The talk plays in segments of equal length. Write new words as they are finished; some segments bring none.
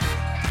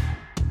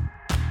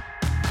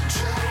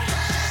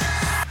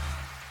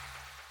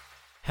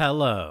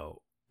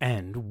Hello,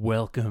 and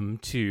welcome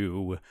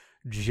to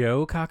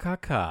Joe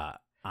Kakaka.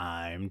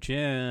 I'm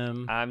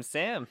Jim. I'm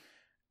Sam.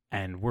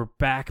 And we're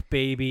back,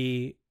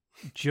 baby.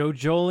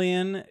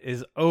 JoJoLands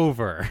is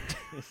over.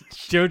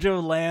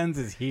 JoJoLands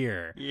is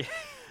here. Yeah.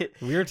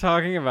 We are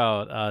talking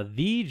about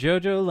the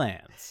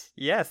JoJoLands.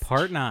 Yes.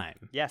 Part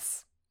 9.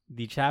 Yes.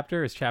 The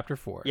chapter is chapter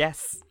 4.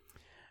 Yes.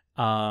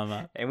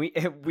 And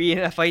we in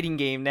a fighting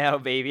game now,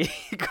 baby,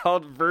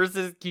 called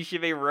Versus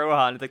Kishibe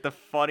Rohan. It's like the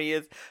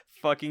funniest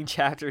fucking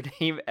chapter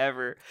name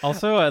ever.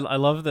 Also, I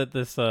love that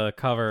this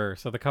cover.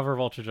 So the cover of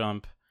Ultra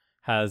Jump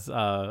has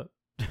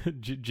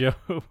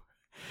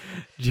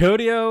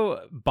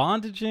Jodio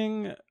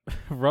bondaging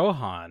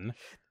Rohan.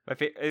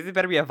 It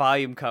better be a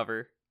volume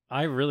cover.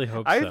 I really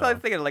hope I so. was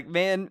thinking, like,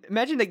 man,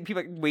 imagine like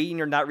people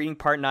waiting or not reading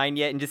part 9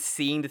 yet and just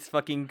seeing this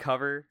fucking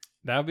cover.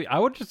 That would be. I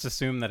would just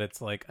assume that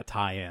it's like a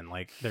tie-in,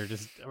 like they're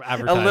just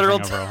advertising a literal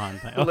Rohan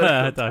thing.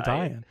 literal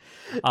tie-in.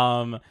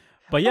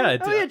 But yeah,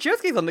 it's,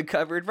 Josuke's on the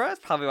cover, bro.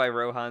 That's probably why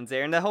Rohan's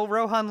there, and the whole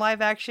Rohan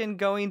live action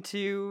going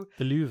to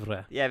the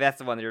Louvre. Yeah, that's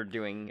the one they're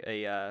doing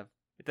a.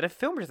 Is it a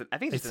film or is it? I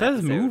think it's it just an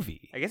says episode.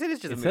 movie. I guess it is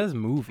just. It says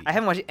movie. I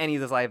haven't watched any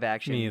of this live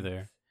action. Me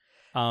either.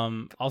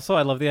 Also,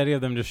 I love the idea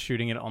of them just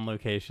shooting it on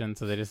location,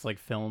 so they just like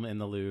film in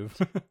the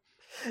Louvre.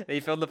 They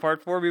filmed the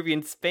Part 4 movie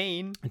in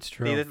Spain. It's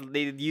true.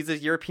 They use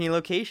those European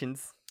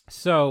locations.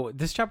 So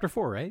this is chapter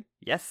 4, right?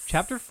 Yes.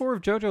 Chapter 4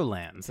 of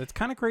JoJoLands. It's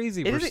kind of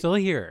crazy. We're Is it? still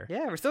here.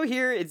 Yeah, we're still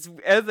here. It's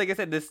as like I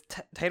said, this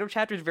title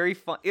chapter is very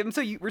fun.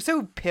 We're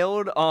so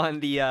pilled on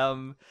the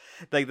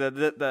like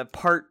the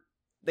part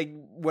like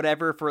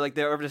whatever for like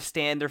the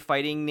stand their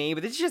fighting name,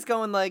 but it's just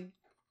going like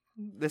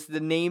this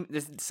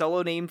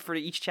solo name for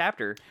each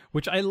chapter,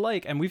 which I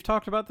like, and we've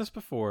talked about this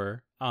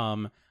before.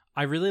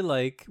 I really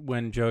like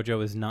when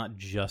JoJo is not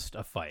just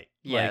a fight.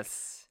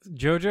 Yes. Like,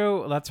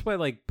 JoJo, that's why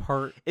like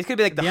it could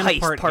be like the end of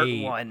heist part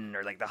 8, 1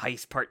 or like the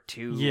heist part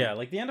 2. Yeah,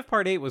 like the end of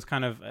part 8 was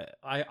kind of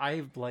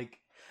I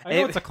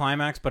know it's a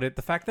climax, but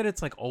the fact that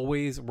it's like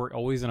we're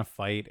always in a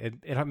fight,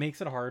 it makes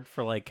it hard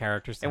for like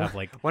characters to have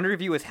like Wonder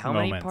Review was how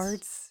moments. many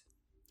parts?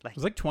 Like, it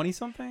was like 20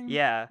 something.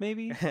 Yeah,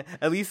 maybe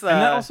at least. And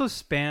that also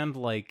spanned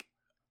like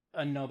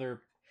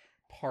another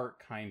part,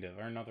 kind of,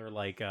 or another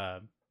like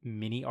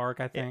mini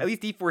arc. I think at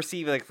least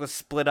D4C like was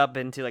split up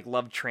into like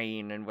Love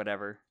Train and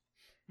whatever.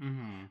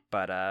 Mm-hmm.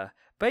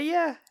 But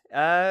yeah,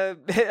 I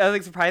was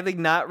like surprisingly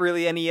not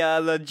really any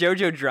the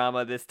JoJo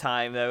drama this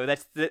time though.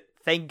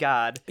 Thank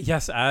God.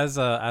 Yes, as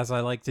I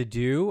like to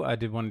do, I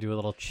did want to do a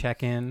little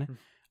check-in.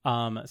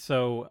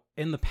 So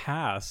in the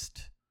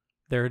past,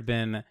 there had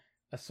been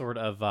a sort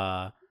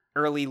of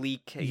early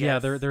leak. I yeah,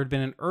 guess. there had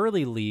been an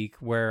early leak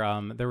where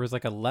there was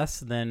like a less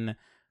than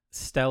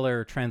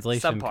stellar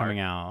translation Subpart. coming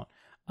out,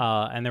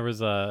 and there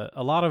was a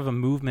lot of a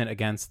movement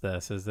against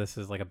this, as this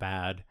is like a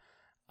bad.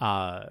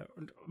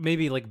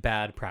 Maybe like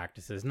bad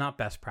practices, not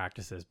best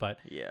practices, but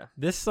yeah.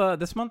 This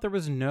month there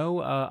was no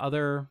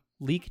other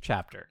leak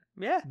chapter.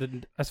 Yeah.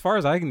 As far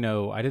as I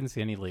know, I didn't see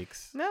any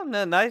leaks. No,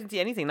 I didn't see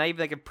anything. Not even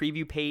like a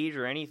preview page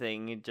or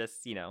anything. It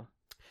just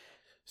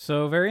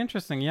So very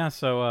interesting. Yeah.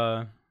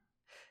 So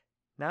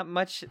not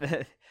much,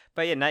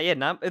 but yeah,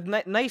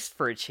 not nice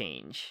for a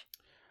change.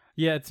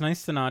 Yeah, it's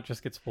nice to not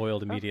just get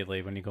spoiled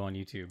immediately when you go on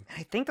YouTube.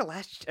 I think the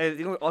last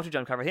Ultra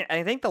Jump cover.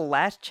 I think the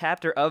last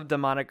chapter of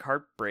Demonic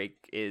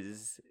Heartbreak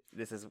is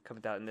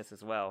coming out in this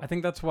as well. I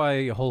think that's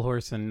why Whole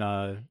Horse and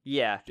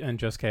yeah, and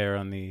Josuke are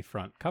on the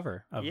front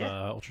cover of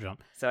Ultra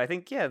Jump. So I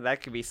think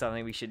that could be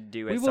something we should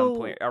do at some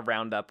point. A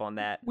roundup on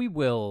that. We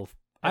will.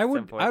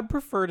 I'd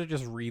prefer to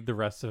just read the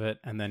rest of it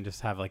and then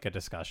just have like a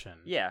discussion.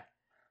 Yeah,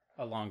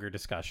 a longer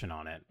discussion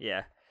on it.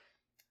 Yeah.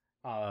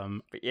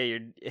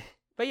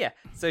 But yeah,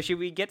 so should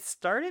we get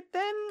started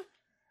then?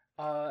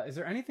 Is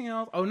there anything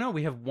else? Oh no,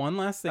 we have one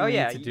last thing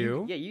to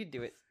do. You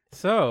do it.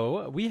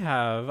 So we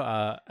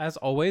have, as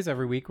always,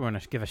 every week we want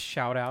to give a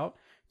shout out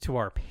to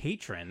our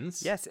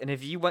patrons. Yes, and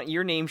if you want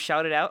your name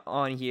shouted out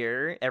on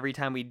here every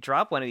time we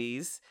drop one of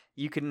these,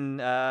 you can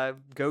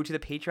go to the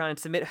Patreon and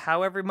submit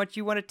however much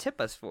you want to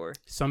tip us for.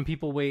 Some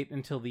people wait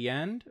until the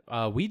end.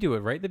 We do it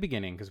right at the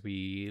beginning because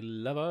we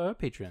love our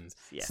patrons.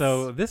 Yes.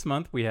 So this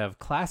month we have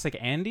Classic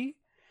Andy,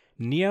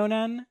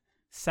 Neonan,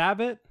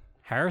 Sabbat,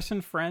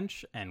 Harrison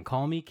French, and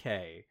Call Me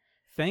K.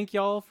 Thank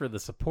y'all for the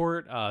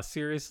support.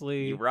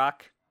 Seriously, you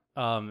rock.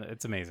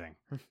 It's amazing.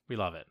 We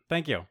love it.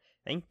 Thank you.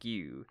 Thank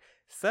you.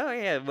 So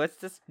yeah, let's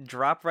just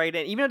drop right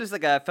in. Even though it's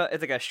like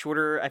a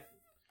shorter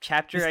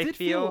chapter, I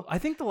feel. I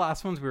think the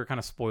last ones we were kind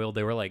of spoiled.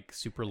 They were like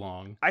super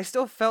long. I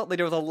still felt like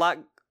there was a lot.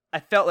 I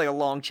felt like a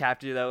long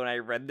chapter though when I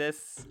read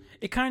this.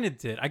 It kind of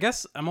did. I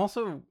guess I'm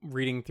also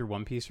reading through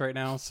One Piece right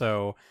now,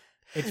 so.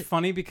 It's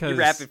funny because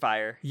rapid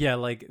fire. Yeah,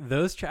 like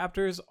those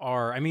chapters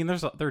are. I mean,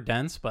 they're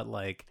dense, but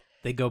like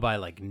they go by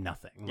like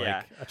nothing.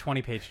 Like a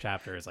 20-page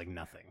chapter is like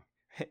nothing.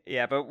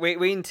 Yeah, but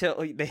wait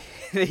until they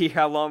hear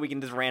how long we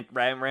can just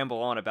ramble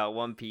on about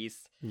One Piece.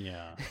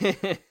 Yeah.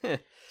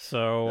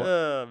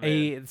 So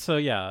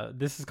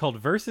this is called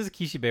Versus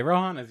Kishibe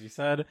Rohan, as you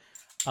said.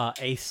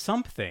 A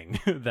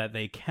something that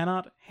they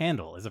cannot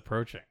handle is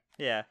approaching.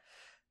 Yeah.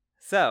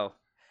 So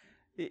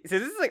So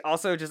this is like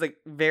also just like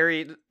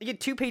very. You get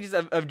 2 pages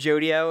of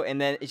JoJo, and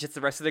then it's just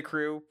the rest of the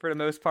crew for the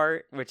most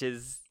part, which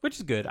is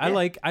good.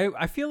 Yeah.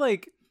 I feel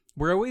like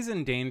we're always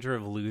in danger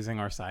of losing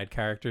our side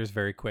characters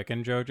very quick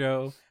in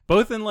JoJo,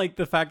 both in like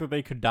the fact that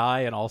they could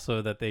die and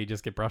also that they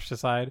just get brushed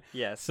aside.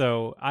 Yes.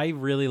 So I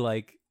really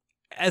like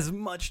as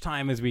much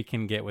time as we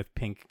can get with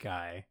Pink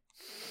Guy.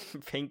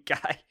 Pink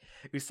Guy,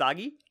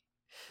 Usagi.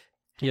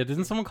 Yeah,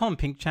 doesn't someone call him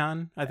Pink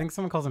Chan? I think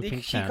someone calls him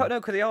Pink Chan. No,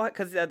 because they all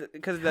because the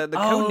code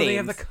oh, names. they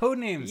have the code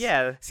names.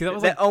 Yeah. See, that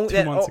was like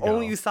 2 months ago.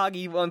 Only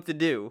Usagi wants to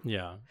do.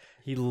 Yeah,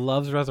 he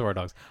loves Reservoir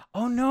Dogs.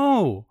 Oh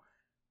no,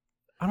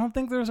 I don't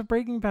think there's a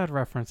Breaking Bad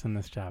reference in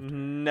this chapter.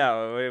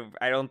 No,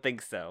 I don't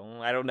think so.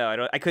 I don't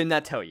know. I could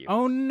not tell you.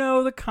 Oh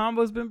no, the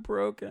combo's been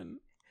broken.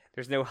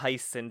 There's no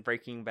heists in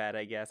Breaking Bad,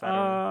 I guess. I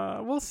don't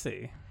know. We'll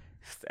see.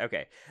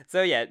 Okay,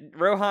 so yeah,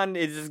 Rohan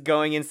is just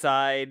going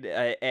inside,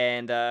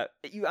 and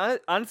you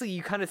honestly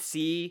you kind of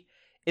see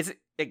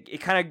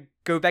it kind of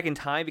go back in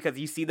time because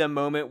you see the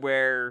moment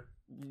where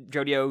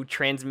JoJo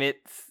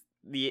transmits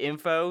the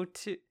info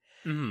to.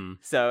 Mm-hmm.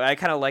 So I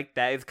kind of like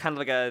that. It's kind of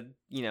like a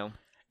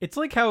It's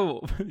like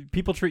how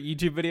people treat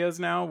YouTube videos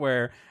now,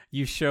 where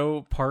you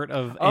show part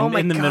of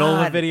in the God. middle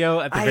of a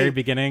video at the very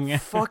beginning.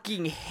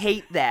 Fucking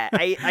hate that.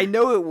 I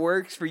know it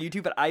works for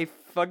YouTube, but I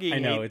fucking I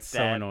know hate it's that.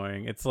 so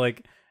annoying. It's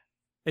like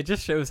it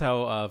just shows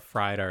how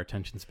fried our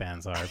attention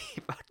spans are.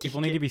 People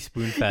need to be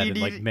spoon fed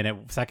in like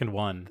second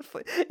 1.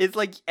 It's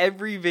like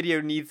every video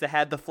needs to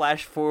have the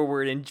flash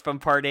forward from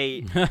part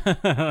 8.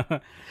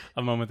 A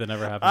moment that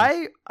never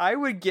happened. I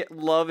would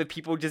love if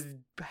people just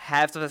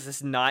have stuff that's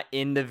just not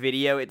in the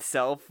video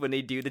itself when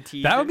they do the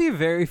teaser. That would be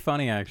very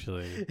funny,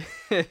 actually.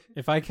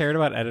 If I cared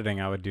about editing,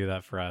 I would do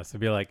that for us.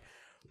 It'd be like,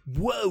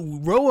 whoa,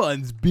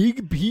 Rowan's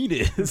big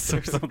penis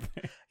or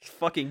something.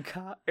 Fucking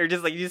or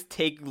just like you just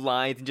take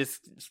lines and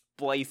just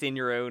splice in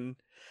your own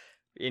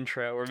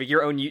intro or make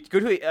your own go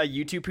to a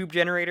YouTube poop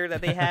generator that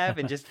they have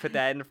and just put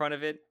that in front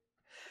of it.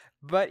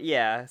 But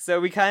yeah, so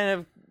we kind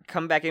of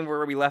come back in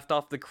where we left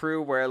off the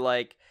crew, where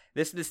like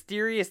this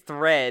mysterious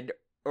thread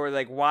or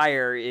like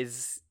wire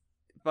is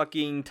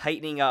fucking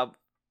tightening up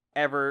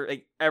ever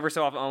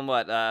so often on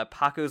what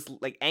Paco's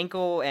like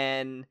ankle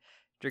and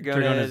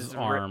Dragona's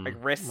arm,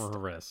 wrist. or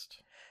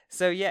wrist.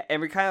 So yeah,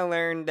 and we kind of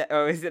learned that.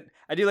 Oh,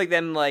 I do like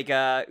them. Like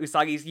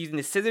Usagi's using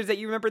the scissors that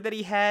you remember that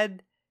he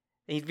had,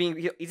 and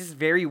he's just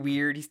very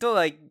weird. He's still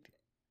like,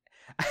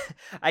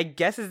 I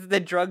guess it's the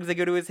drugs that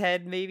go to his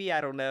head. Maybe I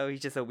don't know.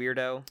 He's just a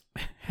weirdo.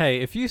 Hey,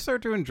 if you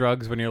start doing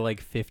drugs when you're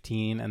like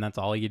 15 and that's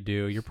all you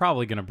do, you're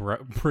probably gonna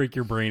break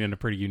your brain in a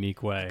pretty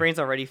unique way. His brain's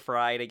already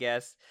fried, I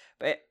guess.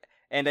 But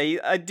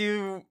I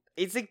do.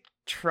 It's like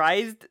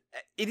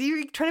is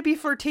he trying to be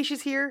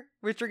flirtatious here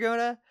with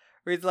Dragona?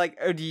 Where it's like,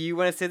 oh, do you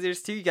want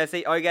scissors too? You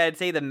gotta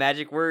say the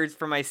magic words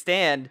for my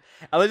stand.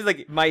 I was just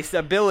like, my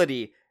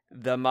ability,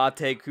 the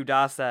mate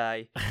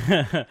kudasai.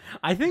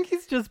 I think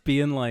he's just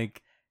being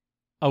like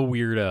a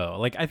weirdo.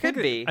 Like I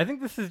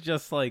think this is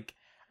just like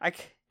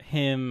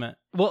him.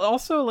 Well,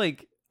 also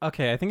like,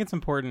 okay, I think it's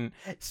important.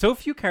 So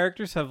few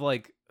characters have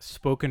like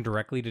spoken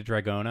directly to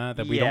Dragona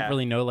that we don't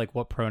really know like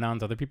what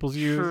pronouns other people's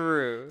use.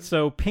 True.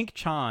 So Pink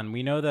Chan,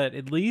 we know that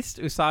at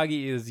least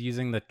Usagi is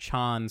using the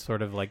Chan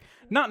sort of like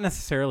not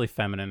necessarily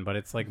feminine, but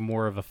it's like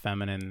more of a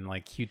feminine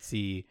like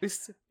cutesy.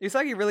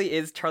 Usagi really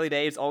is Charlie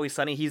Day. It's Always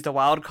Sunny. He's the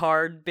wild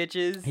card,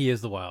 bitches. He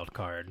is the wild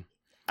card.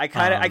 I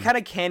kind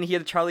of can hear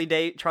the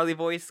Charlie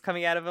voice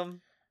coming out of him.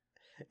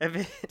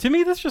 To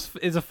me, this just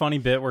is a funny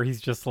bit where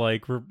he's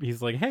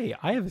like, hey,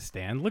 I have a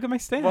stand. Look at my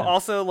stand. Well,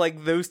 also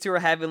like those two are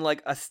having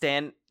like a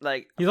stand.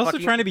 Like he's also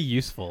trying to be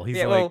useful. He's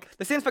the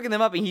stand's fucking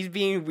them up, and he's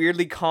being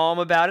weirdly calm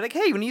about it. Like,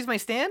 hey, you want to use my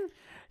stand?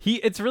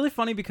 It's really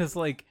funny because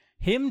like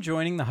him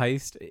joining the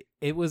heist,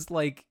 it was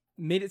like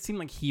made it seem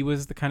like he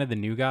was the kind of the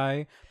new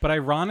guy, but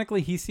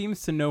ironically, he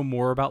seems to know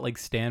more about like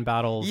stand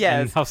battles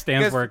and how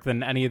stands work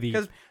than any of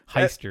these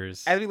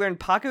heisters. As we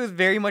learned, Paco is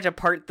very much a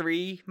part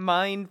 3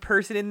 mind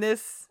person in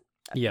this.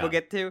 Yeah, we'll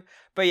get to.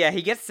 But yeah,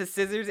 he gets the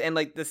scissors and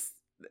like this.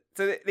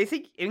 So they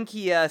think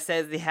Inky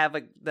says they have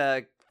like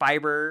the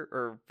fiber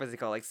or what's it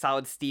called, like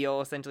solid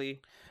steel, essentially.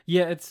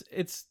 Yeah,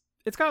 it's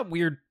got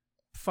weird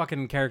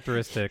fucking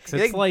characteristics.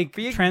 It's like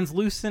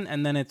translucent,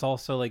 and then it's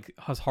also like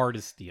as hard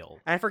as steel.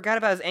 And I forgot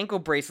about his ankle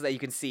bracelet that you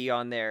can see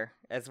on there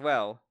as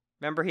well.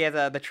 Remember, he has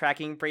the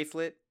tracking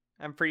bracelet.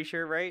 I'm pretty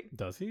sure, right?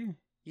 Does he?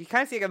 You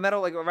kind of see like a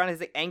metal like around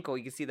his ankle.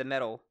 You can see the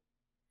metal.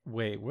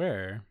 Wait,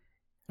 where?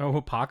 Oh,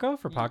 Paco?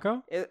 For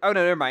Paco? Oh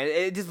no, never mind.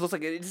 It just looks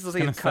like it's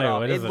cut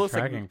off. It looks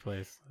like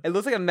place. It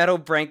looks like a metal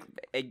bracelet.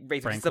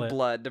 It's the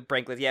blood, the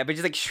bracelet. Yeah, but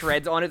just like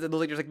shreds on it. It looks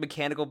like there's like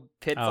mechanical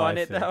pits on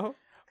it though.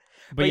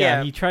 But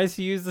yeah, he tries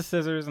to use the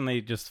scissors and they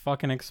just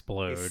fucking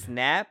explode. They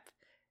snap.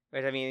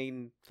 Which I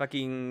mean,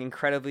 fucking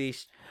incredibly.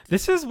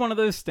 This is one of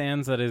those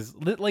stands that is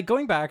like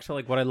going back to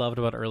like what I loved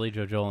about early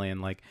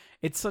JoJoLand. Like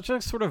it's such a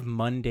sort of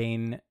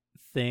mundane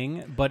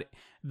thing, but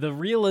the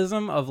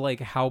realism of like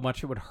how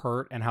much it would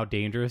hurt and how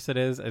dangerous it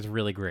is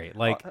really great.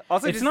 Like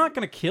also it's not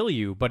going to kill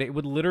you, but it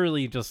would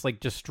literally just like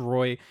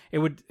destroy. It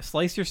would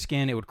slice your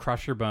skin, it would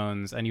crush your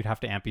bones, and you'd have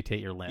to amputate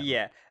your limb.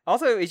 Yeah.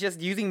 Also, it's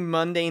just using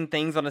mundane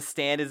things on a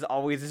stand is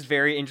always just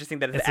very interesting.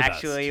 That it's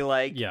actually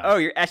like, oh,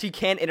 you actually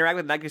can't interact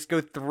with it, not just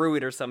go through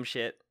it or some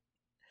shit.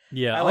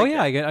 Yeah.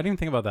 I didn't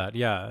think about that.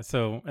 Yeah.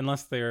 So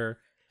unless they're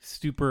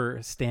super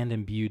stand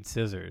imbued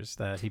scissors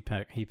that he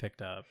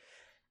picked up.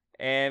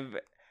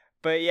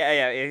 But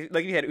yeah,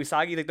 like you had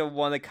Usagi's like the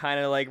one that kind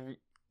of like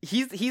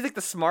he's like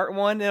the smart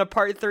one in a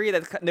part 3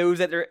 that knows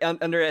that they're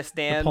under a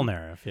stand. The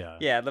Polnareff, yeah.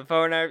 Yeah, the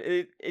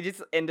Polnareff. It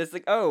just and just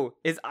like, oh,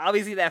 it's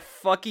obviously that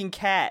fucking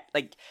cat.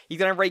 Like he's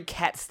gonna write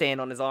cat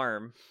stand on his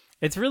arm.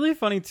 It's really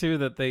funny too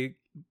that they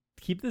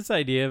keep this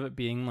idea of it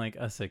being like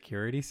a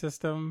security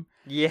system.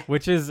 Yeah,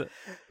 which is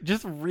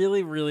just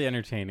really, really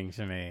entertaining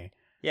to me.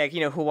 Yeah,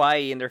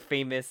 Hawaii and their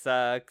famous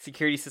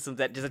security systems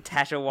that just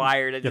attach a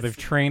wire. They've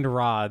trained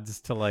rods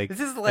to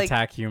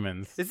attack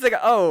humans. It's like,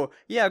 oh,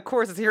 yeah, of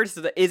course, a security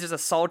system is just a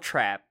Saw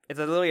trap. It's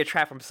literally a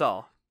trap from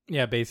Saw.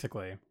 Yeah,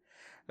 basically.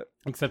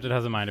 Except it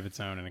has a mind of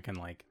its own and it can,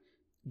 like,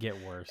 get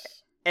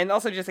worse. And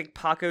also just, like,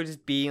 Paco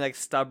just being, like,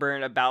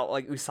 stubborn about,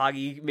 like,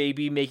 Usagi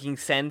maybe making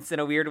sense in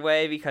a weird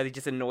way because he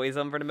just annoys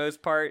them for the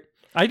most part.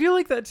 I do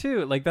like that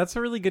too. Like that's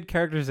a really good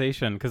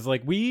characterization because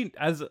like we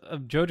as a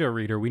JoJo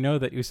reader, we know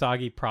that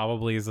Usagi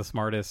probably is the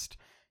smartest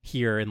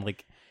here and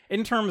like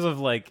in terms of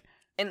like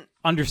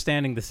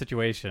understanding the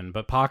situation,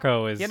 but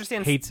Paco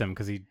hates him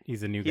because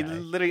he's a new guy. He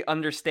literally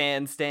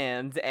understands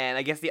stands, and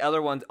I guess the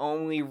other ones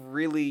only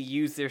really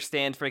use their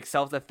stands for like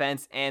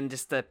self-defense and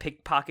just to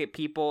pickpocket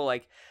people.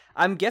 Like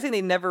I'm guessing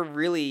they never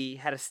really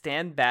had a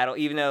stand battle,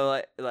 even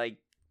though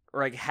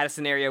had a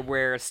scenario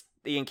where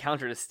they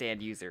encountered a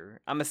stand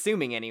user. I'm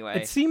assuming anyway.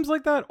 It seems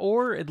like that,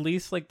 or at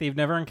least like they've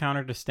never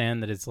encountered a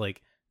stand that is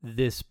like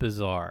this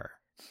bizarre.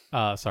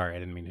 Sorry, I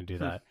didn't mean to do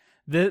that.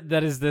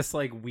 That is this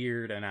like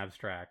weird and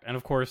abstract, and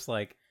of course,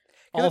 like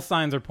all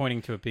signs are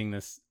pointing to it being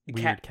this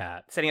weird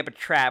cat setting up a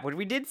trap, which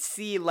we did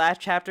see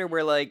last chapter,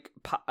 where like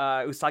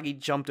Usagi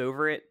jumped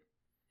over it,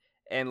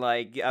 and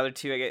like the other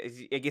two,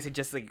 I guess it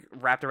just like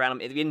wrapped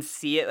around him. We didn't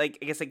see it, like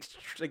I guess like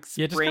spring.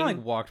 Yeah, just kind of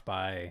like walked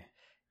by.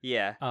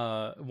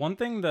 Yeah. One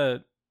thing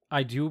that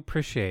I do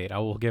appreciate, I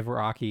will give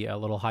Rocky a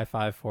little high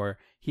five for.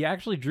 He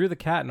actually drew the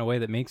cat in a way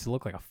that makes it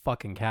look like a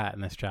fucking cat in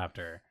this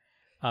chapter.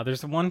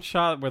 There's one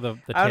shot where the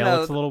tail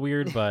looks a little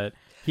weird, but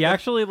he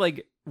actually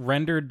like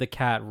rendered the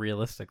cat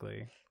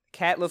realistically.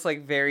 Cat looks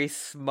like very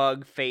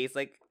smug face,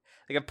 like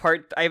a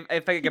part. I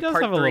think like he a does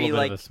part have a 3, little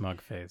like bit of a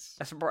smug face,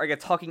 like a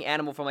talking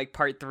animal from like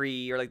part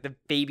 3, or like the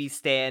baby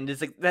stand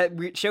is like that.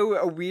 Show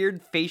a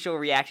weird facial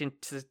reaction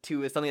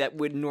to something that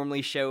would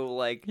normally show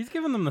like. He's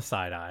giving them the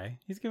side eye.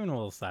 He's giving them a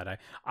little side eye.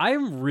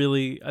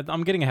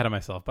 I'm getting ahead of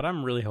myself, but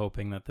I'm really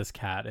hoping that this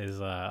cat is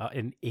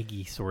an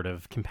Iggy sort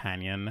of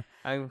companion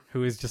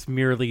who is just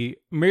merely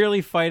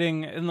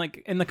fighting in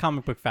the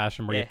comic book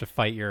fashion where you have to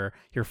fight your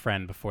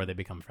friend before they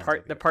become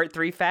friends. Part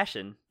 3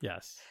 fashion.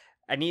 Yes.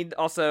 I need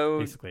also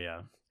basically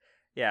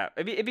yeah.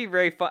 It'd be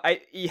very fun.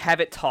 You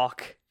have it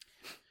talk.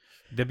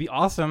 That'd be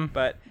awesome.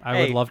 But I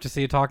would love to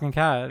see a talking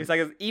cat. It's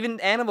like even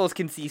animals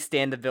can see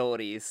stand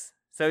abilities.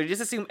 So just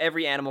assume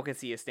every animal can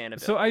see a stand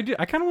ability. So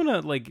I kind of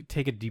want to like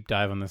take a deep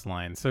dive on this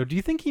line. So do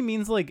you think he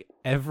means like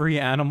every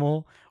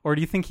animal, or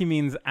do you think he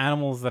means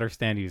animals that are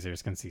stand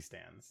users can see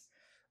stands?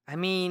 I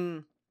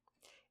mean,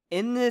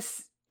 in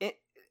this,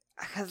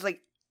 because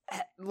like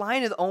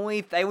line is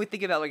only I would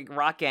think about like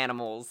rock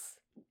animals.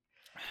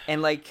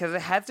 And like,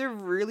 because has there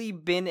really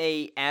been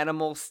a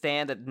animal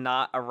stand that's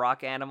not a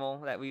rock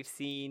animal that we've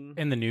seen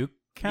in the new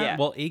canon? Yeah.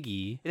 Well,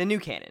 Iggy in the new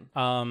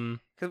canon.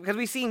 Because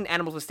we've seen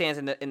animals with stands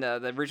in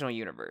the original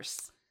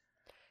universe.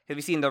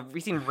 Because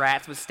we've seen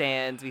rats with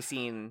stands. We've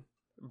seen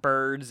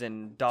birds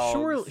and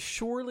dogs.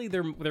 Surely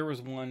there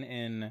was one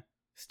in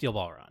Steel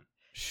Ball Run.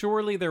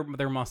 Surely there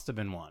must have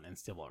been one in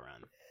Steel Ball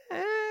Run.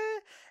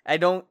 I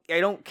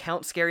don't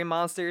count scary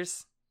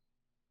monsters.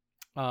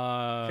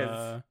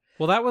 Well,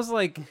 that was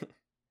like.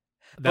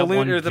 The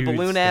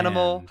balloon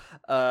animal.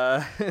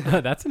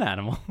 That's an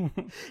animal.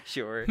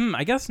 Sure.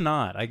 I guess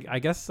not. I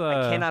guess.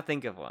 I cannot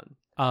think of one.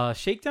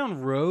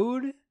 Shakedown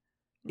Road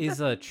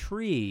is a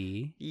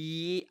tree.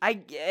 Yeah,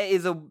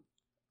 is a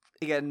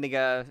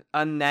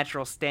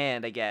unnatural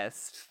stand, I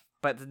guess,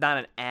 but it's not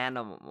an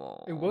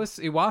animal.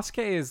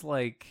 Iwasuke is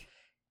like.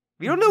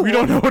 We don't know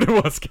what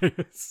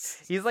Iwasuke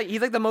is. He's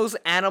like the most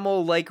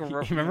animal like.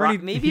 Remember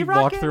he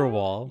walked through a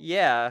wall.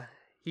 Yeah.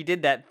 He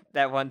did that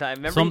one time.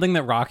 Remember something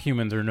that rock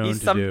humans are known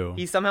to do.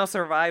 He somehow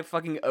survived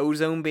fucking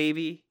Ozone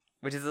Baby,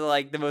 which is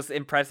like the most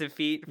impressive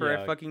feat for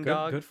a fucking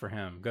dog. Good for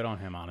him. Good on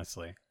him,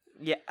 honestly.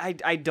 Yeah,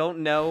 I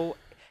don't know,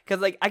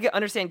 because like I can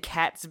understand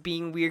cats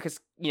being weird,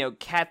 because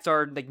cats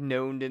are like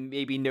known to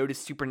maybe notice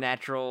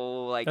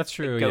supernatural like that's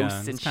true,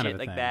 ghosts and shit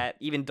like that.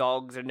 Even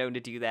dogs are known to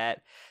do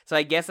that. So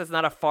I guess that's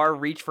not a far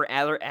reach for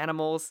other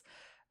animals.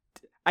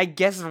 I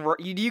guess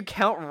you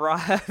count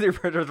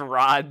there's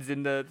rods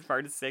in the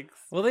part 6.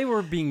 Well, they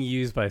were being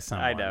used by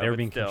someone. I know, they were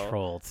being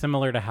controlled,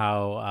 similar to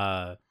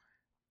how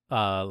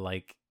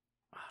like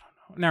I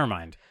don't know. Never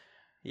mind.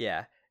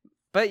 Yeah,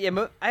 but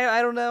yeah,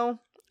 I don't know.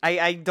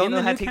 I don't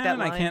know how to take that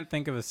line. I can't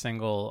think of a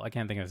single.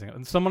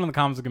 Someone in the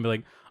comments is gonna be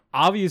like,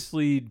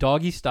 obviously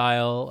doggy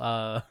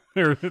style,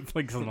 or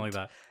like something like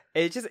that.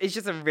 It's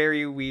just a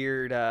very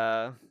weird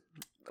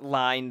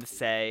line to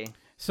say.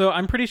 So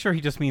I'm pretty sure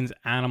he just means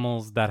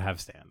animals that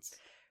have stands.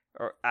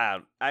 Or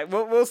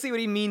we'll see what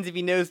he means if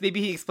he knows.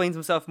 Maybe he explains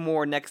himself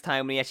more next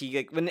time when he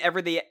actually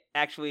whenever they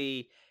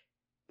actually,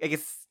 I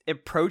guess,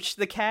 approach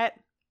the cat.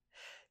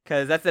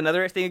 Because that's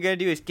another thing they're gonna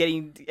do is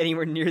getting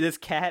anywhere near this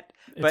cat,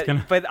 but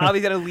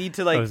obviously gonna lead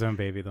to like ozone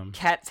baby them.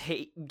 Cats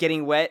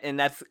getting wet, and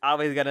that's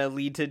obviously gonna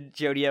lead to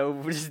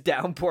Jodio just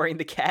downpouring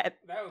the cat.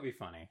 That would be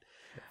funny.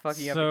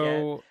 Fucking up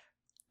the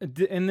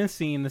cat. In this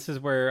scene, this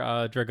is where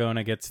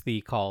Dragona gets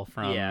the call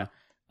from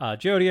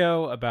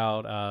Jodio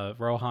about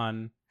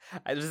Rohan.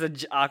 There's an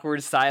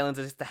awkward silence.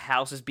 It's just the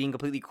house is being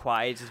completely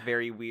quiet. It's just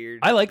very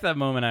weird. I like that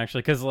moment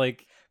actually because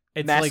like.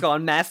 It's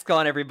mask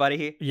on,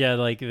 everybody. Yeah,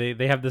 like they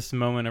have this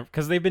moment of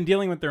because they've been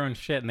dealing with their own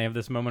shit, and they have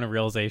this moment of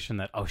realization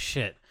that oh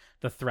shit,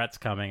 the threat's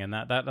coming, and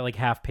that like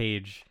half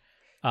page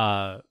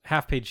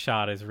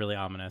shot is really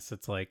ominous.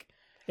 It's like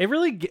it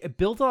really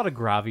built a lot of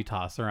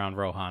gravitas around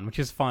Rohan, which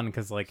is fun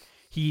because like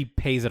he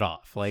pays it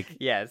off. Like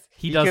yes,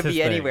 he does could his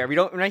be thing. Anywhere.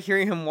 We're not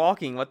hearing him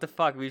walking. What the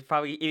fuck? We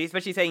probably,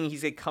 especially saying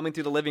he's like coming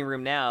through the living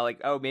room now. Like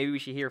oh, maybe we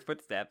should hear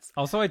footsteps.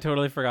 Also, I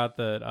totally forgot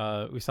that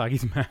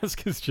Usagi's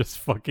mask is just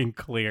fucking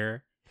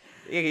clear.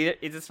 Yeah,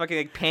 it's just fucking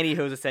like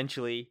pantyhose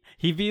essentially.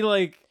 He'd be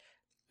like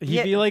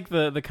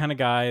the kind of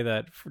guy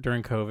that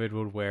during COVID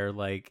would wear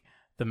like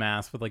the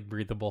mask with like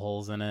breathable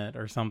holes in it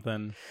or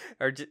something.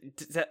 Or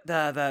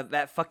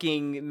that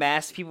fucking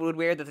mask people would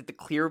wear, the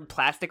clear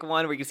plastic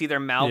one where you can see their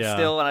mouth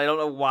still, and I don't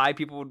know why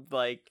people would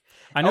like.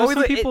 I know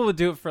some people would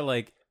do it for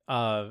like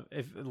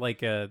if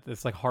like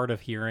it's like hard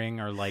of hearing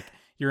or like.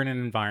 You're in an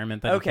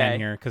environment that you can't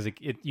hear because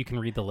you can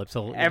read the lips a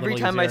little Every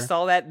time easier. I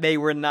saw that, they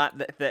were not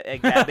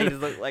like that. They just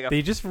looked like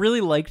they just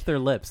really liked their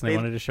lips and they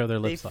wanted to show their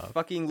lips off. They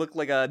fucking looked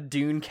like a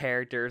Dune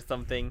character or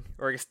something,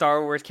 or a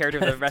Star Wars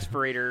character with a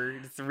respirator.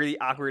 It's really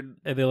awkward.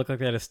 And they look like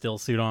they had a still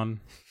suit on.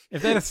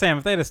 If they had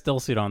a still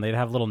suit on, they'd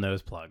have little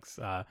nose plugs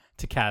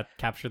to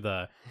capture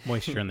the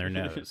moisture in their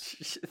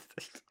nose.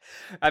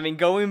 I mean,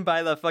 going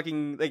by the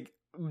fucking like.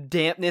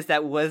 Dampness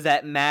that was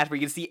that mask where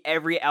you can see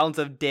every ounce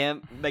of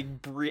damp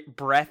like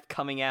breath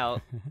coming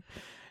out.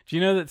 Do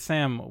you know that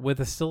Sam, with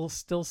a still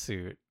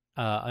suit,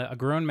 a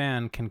grown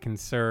man can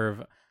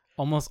conserve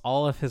almost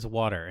all of his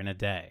water in a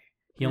day?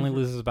 He only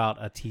loses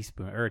about a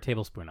teaspoon or a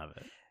tablespoon of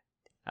it.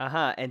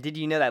 And did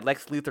you know that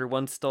Lex Luthor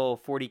once stole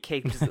 40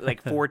 cakes, which is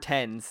like 4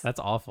 tens? That's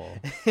awful.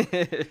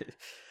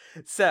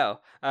 So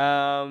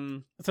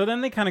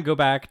then they kind of go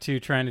back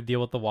to trying to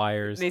deal with the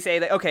wires. They say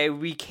that okay,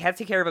 we can't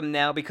take care of them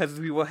now because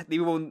we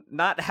will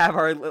not have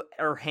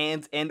our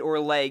hands and or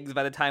legs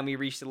by the time we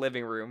reach the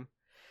living room.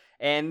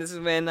 And this is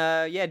when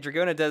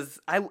Dragona does.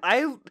 I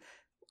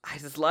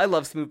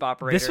love Smooth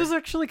Operator. This was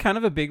actually kind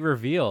of a big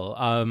reveal.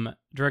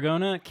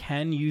 Dragona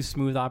can use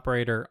Smooth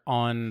Operator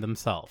on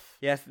themselves.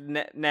 Yes.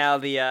 Now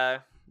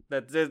the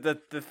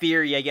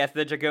theory, I guess,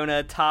 the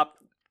Dragona top.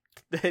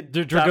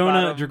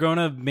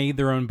 Dragona made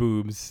their own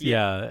boobs.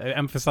 Yeah,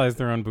 emphasized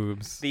their own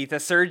boobs. The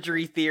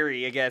surgery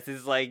theory, I guess,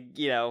 is like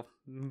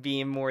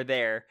being more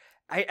there.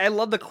 I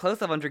love the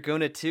close up on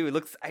Dragona too.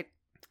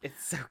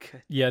 It's so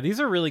good. Yeah, these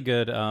are really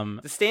good.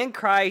 The stand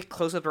cry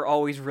close up are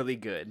always really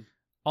good.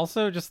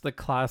 Also, just the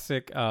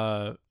classic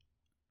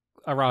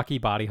Iraqi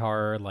body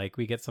horror. Like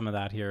we get some of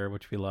that here,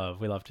 which we love.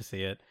 We love to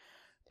see it.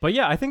 But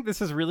yeah, I think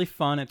this is really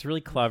fun. It's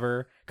really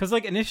clever. Because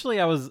like initially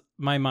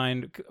my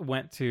mind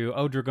went to,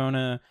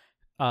 Dragona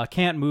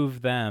can't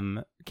move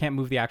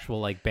the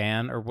actual like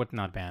band or what,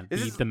 not band,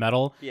 the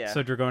metal. Yeah.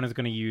 So Dragona's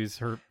going to use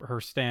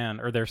her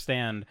stand or their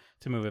stand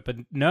to move it. But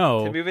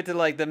no. To move it to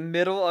like the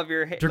middle of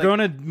your head.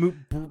 Dragona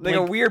like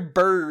a weird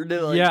bird.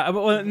 Like, yeah.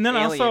 And then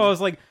alien. Also I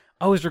was like,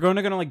 oh, is Dragona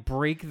going to like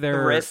break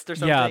their wrist or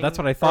something? Yeah, that's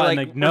what I thought. Or,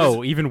 like,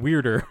 no, even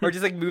weirder. Or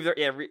just like move their,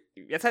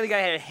 that's how the guy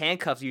had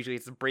handcuffs usually.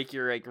 It's to break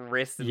your like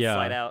wrist and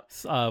slide out.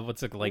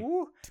 What's it like?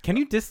 Ooh. Can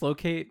you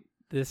dislocate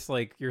this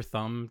like your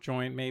thumb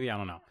joint maybe? I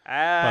don't know.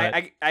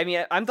 I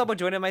mean I'm double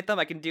jointed my thumb.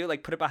 I can do it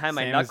like put it behind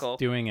my knuckle. Is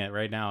doing it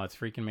right now. It's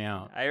freaking me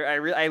out.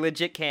 I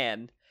legit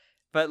can.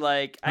 But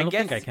like I don't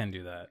guess think I can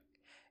do that.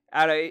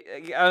 I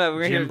don't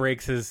know. Jim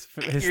breaks his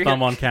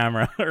thumb on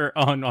camera or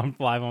on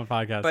live on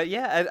podcast. But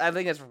yeah, I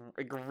think that's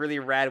a really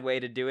rad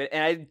way to do it,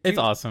 and it's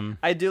awesome.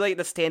 I do like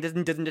the stand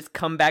doesn't just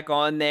come back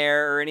on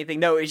there or anything.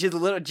 No, it's just a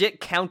legit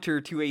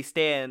counter to a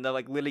stand to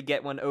like literally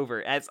get one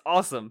over. And it's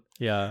awesome.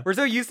 Yeah, we're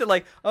so used to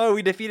like, oh,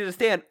 we defeated a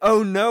stand.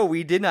 Oh no,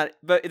 we did not.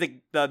 But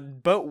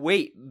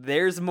wait,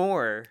 there's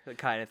more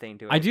kind of thing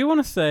to it. I do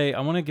want to say I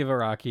want to give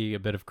Iraqi a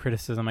bit of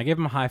criticism. I gave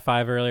him a high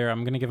 5 earlier.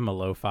 I'm gonna give him a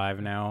low 5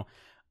 now.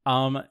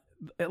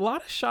 A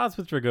lot of shots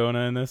with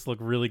Dragona in this look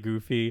really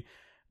goofy.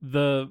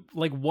 The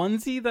like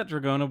onesie that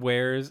Dragona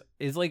wears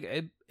is like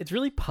it's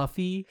really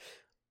puffy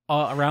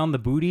around the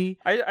booty.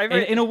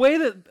 In a way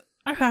that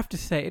I have to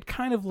say it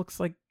kind of looks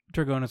like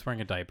Dragona's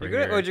wearing a diaper.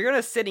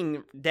 Dragona's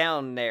sitting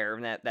down there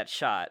in that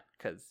shot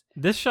because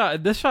this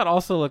shot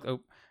also look. Oh,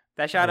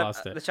 this shot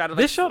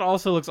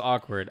also looks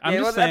awkward.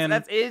 I'm just saying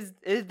that is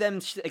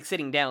them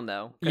sitting down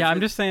though. Yeah,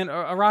 I'm just saying,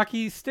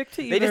 Araki, stick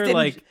to either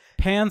like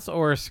pants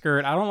or a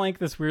skirt. I don't like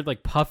this weird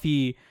like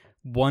puffy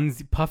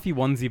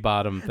onesie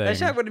bottom thing. That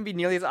shot wouldn't be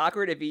nearly as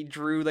awkward if he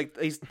drew like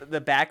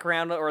the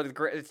background or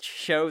the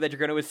show that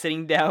Dragona was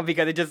sitting down,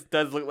 because it just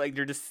does look like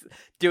they're just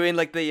doing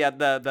like the it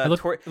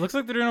looks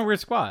like they're doing a weird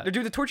squat. They're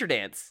doing the torture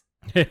dance.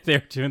 They're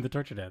doing the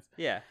torture dance.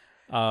 Yeah,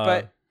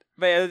 but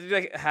it's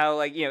like how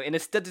like and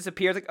it still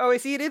disappears. Like, oh, I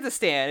see, it is a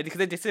stand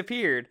because it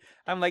disappeared.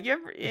 I'm like, yeah.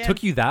 It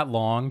took you that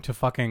long to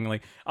fucking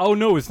like, oh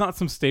no, it's not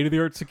some state of the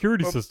art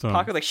security system.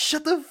 Paco's like,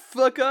 shut the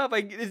fuck up!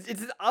 Like,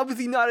 it's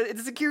obviously not. It's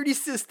a security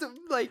system.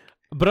 Like,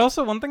 but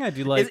also one thing I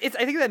do like,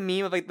 I think that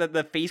meme of like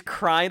the face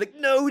crying, like,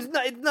 no,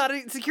 it's not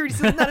a security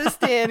system, not a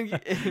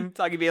stand. And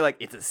Taki being like,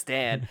 it's a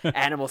stand.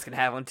 Animals can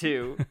have one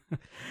too.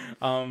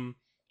 One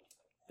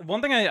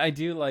thing I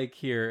do like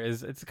here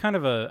is it's kind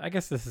of I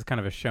guess this is kind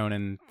of a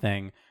shonen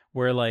thing,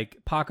 where like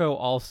Paco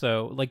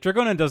also, like,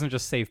 Dragona doesn't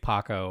just save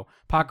Paco.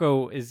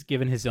 Paco is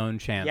given his own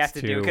chance. He has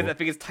to do, because I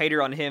think it's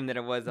tighter on him than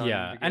it was on.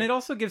 Yeah, and it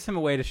also gives him a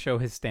way to show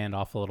his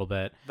standoff a little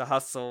bit. The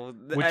hustle,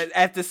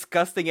 as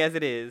disgusting as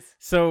it is.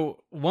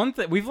 So one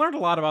thing we've learned a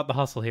lot about the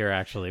hustle here.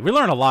 Actually, we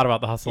learned a lot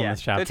about the hustle in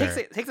this chapter. So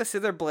it takes a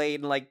scissor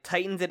blade and like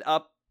tightens it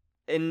up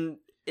in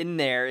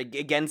there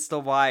against the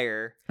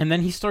wire, and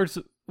then he starts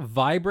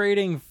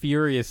vibrating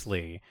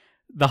furiously.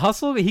 The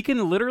hustle, he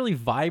can literally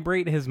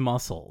vibrate his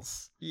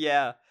muscles.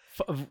 Yeah.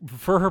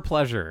 For her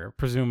pleasure,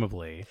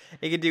 presumably.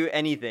 It can do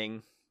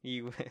anything.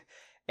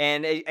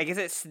 And I guess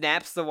it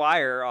snaps the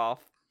wire off.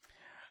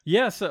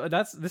 Yeah, so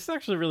this is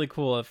actually really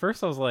cool. At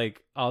first I was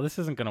like, oh, this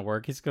isn't going to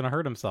work. He's going to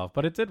hurt himself.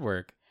 But it did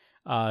work.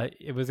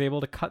 It was able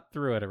to cut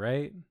through it,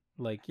 right?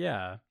 Like,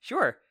 yeah.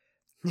 Sure.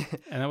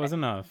 And that was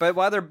enough. But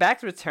while their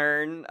backs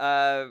return,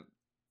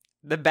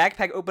 the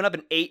backpack opened up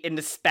and ate and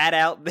just spat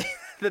out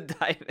the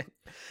diamond.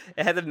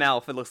 It had a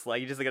mouth, it looks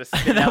like. You just gotta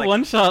spit that out.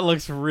 One shot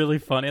looks really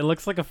fun. It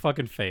looks like a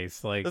fucking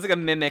face. Like, it looks like a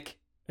mimic.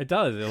 It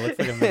does. It looks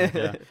like a mimic,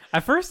 yeah.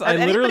 At first,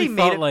 I literally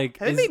thought like...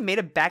 Has anybody made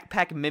a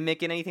backpack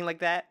mimic in anything like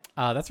that?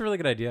 That's a really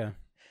good idea.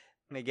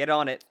 Get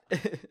on it.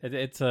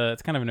 It's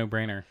kind of a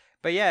no-brainer.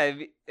 But yeah,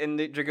 and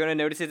the Dragona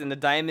notices, and the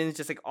diamond's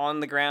just like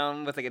on the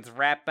ground with like its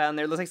wrap on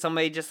there. It looks like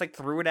somebody just like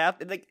threw it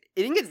out. It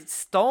didn't get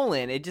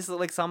stolen. It just looked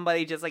like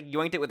somebody just like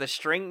yoinked it with a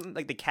string,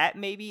 like the cat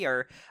maybe,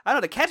 or I don't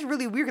know. The cat's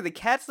really weird because the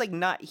cat's like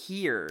not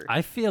here.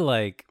 I feel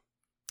like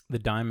the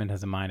diamond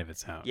has a mind of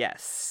its own.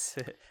 Yes,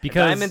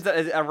 because the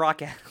diamond's a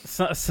rock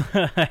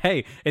animal.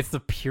 Hey, it's the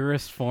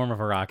purest form of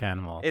a rock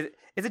animal. Is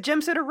a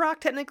gemstone a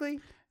rock technically?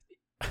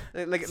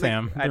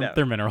 Sam,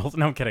 they're minerals.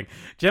 No, I'm kidding.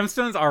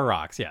 Gemstones are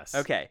rocks. Yes.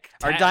 Okay.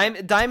 Are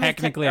diamonds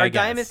technically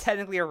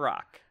a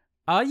rock?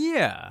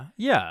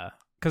 Yeah.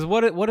 Because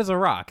what is a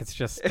rock? It's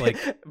just like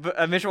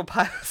a visual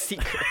pile of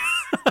secrets.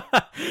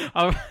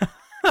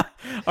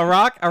 A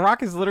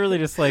rock is literally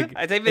just like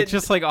it's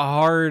just like a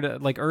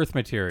hard like earth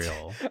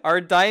material. Are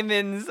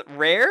diamonds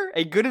rare?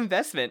 A good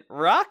investment.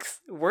 Rocks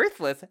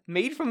worthless.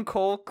 Made from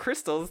coal,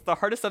 crystals, the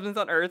hardest substance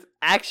on earth.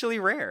 Actually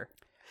rare.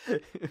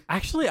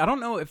 Actually, I don't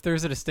know if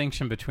there's a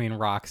distinction between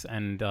rocks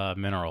and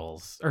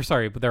minerals. Or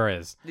sorry, but there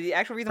is. The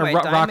actual reason why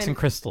rocks and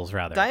crystals,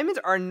 rather. Diamonds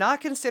are not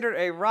considered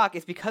a rock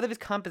is because of its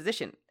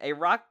composition. A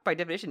rock, by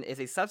definition, is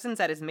a substance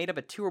that is made up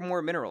of two or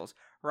more minerals.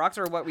 Rocks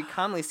are what we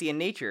commonly see in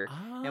nature,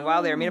 and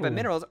while they are made up of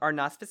minerals, are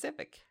not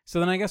specific. So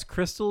then I guess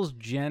crystals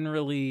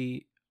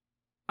generally...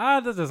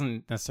 that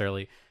doesn't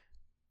necessarily...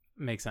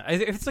 makes sense.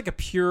 If it's like a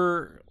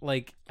pure,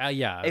 like,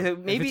 yeah.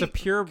 Maybe if it's a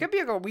pure... It could be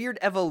like a weird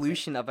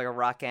evolution of like a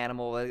rock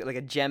animal, like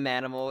a gem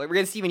animal. We're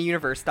gonna Steven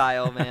Universe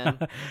style, man.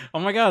 Oh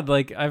my god,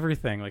 like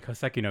everything, like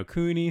Hoseki no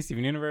Kuni,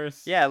 Steven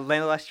Universe. Yeah,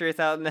 Land Illustrious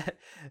out in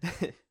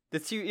the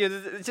two.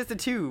 It's just the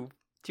two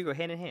go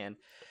hand in hand.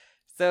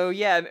 So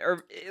yeah,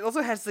 or it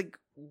also has like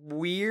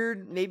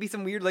maybe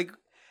some weird like.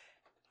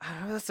 I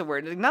don't know, that's the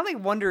word. Like, not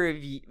like wonder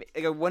of you,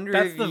 like a wonder.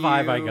 That's the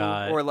vibe I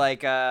got. Or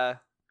like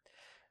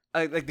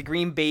like the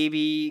green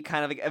baby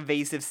kind of like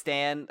evasive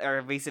stand or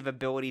evasive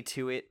ability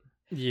to it.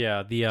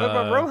 Yeah,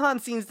 but Rohan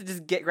seems to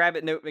just grab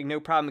it no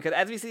problem, because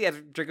as we see as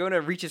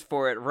Dragona reaches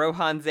for it,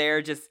 Rohan's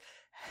there just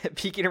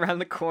peeking around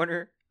the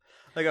corner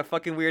like a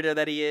fucking weirdo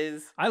that he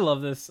is. I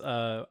love this.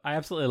 I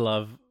absolutely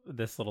love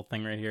this little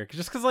thing right here,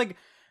 just because like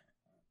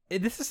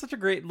this is such a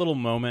great little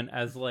moment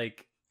as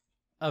like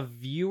a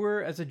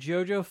viewer, as a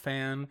JoJo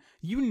fan.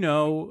 You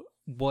know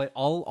what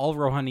all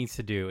Rohan needs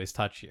to do is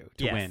touch you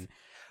to win.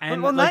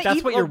 And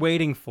that's what you're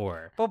waiting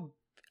for. Well,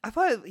 I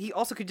thought he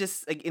also could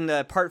just, like, in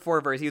the part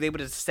 4 verse, he was able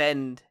to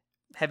send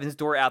Heaven's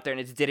Door out there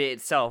and it did it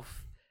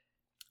itself.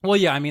 Well,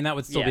 yeah, I mean, that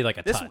would still be like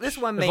a touch. This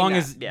one as long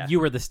as you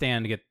were the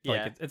stand to get,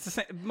 like, it's the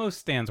same. Most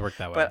stands work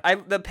that way.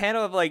 But the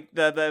panel of, like,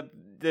 the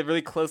the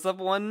really close up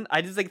one,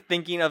 I just like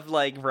thinking of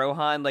like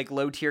Rohan, like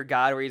low tier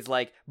god, where he's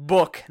like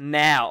book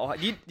now.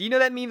 Do you know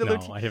that meme? No,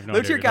 I have no low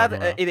idea tier god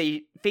about. is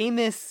a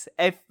famous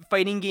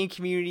fighting game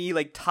community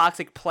like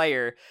toxic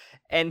player,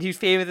 and he's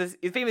famous.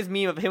 His famous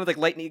meme of him with like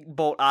lightning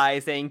bolt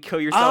eyes saying "kill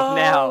yourself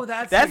now."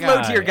 That's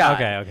low tier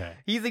god. Okay.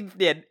 He's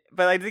like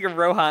but I think of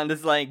Rohan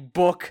just like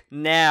book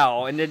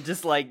now, and then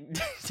just like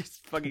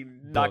just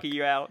fucking knocking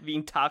you out,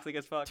 being toxic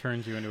as fuck.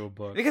 Turns you into a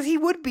book Because he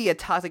would be a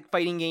toxic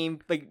fighting game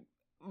like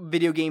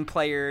video game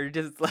player,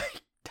 just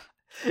like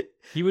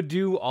he would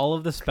do all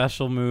of the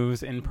special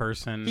moves in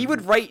person. He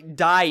would write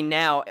 "die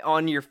now"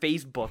 on your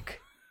Facebook,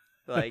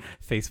 like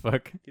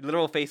Facebook,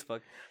 literal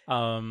Facebook.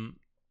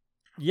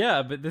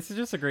 Yeah, but this is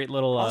just a great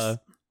little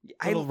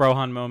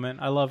Rohan moment.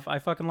 I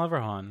fucking love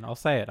Rohan. I'll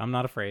say it. I'm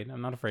not afraid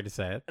to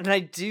say it. And I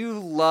do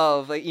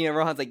love, like, you know,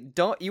 Rohan's like,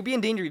 don't, you'll be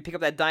in danger if you pick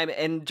up that diamond.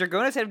 And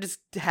Dragona, instead of just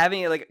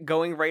having it, like,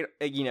 going right,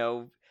 you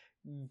know,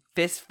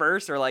 fist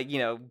first or, like, you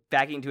know,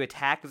 backing to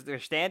attack with their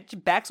stand, she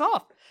backs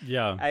off.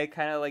 Yeah. I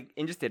kind of, like,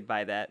 interested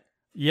by that.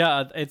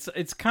 Yeah,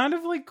 it's kind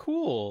of, like,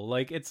 cool.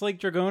 Like, it's like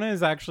Dragona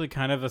is actually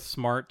kind of a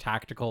smart,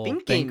 tactical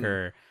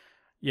thinker.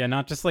 Yeah,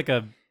 not just like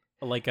a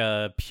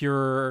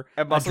pure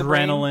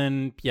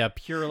adrenaline,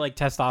 pure like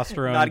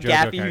testosterone. Not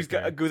JoJo Gappy, who's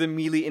goes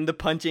immediately into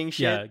punching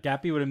shit. Yeah,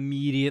 Gappy would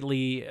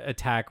immediately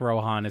attack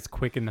Rohan as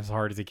quick and as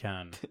hard as he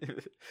can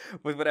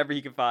with whatever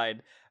he can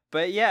find.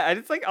 But yeah, I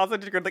just like also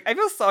just like I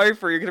feel sorry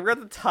for you because we're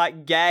going to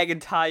gag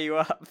and tie you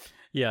up.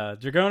 Yeah,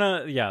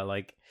 Dragona. Yeah,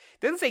 like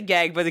doesn't say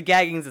gag, but the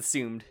gagging is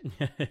assumed.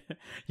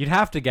 You'd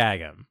have to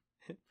gag him.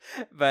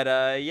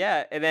 But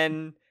yeah, and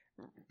then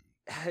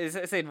as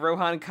I said,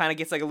 Rohan kind of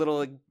gets like a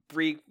little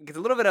gets a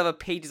little bit of a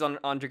pages on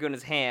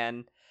Dragona's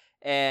hand,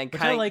 and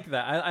kind of like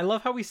that. I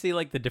love how we see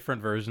like the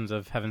different versions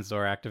of Heaven's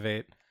Door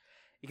activate.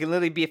 It can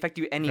literally affect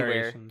you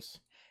anywhere. Variations.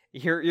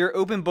 You're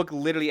open book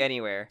literally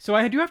anywhere. So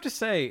I do have to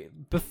say,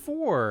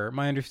 before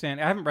my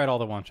understanding, I haven't read all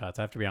the one shots.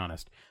 I have to be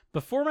honest.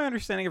 Before my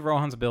understanding of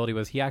Rohan's ability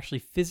was he actually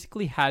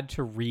physically had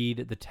to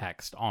read the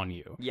text on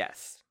you.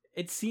 Yes.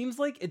 It seems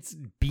like it's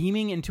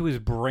beaming into his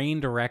brain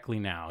directly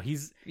now.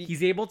 He's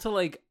able to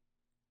like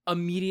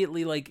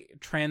immediately like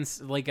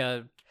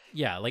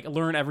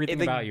learn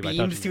everything about you. It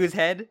beams to his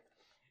head.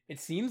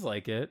 It seems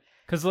like it,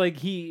 because like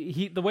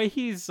he the way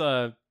he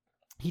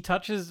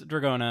touches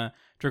Dragona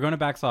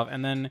backs off,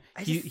 and then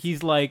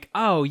he's like,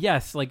 oh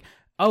yes, like,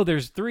 oh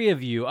there's 3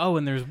 of you, oh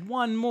and there's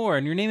 1 more,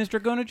 and your name is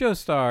Dragona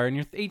Joestar, and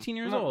you're 18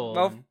 years old.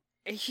 Well,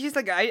 he's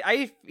like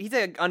he's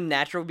like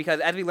unnatural because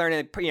as we learn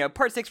in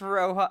part 6 for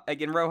Rohan,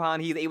 like in Rohan,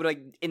 he's able to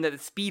like in the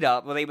speed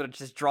up was able to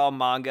just draw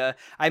manga.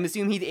 I'm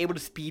assuming he's able to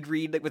speed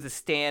read like with his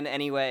stand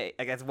anyway,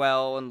 like as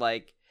well, and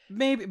like.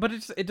 Maybe, but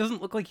it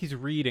doesn't look like he's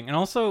reading. And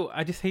also,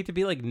 I just hate to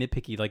be like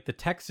nitpicky. Like the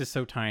text is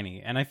so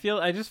tiny, and I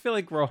just feel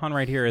like Rohan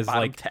right here is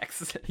bottom like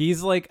text.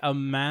 He's like a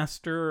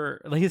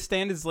master. Like his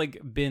stand has like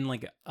been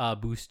like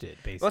boosted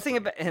basically. Well, thing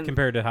about him,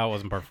 compared to how it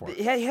was in part 4.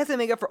 Yeah, he has to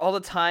make up for all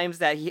the times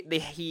that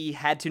he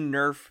had to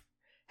nerf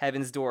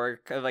Heaven's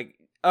Door. Like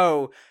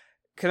cause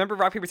remember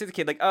Rock Paper Scissors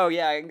Kid? Like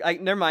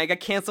never mind, I got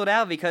canceled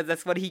out because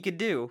that's what he could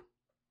do.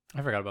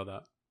 I forgot about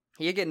that.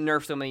 He could get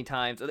nerfed so many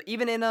times.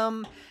 Even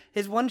in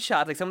his one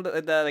shot, like some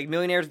of the like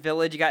Millionaire's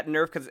Village, he got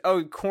nerfed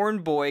because Corn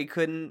Boy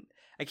couldn't.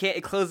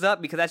 It closed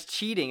up because that's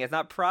cheating. It's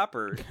not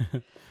proper.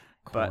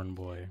 Corn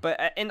Boy.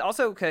 But and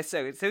also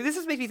so this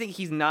just makes me think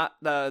he's not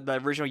the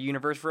original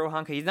universe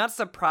Rohan. Cause he's not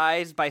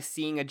surprised by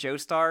seeing a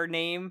Joestar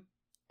name.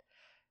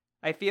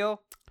 I feel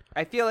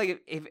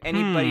like if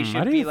anybody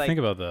should be like, think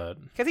about that,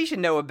 because he should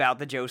know about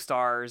the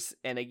Joestars,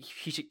 and like,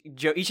 he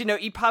should know.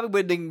 He probably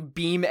would like,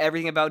 beam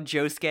everything about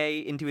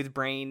Josuke into his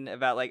brain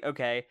about like,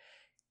 okay,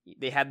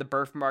 they had the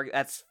birthmark.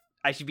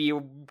 I should be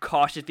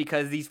cautious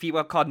because these people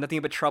have caused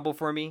nothing but trouble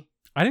for me.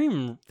 I didn't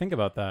even think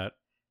about that.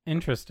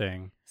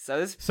 Interesting.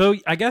 So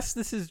I guess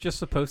this is just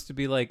supposed to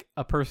be like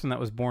a person that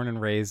was born and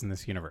raised in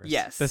this universe.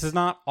 Yes. This is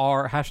not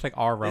our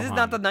 #R Rohan. This is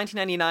not the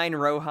 1999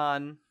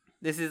 Rohan.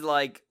 This is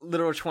like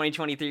literal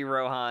 2023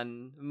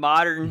 Rohan,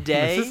 modern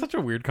day. This is such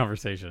a weird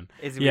conversation.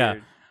 It's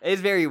weird.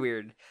 It's very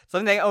weird.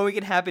 Something that only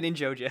can happen in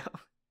JoJo.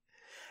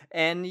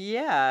 And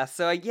yeah,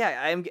 so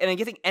I'm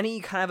guessing any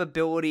kind of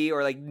ability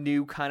or like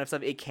new kind of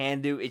stuff it can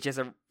do. It's just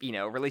a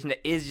relation that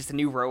is just a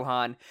new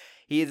Rohan.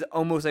 He is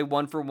almost like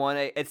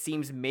 1-for-1. It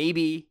seems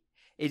maybe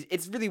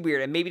it's really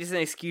weird, and maybe just an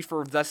excuse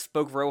for thus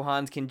spoke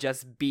Rohans can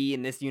just be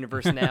in this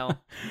universe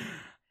now.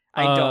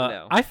 I don't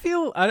know. I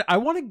feel I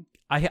want to.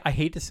 I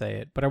hate to say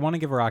it, but I want to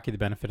give Araki the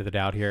benefit of the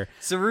doubt here.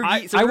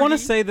 Tsurugi, I want to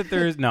say that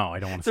there's no. I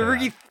don't want to say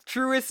Tsurugi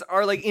truists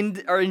are like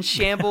in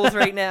shambles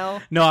right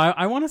now. No,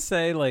 I want to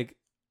say like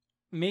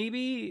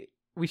maybe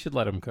we should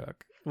let him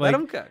cook. Like, let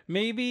him cook.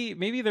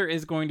 Maybe there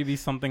is going to be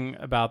something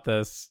about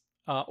this.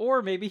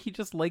 Or maybe he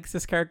just likes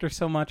this character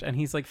so much, and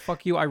he's like,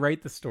 "Fuck you! I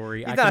write the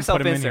story. I can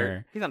put him in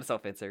here." He's not a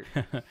self-insert.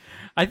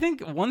 I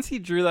think once he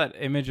drew that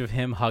image of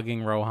him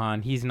hugging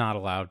Rohan, he's not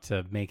allowed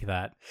to make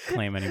that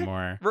claim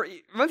anymore.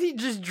 Once he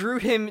just drew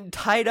him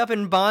tied up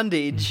in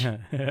bondage. I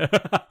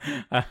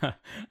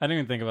didn't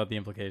even think about the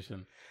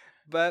implication.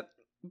 But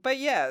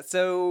yeah,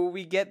 so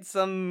we get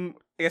some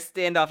a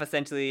standoff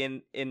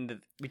essentially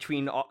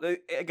between all,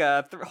 like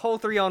a whole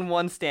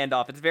 3-on-1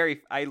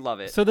 standoff. I love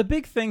it. So the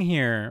big thing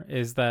here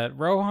is that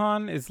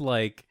Rohan is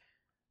like,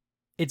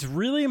 it's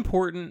really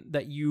important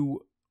that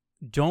you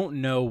don't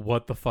know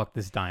what the fuck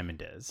this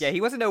diamond is. Yeah, he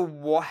wants to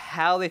know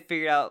how they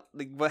figured out,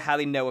 like how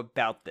they know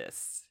about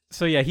this.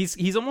 So yeah,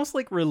 he's almost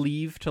like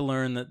relieved to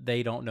learn that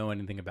they don't know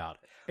anything about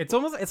it.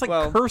 It's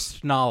like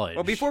cursed knowledge.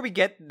 Well, before we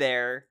get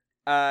there,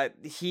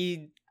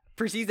 he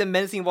proceeds to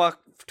menacingly walk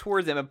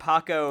towards him, and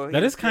Paco.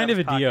 That is kind of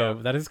a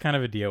Dio. That is kind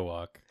of a Dio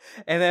walk.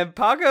 And then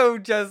Paco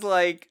just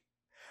like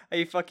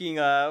a fucking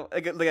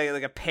like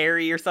a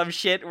parry or some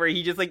shit, where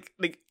he just like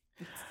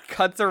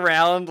cuts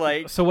around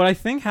like. So what I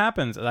think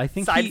happens,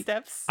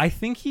 sidesteps. I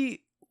think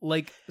he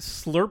like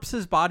slurps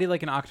his body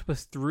like an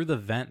octopus through the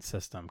vent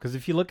system. Because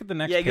if you look at the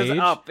next page, he goes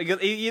up.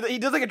 He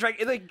does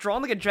like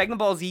drawn like a Dragon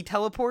Ball Z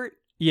teleport.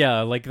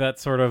 Yeah, like that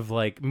sort of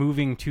like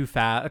moving too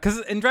fast. Because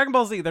in Dragon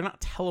Ball Z, they're not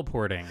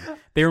teleporting.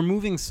 They are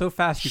moving so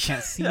fast you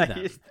can't see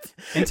them.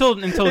 until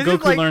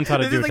Goku learns how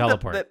to do a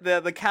teleport.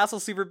 The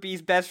Castle Super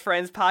Beast Best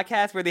Friends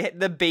podcast where they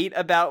debate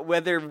about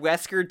whether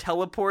Wesker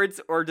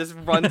teleports or just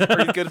runs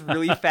or goes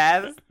really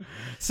fast.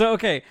 So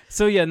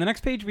in the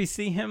next page we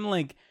see him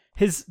like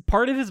his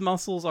part of his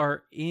muscles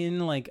are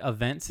in like a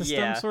vent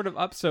system sort of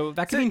up. So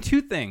that could mean two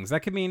things.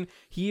 That could mean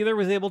he either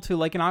was able to,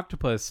 like an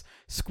octopus,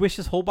 squish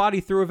his whole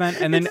body through a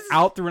vent and then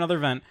out through another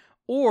vent,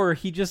 or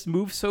he just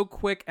moves so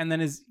quick and then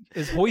is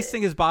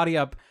hoisting his body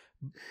up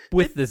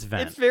with this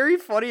vent. It's very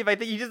funny if I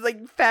think he just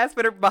like fast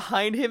forward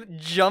behind him,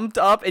 jumped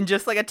up and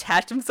just like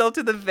attached himself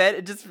to the vent.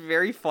 It's just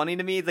very funny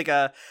to me. It's like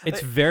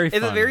it's very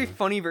funny. A very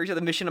funny version of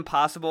the Mission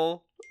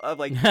Impossible of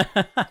like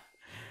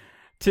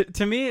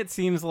to me it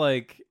seems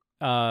like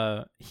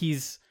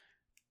he's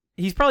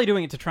probably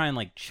doing it to try and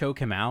like choke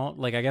him out.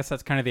 Like I guess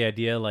that's kind of the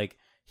idea. Like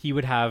he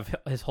would have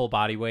his whole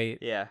body weight.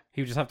 Yeah,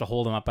 he would just have to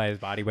hold him up by his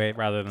body weight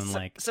rather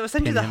than so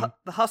essentially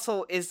the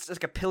hustle is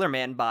like a Pillar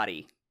Man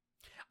body.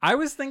 I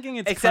was thinking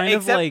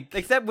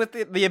except with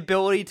the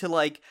ability to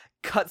like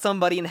cut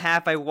somebody in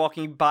half by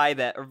walking by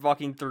that or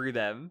walking through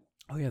them.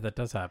 Oh yeah, that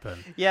does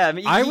happen. Yeah, I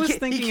mean, I was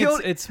thinking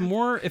it's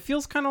more. It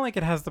feels kind of like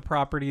it has the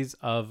properties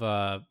of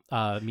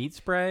meat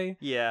spray.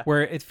 Yeah,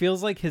 where it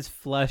feels like his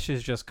flesh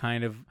is just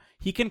kind of.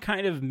 He can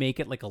kind of make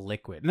it like a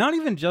liquid. Not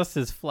even just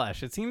his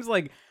flesh. It seems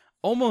like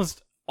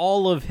almost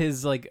all of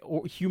his like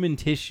human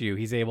tissue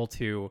he's able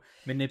to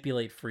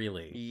manipulate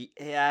freely.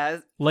 Yeah,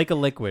 like a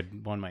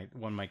liquid. One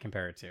might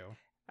compare it to.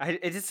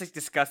 It's just like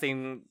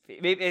disgusting.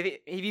 Maybe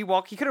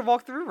if he could have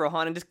walked through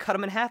Rohan and just cut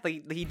him in half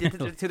like he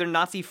did to their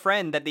Nazi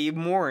friend that they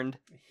mourned.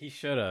 He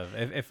should have.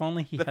 If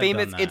only he. The had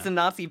famous done that. "It's a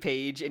Nazi"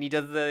 page, and he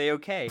does the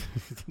okay.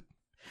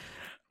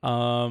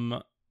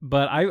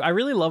 But I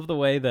really love the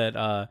way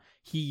that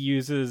he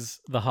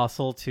uses the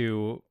hustle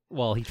to.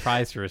 Well, he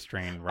tries to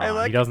restrain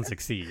Rohan. He doesn't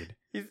succeed.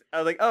 He's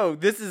like, oh,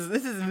 this is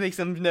makes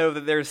him know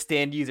that they're a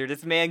stand user.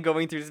 This man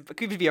going through this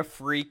could be a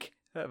freak,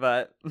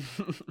 but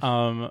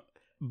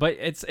But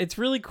it's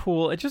really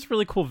cool. It's just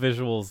really cool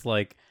visuals,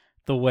 like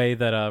the way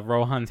that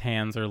Rohan's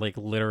hands are like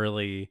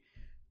literally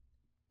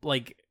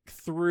like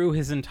through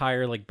his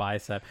entire like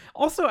bicep.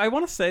 Also, I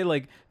want to say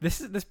like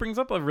this brings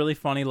up a really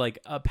funny like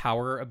a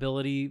power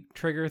ability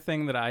trigger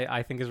thing that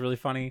I think is really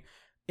funny.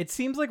 It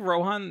seems like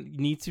Rohan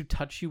needs to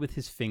touch you with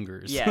his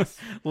fingers. Yes,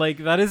 like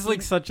that is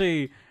like such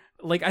a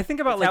like I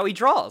think about like how he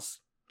draws.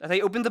 As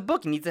he opens the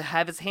book, he needs to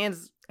have his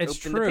hands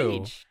open the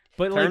page.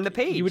 But turn like, the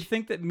page. You would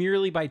think that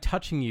merely by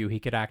touching you, he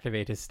could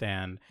activate his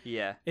stand.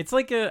 Yeah. It's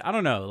like I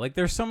don't know, like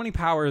there's so many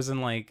powers in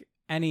like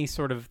any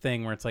sort of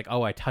thing where it's like,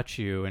 oh, I touch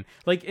you. And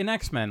like in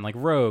X-Men, like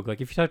Rogue,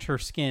 like if you touch her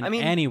skin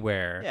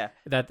anywhere,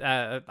 that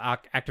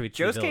activates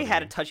Josuke had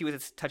to touch you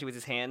with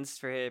his hands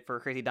for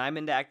Crazy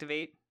Diamond to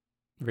activate.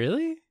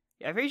 Really?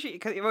 Yeah, I'm pretty sure,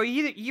 because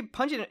you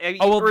punch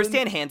it, or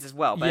stand hands as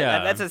well, but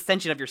that's an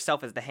extension of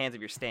yourself as the hands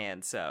of your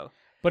stand, so.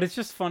 But it's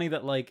just funny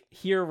that like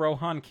here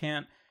Rohan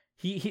can't,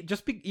 He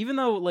even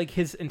though like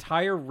his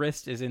entire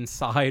wrist is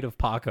inside of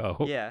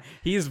Paco,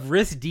 he's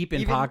wrist deep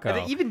in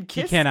Paco. Even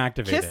he can't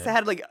activate it. Kiss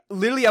had like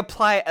literally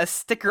apply a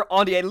sticker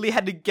on you. I literally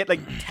had to get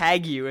like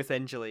tag you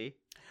essentially.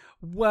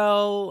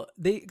 Well,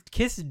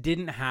 Kiss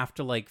didn't have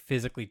to like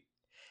physically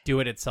do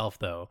it itself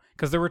though,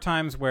 because there were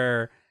times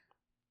where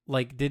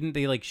like didn't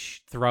they like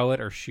throw it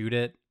or shoot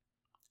it?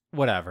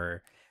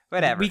 Whatever.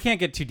 We can't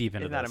get too deep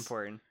into this. It's not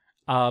important.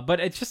 But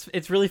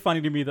it's really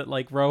funny to me that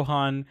like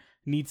Rohan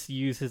needs to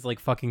use his like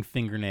fucking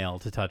fingernail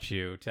to touch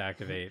you to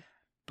activate.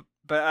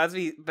 But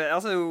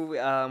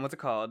also what's it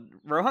called?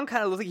 Rohan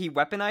kind of looks like he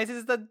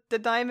weaponizes the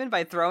diamond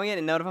by throwing it,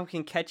 and none of them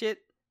can catch it.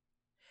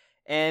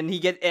 And he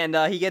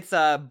gets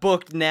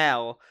booked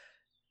now,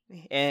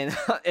 and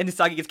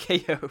Usagi gets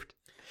KO'd.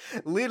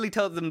 Literally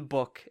tells them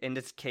book and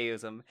just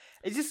KOs him.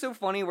 It's just so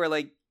funny where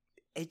like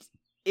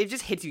it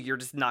just hits you. You're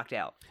just knocked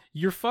out.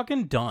 You're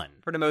fucking done.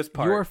 For the most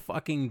part. You're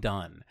fucking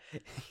done.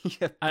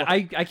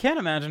 I can't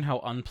imagine how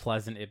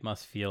unpleasant it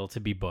must feel to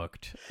be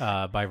booked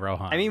by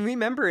Rohan. I mean,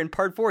 remember in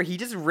part 4, he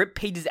just ripped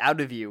pages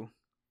out of you.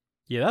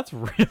 Yeah, that's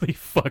really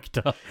fucked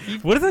up.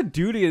 What does that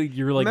do to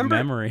your like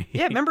memory?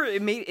 Yeah, remember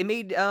it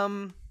made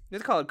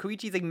What's it called?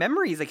 Koichi's like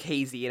memories like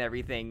hazy and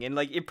everything, and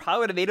like it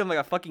probably would have made him like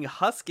a fucking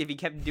husk if he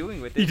kept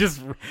doing with it. He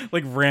just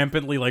like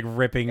rampantly like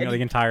ripping the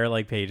entire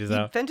like pages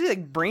out. Essentially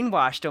like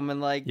brainwashed him and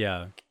like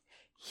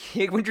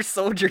Winter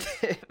Soldier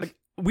did. Like,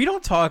 we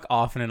don't talk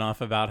often enough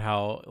about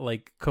how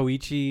like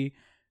Koichi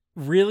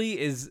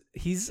really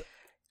he's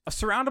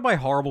surrounded by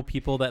horrible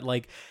people that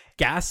like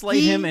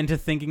gaslight him into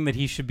thinking that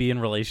he should be in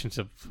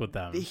relationships with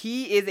them.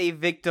 He is a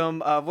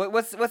victim of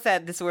what's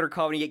that disorder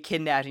called when you get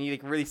kidnapped and you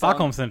like really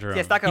Stockholm syndrome.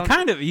 Yeah, Stockholm.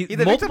 He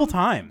multiple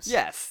times.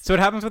 Yes. So it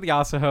happens with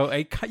Yasuho.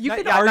 You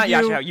could argue not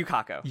Yasuho,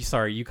 Yukako.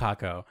 Sorry,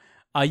 Yukako.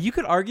 You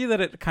could argue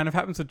that it kind of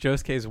happens with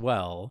Josuke as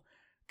well.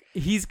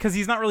 Because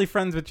he's not really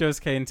friends with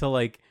Josuke until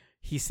like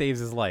he saves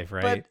his life,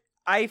 right? But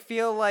I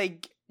feel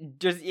like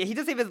he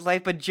does save his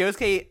life, but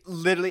Josuke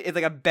literally is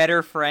like a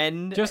better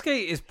friend.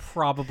 Josuke is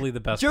probably the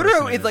best.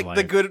 Jotaro is like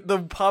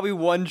the probably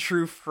one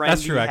true friend.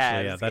 That's true, he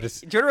actually. has. Yeah, that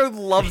is. Jotaro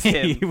loves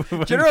him.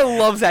 Jotaro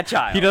loves that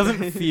child. He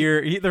doesn't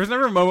fear. There's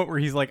never a moment where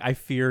he's like, "I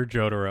fear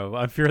Jotaro.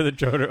 I fear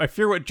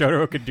what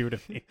Jotaro could do to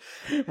me."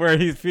 Where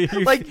he fears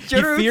like,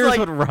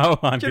 what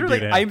Rohan could do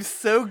to him. I'm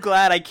so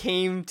glad I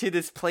came to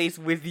this place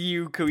with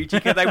you, Koichi,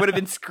 because I would have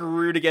been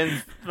screwed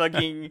against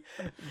fucking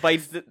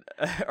bites. It's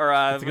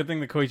a good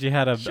thing that Koichi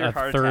had a third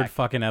attack.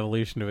 Fucking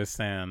evolution to his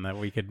stand that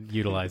we could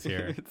utilize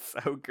here. It's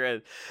so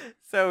good.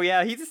 So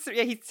yeah, he's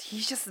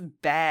just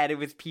bad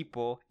with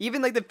people.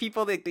 Even like the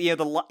people that even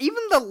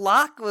the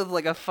Lock was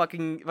like a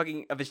fucking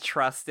of his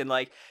trust and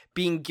like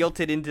being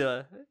guilted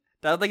into.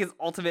 That was like his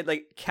ultimate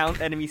like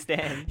count enemy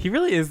stand. He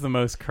really is the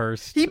most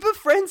cursed. He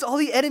befriends all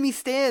the enemy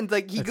stands.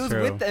 Like he That's goes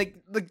true. with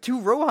like to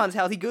Rohan's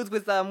house. He goes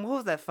with what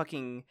was that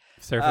fucking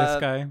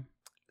Surface guy?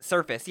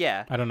 Surface,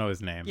 yeah. I don't know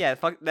his name. Yeah,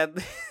 fuck that.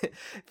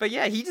 But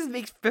yeah, he just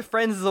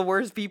befriends the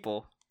worst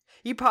people.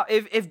 If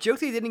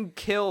Josuke didn't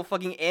kill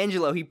fucking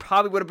Angelo, he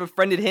probably would have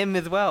befriended him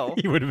as well.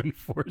 He would have been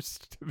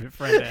forced to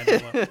befriend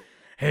Angelo.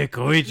 Hey,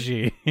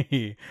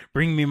 Koichi,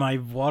 bring me my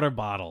water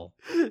bottle.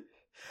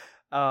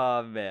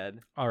 Oh,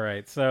 man. All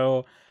right,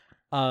 so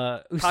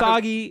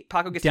Usagi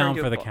Paco gets down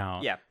for the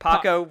count. Yeah,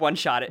 Paco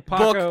one-shot it.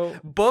 Paco,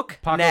 book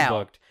Paco now.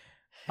 booked.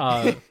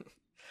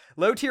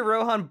 Low tier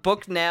Rohan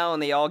booked now,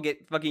 and they all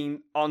get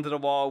fucking onto the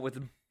wall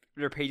with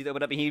their pages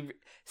opened up, and he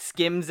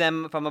skims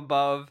them from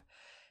above.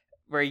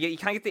 Where you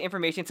kind of get the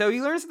information. So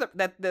he learns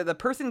that the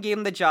person gave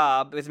him the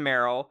job was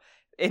Meryl.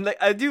 And like,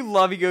 I do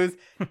love, he goes,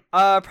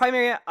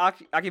 primary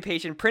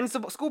occupation,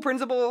 school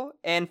principal,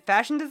 and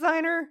fashion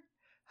designer?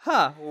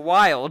 Huh,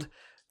 wild.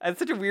 That's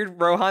such a weird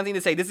Rohan thing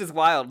to say. This is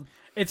wild.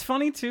 It's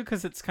funny, too,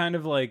 because it's kind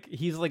of like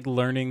he's like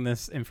learning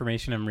this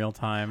information in real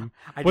time.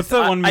 I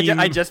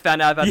just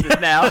found out about this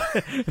now.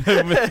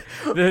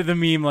 the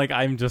meme, like,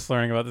 I'm just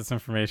learning about this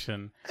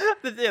information.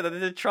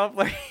 the Trump,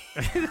 like...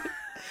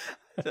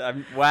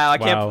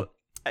 Wow.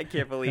 I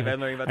can't believe I'm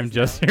learning about this. I'm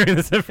just hearing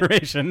this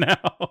information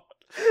now.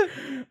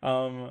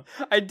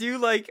 I do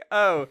like,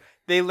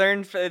 they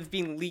learned it's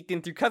being leaked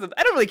in through cousins.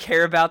 I don't really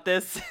care about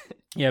this.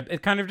 Yeah,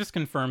 it kind of just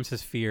confirms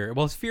his fear.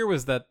 Well, his fear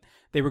was that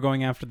they were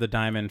going after the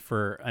diamond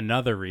for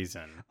another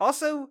reason.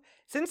 Also,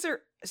 since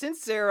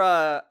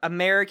they're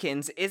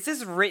Americans, is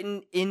this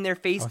written in their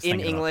face in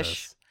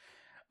English?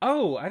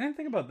 Oh, I didn't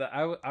think about that.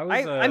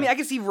 I mean, I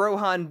can see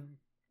Rohan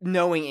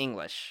knowing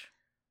English.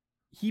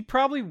 He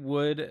probably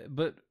would,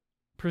 but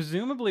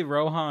presumably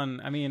Rohan,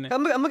 I mean...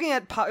 I'm looking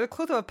at a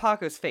close-up of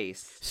Paco's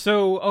face.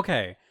 So,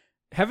 okay.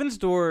 Heaven's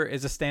Door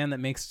is a stand that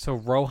makes so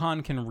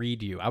Rohan can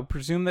read you. I would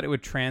presume that it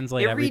would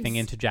translate everything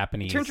into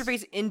Japanese. Turns your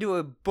face into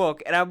a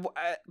book, and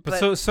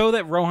but so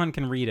that Rohan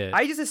can read it.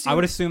 I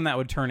would assume that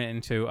would turn it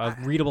into a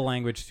readable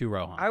language to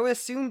Rohan. I would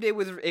assumed it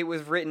was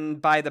written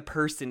by the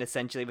person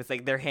essentially, with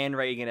like their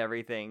handwriting and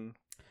everything.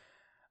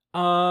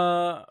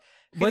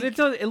 But it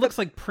does. It looks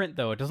like print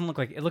though. It doesn't look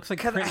like. It looks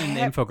like print in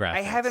infographics.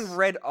 I haven't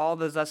read all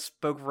the Thus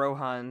Spoke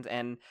Rohans,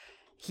 and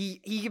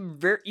he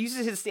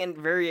uses his stand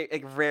very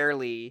like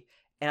rarely,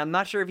 and I'm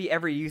not sure if he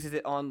ever uses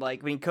it on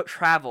like when he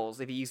travels.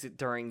 If he uses it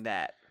during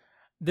that.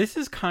 This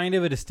is kind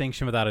of a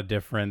distinction without a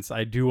difference.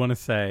 I do want to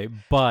say,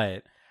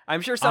 but I'm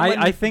sure someone.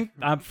 I think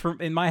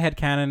in my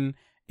headcanon,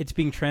 it's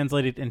being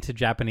translated into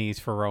Japanese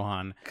for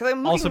Rohan.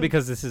 Also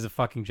because this is a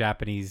fucking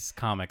Japanese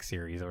comic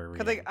series that we're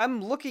reading. Because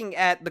I'm looking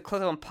at the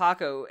close-up on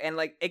Paco, and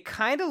like it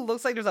kind of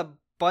looks like there's a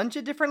bunch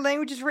of different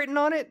languages written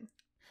on it.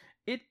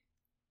 It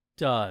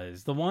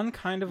does. The one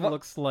kind of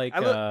looks like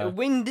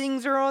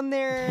wingdings are on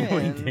there.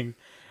 Wingdings.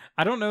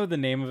 I don't know the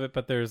name of it,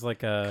 but there's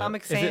like a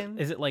Comic Sans.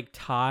 Is it like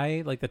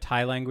Thai? Like the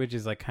Thai language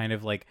is like kind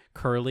of like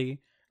curly.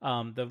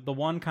 The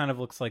one kind of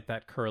looks like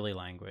that curly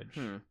language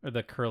or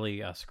the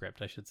curly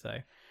script, I should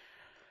say.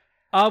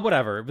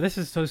 Whatever. This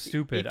is so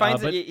stupid.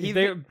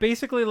 They're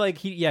basically like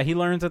he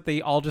learns that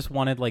they all just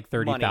wanted like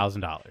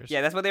 $30,000.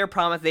 Yeah, that's what they were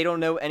promised. They don't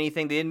know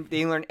anything. They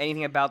didn't learn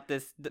anything about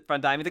this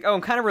from Diamond. Like, I'm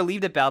kind of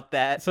relieved about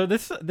that. So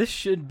this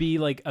should be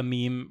like a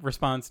meme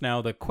response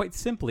now. That quite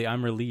simply,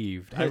 I'm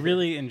relieved. I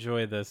really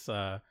enjoy this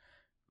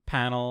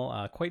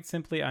panel. Quite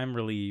simply, I'm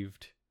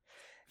relieved.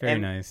 Very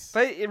nice.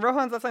 But in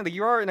Rohan's last line, like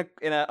you are in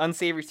an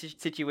unsavory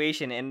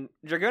situation, and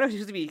Dragono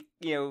seems to be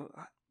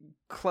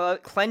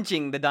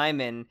clenching the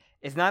diamond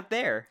is not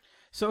there.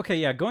 So, okay,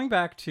 yeah, going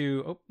back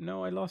to... Oh,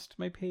 no, I lost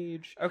my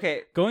page.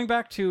 Okay. Going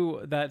back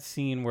to that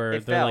scene where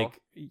it they're fell.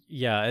 like...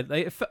 Yeah,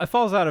 it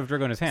falls out of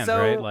Dragona's hands,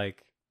 right?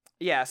 Like...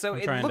 Yeah, so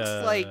it looks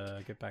like...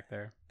 get back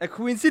there. A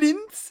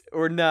coincidence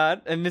or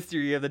not? A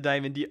mystery of the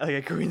diamond, like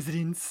a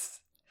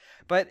coincidence.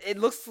 But it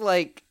looks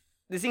like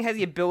this thing has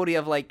the ability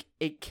of, like,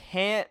 it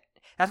can't...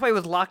 That's why it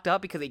was locked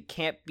up, because it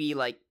can't be,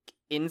 like,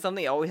 in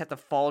something. It always has to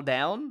fall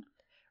down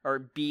or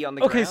be on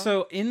the ground. Okay,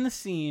 so in the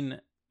scene...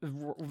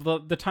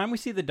 The time we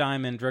see the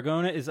diamond,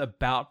 Dragona is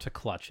about to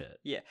clutch it.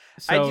 Yeah.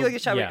 So, I do like the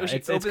shot. Yeah,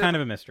 it's kind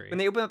of a mystery. When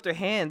they open up their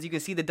hands, you can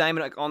see the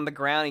diamond like on the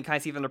ground. And you kind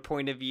of see from their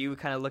point of view,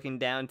 kind of looking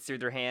down through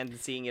their hands and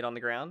seeing it on the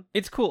ground.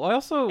 It's cool. I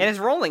also... And it's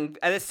rolling.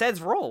 And it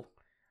says roll.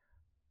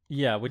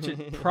 Yeah, which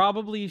it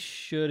probably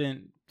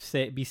shouldn't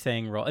be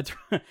saying roll. It's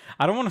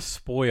I don't want to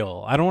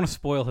spoil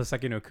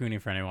Hoseki no Kuni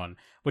for anyone,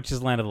 which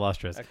is Land of the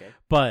Lustrous. Okay.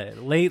 But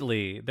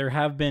lately, there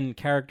have been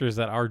characters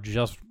that are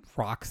just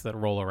rocks that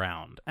roll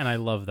around, and I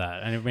love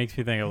that, and it makes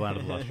me think of Land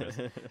of the Lustrous.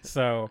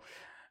 So,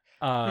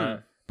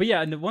 but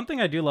yeah, and one thing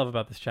I do love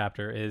about this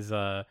chapter is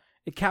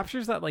it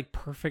captures that like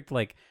perfect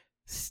like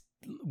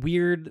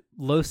weird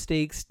low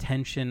stakes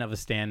tension of a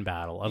stand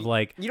battle of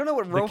like you don't know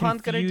what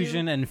Rohan's gonna do.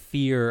 Confusion and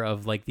fear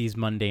of like these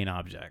mundane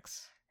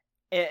objects.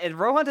 And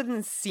Rohan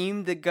doesn't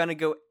seem to gonna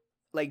go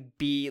like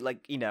be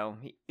like, you know,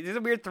 there's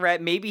a weird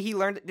threat. Maybe he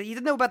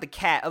didn't know about the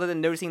cat other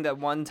than noticing that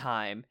one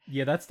time.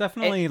 Yeah, that's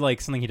definitely like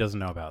something he doesn't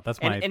know about.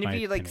 That's my and if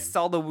he like opinion.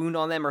 saw the wound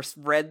on them or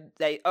read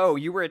that, oh,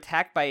 you were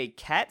attacked by a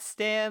cat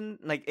stand,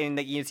 like, and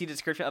like you see the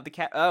description of the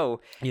cat. Oh,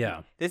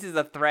 yeah, this is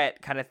a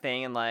threat kind of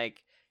thing, and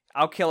like,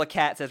 I'll kill a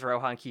cat, says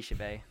Rohan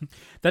Kishibe.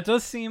 That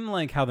does seem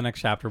like how the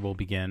next chapter will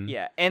begin.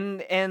 Yeah, and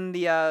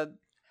the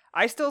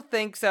I still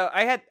think so.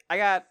 I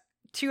got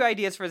two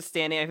ideas for the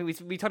standing. I think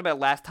we talked about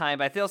it last time,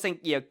 but I still think,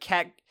 you know,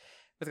 cat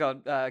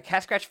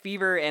scratch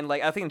fever and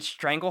like I think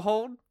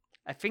Stranglehold.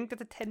 I think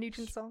that's a Ted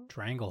Nugent song.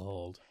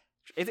 Stranglehold.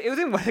 It was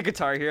in one of the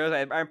Guitar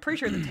Heroes. I'm pretty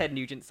sure it's a Ted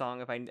Nugent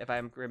song if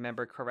I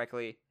remember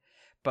correctly,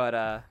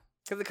 but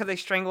because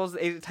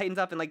it tightens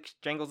up and like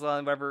strangles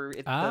on whatever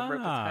the rope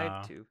is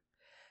tied to.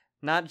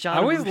 Not John. I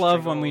always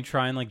love when we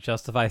try and like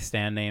justify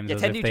stand names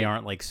as if they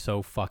aren't like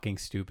so fucking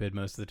stupid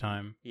most of the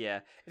time. Yeah,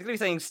 it's gonna be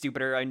something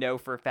stupider. I know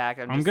for a fact.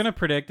 I'm gonna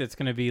predict it's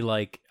gonna be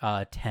like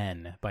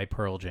 10 by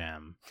Pearl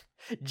Jam.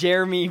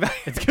 Jeremy.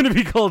 It's gonna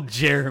be called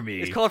Jeremy.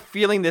 It's called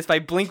Feeling This by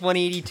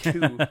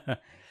Blink-182.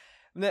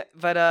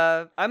 But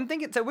I'm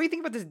thinking. So what do you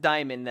think about this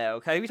diamond though?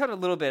 Because we talked a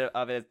little bit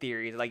of it as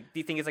theories. Like, do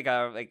you think it's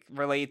like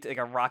related to like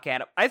a rock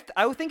atom?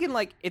 I was thinking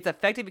like it's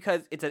effective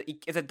because it's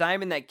a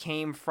diamond that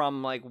came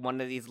from like one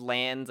of these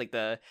lands, like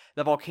the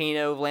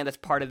volcano land that's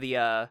part of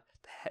the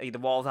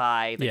wall's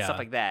eye, like stuff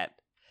like that.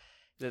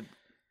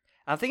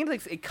 I'm thinking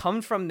like it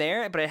comes from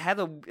there, but it has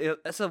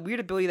it's a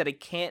weird ability that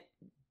it can't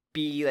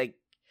be like.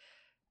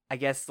 I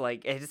guess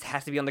like it just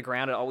has to be on the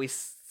ground. It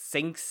always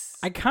sinks.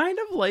 I kind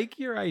of like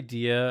your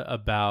idea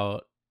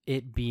about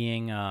it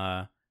being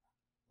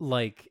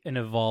like an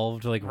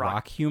evolved like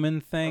rock human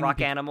thing, rock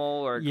animal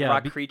or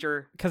rock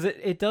creature, because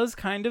it does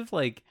kind of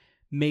like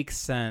make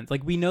sense.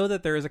 Like we know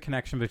that there is a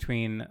connection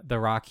between the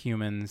rock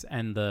humans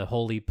and the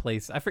holy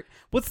place.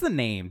 What's the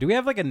name? Do we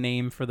have like a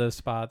name for those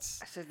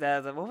spots?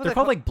 They're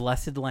called like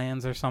Blessed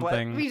Lands or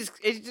something. We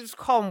just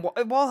call them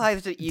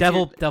Walleyes.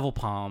 Devil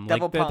Palm.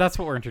 Palm. That's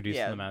what we're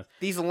introducing them as.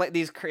 These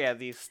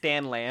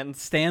stand lands.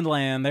 Stand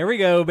land. There we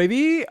go,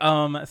 baby.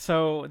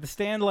 So the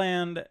stand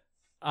land.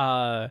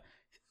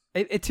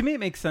 It to me it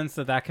makes sense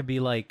that could be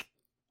like.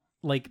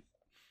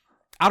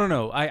 I don't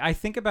know. I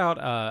think about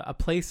a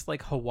place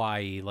like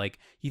Hawaii. Like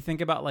you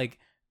think about like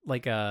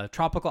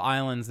tropical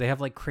islands. They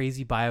have like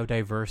crazy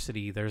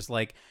biodiversity. There's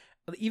like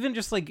even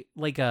just like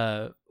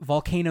a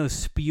volcano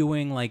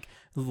spewing like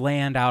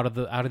land out of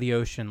the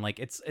ocean. Like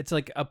it's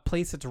like a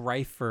place that's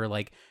rife for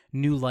like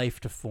new life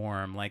to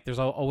form. Like there's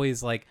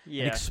always like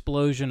an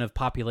explosion of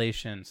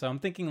population. So I'm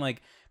thinking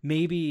like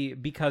maybe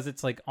because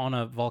it's like on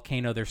a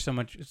volcano, there's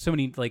so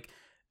many like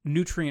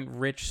nutrient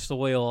rich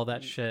soil, all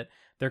that shit.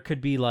 There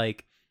could be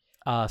like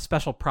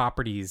special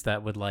properties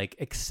that would like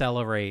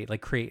accelerate,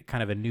 like create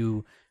kind of a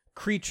new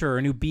creature,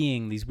 a new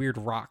being, these weird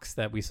rocks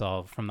that we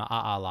saw from the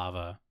A'a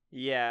lava.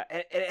 Yeah,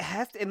 and it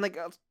has to, and like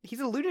he's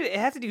alluded, it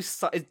has to do,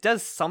 it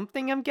does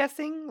something, I'm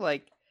guessing,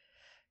 like,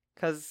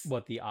 because...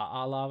 What, the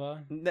A'a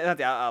lava? Not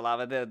the A'a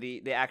lava,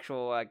 the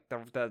actual, like,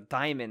 the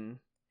diamond,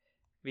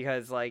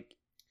 because, like...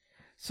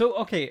 So,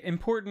 okay,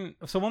 important,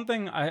 so one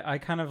thing, I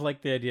kind of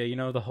like the idea, you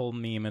know, the whole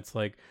meme, it's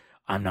like,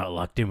 I'm not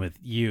locked in with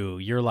you,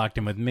 you're locked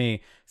in with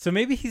me. So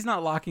maybe he's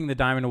not locking the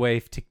diamond away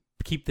to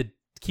keep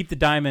the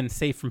diamond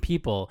safe from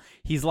people.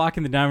 He's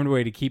locking the diamond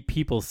away to keep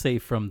people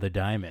safe from the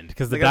diamond,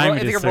 because the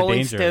diamond is so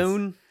dangerous.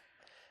 Stone.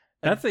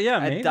 That's maybe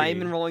a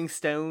diamond rolling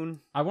stone.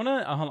 I want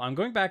to. I'm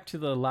going back to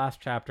the last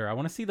chapter. I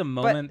want to see the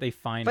moment they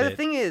find it. But the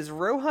thing is,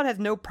 Rohan has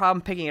no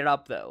problem picking it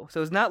up, though.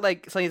 So it's not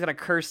like somebody's gonna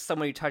curse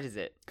someone who touches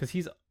it. Because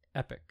he's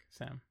epic,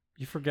 Sam.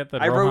 You forget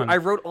that I Rohan...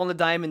 wrote on the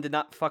diamond, did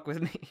not fuck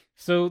with me.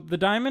 So the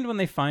diamond, when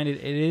they find it,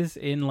 it is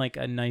in like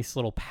a nice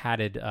little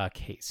padded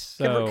case.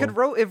 So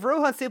If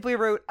Rohan simply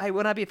wrote, "I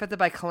will not be affected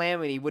by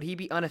calamity," would he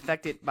be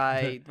unaffected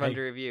by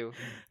Thunder Review?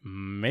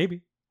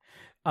 Maybe.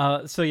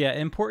 So yeah,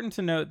 important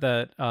to note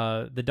that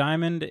the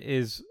diamond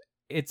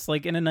it's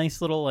like in a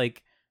nice little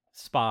like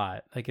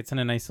spot, like it's in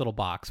a nice little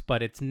box,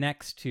 but it's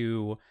next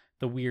to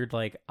the weird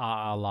like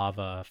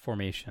lava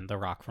formation, the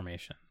rock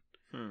formation.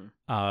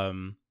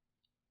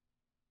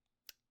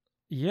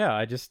 Yeah,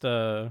 I just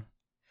I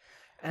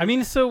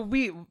mean, so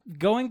we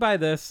going by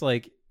this,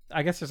 like,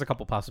 I guess there's a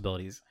couple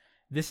possibilities.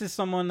 This is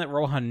someone that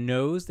Rohan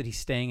knows, that he's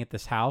staying at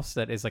this house,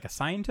 that is like a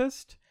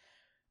scientist,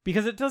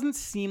 because it doesn't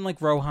seem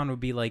like Rohan would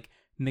be like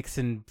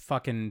mixing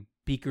fucking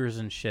beakers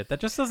and shit.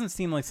 That just doesn't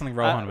seem like something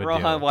Rohan would do.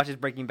 Rohan watches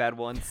Breaking Bad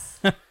once.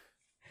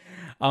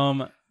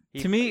 To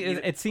me,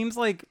 it seems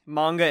like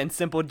manga and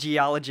simple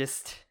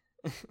geologist.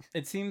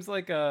 It seems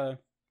like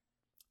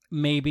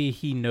maybe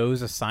he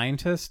knows a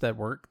scientist that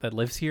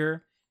lives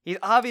here. He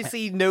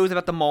obviously knows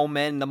about the mole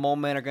men, and the mole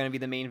men are going to be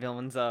the main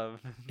villains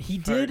of... He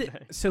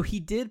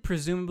did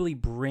presumably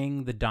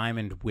bring the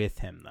diamond with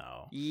him,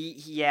 though.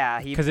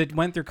 Yeah. Because it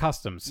went through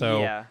customs.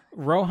 So yeah.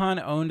 Rohan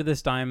owned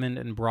this diamond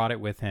and brought it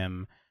with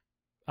him,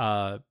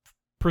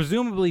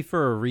 presumably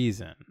for a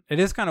reason. It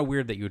is kind of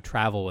weird that you would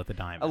travel with a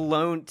diamond.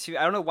 Alone, too.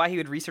 I don't know why he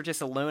would research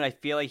this alone. I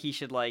feel like he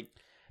should, like...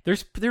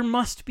 There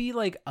must be,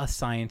 like, a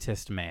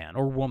scientist man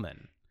or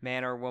woman.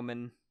 Man or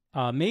woman.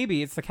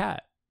 Maybe it's the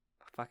cat.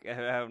 Fuck,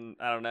 I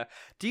don't know.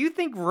 Do you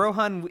think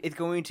Rohan is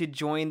going to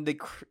join the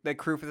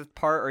crew for this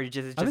part, or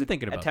just I've been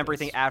thinking about a temporary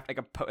thing after,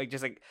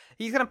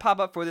 he's gonna pop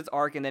up for this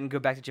arc and then go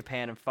back to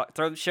Japan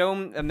and show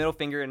him a middle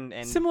finger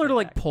and similar to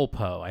like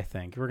Polpo? I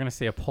think we're gonna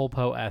see a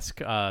Polpo-esque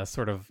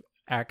sort of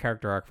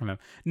character arc from him.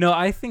 No,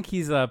 I think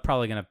he's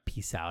probably gonna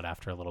peace out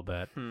after a little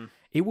bit.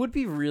 It would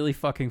be really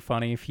fucking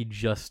funny if he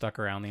just stuck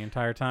around the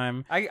entire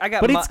time.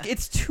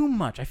 It's too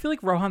much. I feel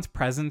like Rohan's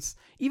presence,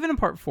 even in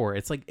part 4,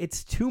 it's like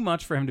it's too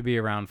much for him to be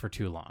around for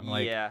too long.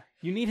 Like, yeah,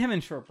 you need him in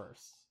short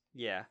bursts.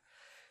 Yeah,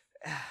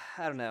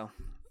 I don't know.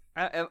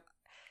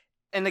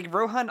 And like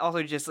Rohan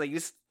also just like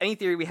this any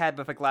theory we had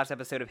with like last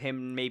episode of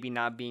him maybe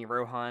not being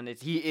Rohan,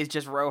 he is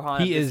just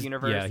Rohan in this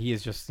universe. Yeah, he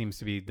just seems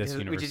to be this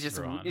universe, which is just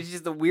Rohan. It's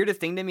just the weirdest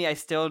thing to me. I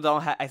still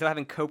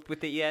haven't coped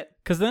with it yet.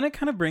 Because then it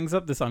kind of brings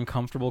up this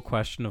uncomfortable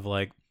question of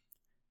like,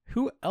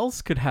 who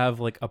else could have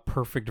like a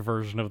perfect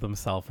version of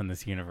themselves in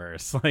this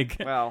universe? Like,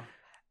 well,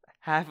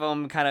 half of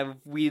them kind of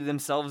weed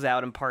themselves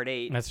out in part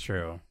 8. That's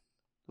true.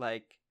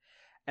 Like,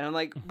 and I'm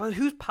like, but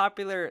who's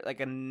popular like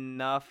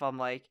enough? I'm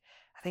like.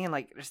 Thinking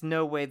like there's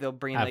no way they'll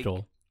bring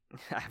Abdul.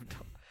 I'm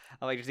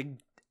like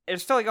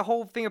there's still like a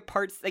whole thing of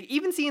parts, like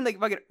even seeing like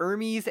fucking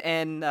Hermes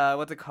and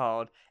what's it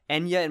called,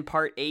 Enya in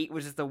part 8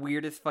 was just the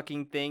weirdest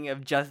fucking thing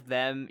of just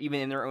them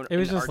even in their own. It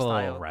was just a little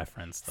style.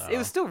 reference though. It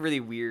was still really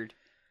weird.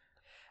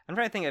 I'm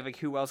trying to think of like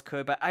who else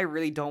could, but I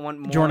really don't want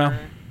more. Giorno.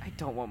 I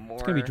don't want more.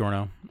 It's gonna be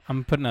Giorno.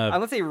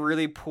 Unless they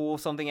really pull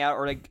something out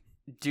or like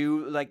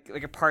do like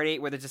a part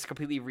 8 where they're just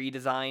completely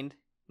redesigned.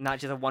 Not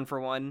just a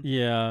 1-for-1.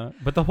 Yeah,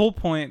 but the whole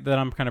point that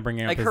I'm kind of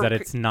bringing up is that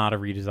it's not a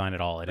redesign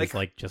at all. It is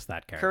like just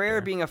that character.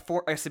 Carrera being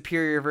a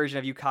superior version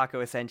of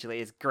Yukako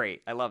essentially is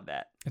great. I love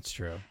that. It's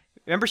true.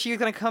 Remember she was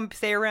going to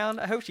stay around?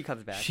 I hope she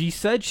comes back. She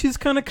said she's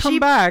going to come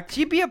back.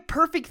 She'd be a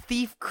perfect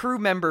thief crew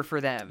member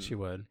for them. She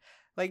would.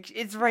 Like,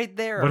 it's right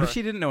there. What if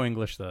she didn't know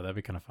English, though? That'd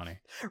be kind of funny.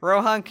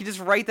 Rohan could just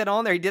write that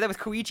on there. He did that with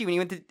Koichi when he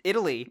went to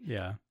Italy.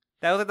 Yeah.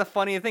 That was like the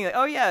funniest thing. Like,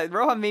 oh yeah,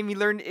 Rohan made me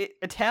learn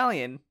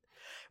Italian.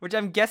 Which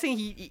I'm guessing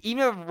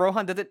even if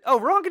Rohan does it,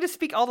 Rohan can just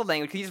speak all the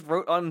language. He just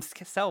wrote on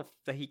himself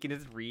that he can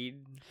just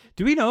read.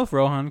 Do we know if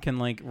Rohan can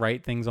like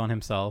write things on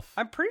himself?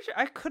 I'm pretty sure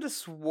I could have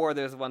swore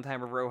there was one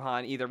time where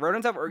Rohan either wrote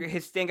himself or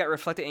his thing got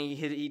reflected and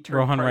he turned.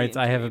 Rohan writes,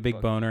 "I have a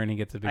big boner," and he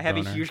gets a big boner. I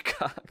have a huge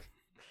cock.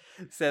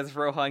 Says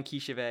Rohan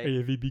Kishibe. I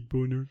have a big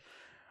boner.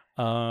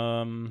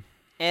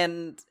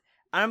 And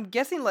I'm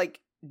guessing like,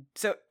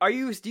 so do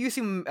you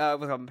assume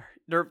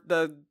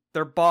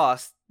their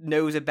boss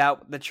knows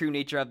about the true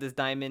nature of this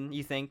diamond,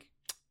 you think?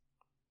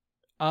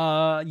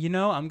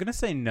 I'm gonna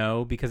say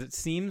no, because it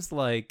seems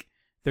like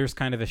there's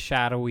kind of a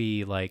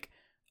shadowy like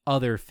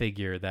other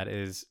figure that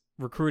is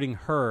recruiting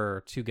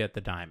her to get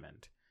the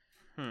diamond.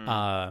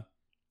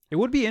 It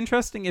would be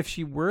interesting if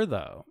she were,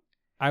 though.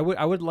 I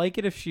would like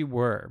it if she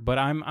were, but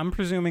I'm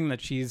presuming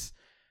that she's,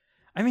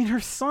 I mean, her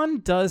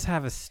son does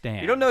have a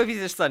stand. You don't know if he's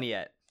her son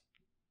yet.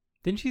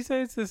 Didn't she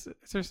say it's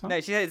her son?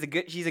 No, she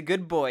said she's a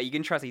good boy. You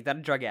can trust him. He's not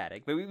a drug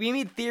addict. But we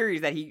made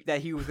theories that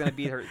he was gonna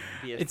be her.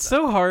 It's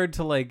so hard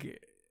to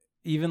like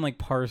even like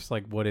parse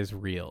like what is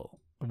real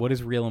and what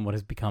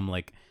has become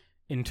like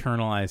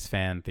internalized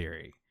fan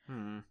theory.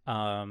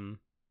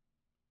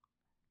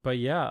 But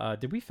yeah,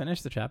 did we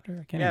finish the chapter?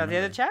 I can't. Yeah, the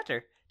end of the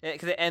chapter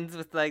because it ends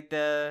with like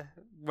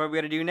what we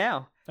gotta do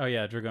now. Oh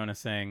yeah, Dragona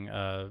saying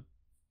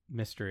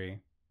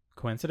mystery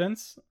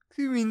coincidence.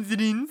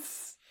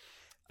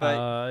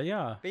 But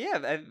yeah. But yeah,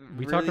 we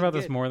really talked about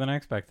good. this more than I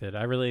expected.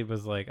 I really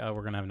was like, oh,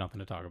 we're gonna have nothing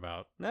to talk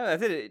about. No,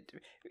 that's it.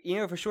 You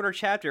know, for a shorter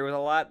chapter, with a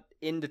lot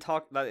in there to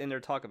talk about.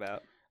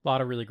 A lot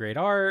of really great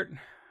art.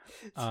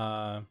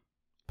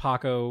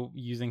 Paco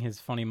using his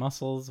funny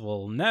muscles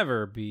will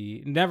never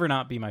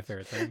not be my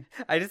favorite thing.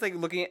 I just like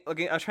looking.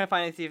 I was trying to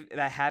find see if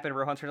that happened.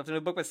 Rohan turned up in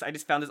a book, but I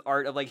just found this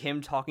art of like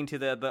him talking to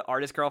the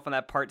artist girl from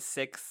that part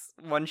 6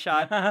 one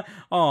shot.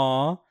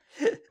 Aw,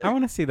 I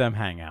want to see them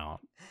hang out.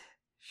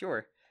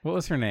 Sure. What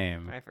was her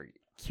name? I forget.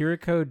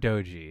 Kiriko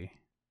Doji.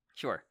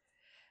 Sure.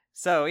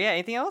 So yeah,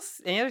 anything else?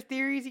 Any other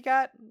theories you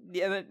got?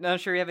 Yeah, I'm not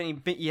sure you have any.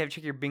 You have to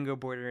check your bingo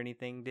board or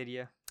anything, did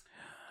you?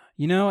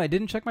 You know, I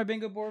didn't check my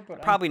bingo board,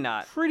 but probably I'm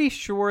not. Pretty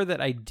sure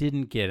that I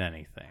didn't get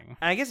anything.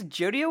 And I guess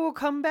Jodio will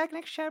come back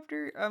next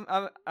chapter.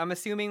 I'm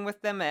assuming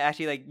with them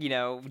actually, like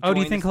Oh,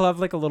 do you think he'll have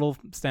like a little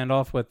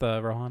standoff with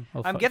Rohan?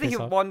 I'm guessing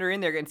he'll wander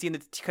in there and see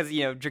because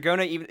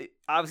Dragona, even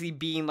obviously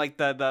being like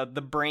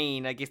the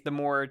brain, I guess the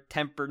more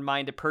tempered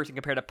minded person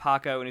compared to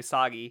Paco and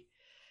Usagi,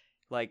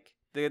 like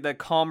the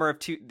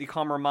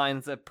calmer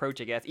minds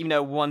approach, I guess. Even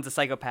though one's a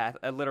psychopath,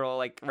 a literal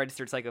like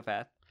registered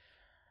psychopath.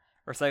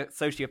 Or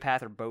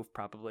sociopath, or both,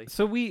 probably.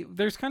 So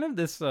there's kind of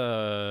this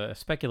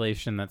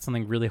speculation that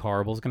something really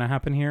horrible is going to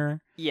happen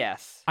here.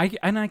 Yes. I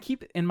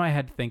keep in my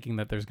head thinking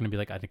that there's going to be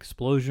like an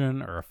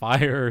explosion or a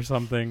fire or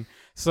something.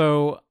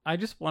 So I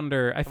just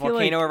wonder. I feel like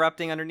volcano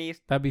erupting underneath.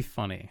 That'd be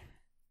funny.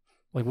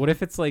 Like, what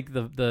if it's like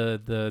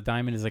the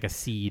diamond is like a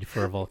seed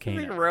for a volcano?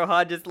 Like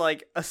Rohan, just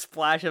like a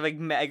splash of like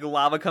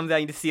lava comes out,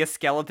 and you just see a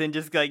skeleton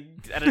just like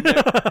I don't know,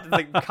 just,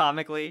 like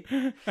comically,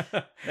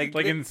 like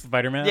in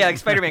Spider-Man. Yeah, like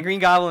Spider-Man, Green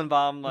Goblin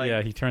bomb. Like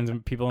yeah, he turns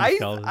people into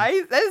skeletons.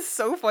 That is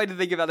so funny to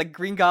think about. Like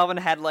Green Goblin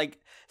had like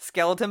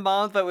skeleton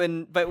bombs, but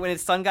when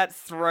his son got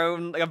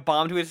thrown like a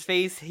bomb to his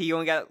face, he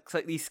only got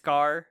slightly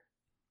scar.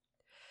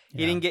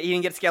 He didn't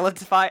get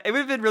skeletified. It would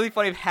have been really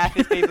funny if half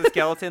his face was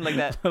skeleton, like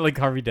that, like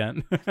Harvey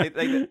Dent,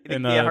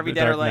 Harvey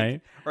Dent, or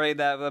like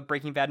that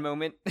Breaking Bad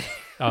moment.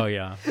 Oh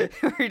yeah,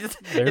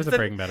 there's a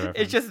Breaking Bad reference.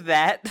 It's just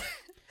that.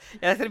 Yeah,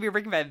 that's gonna be a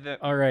Breaking Bad.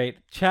 All right,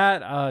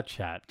 chat.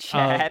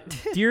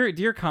 Dear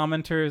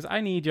commenters,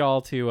 I need y'all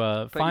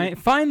to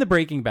find the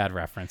Breaking Bad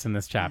reference in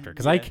this chapter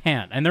because I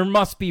can't, and there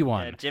must be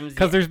one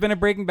because there's been a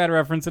Breaking Bad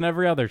reference in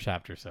every other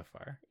chapter so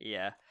far.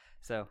 Yeah.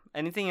 So,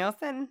 anything else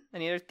then?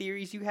 Any other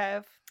theories you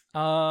have?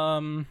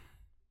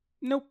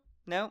 Nope.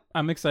 No.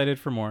 I'm excited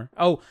for more.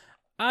 Oh,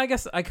 I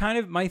guess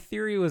my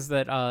theory was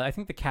that I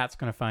think the cat's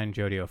gonna find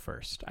Jodio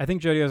first. I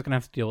think Jodio's gonna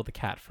have to deal with the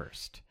cat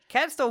first.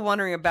 Cat's still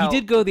wandering about. He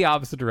did go the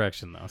opposite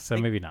direction though, so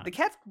maybe not. The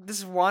cat's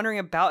just wandering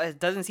about. It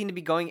doesn't seem to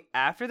be going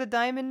after the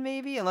diamond,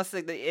 maybe, unless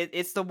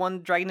it's the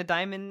one dragging the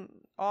diamond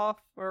off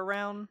or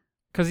around.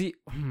 Because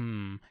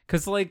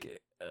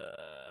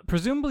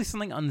presumably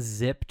something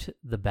unzipped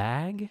the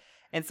bag.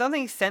 And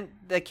something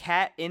sent the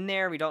cat in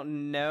there. We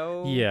don't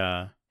know.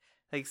 Yeah,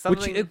 like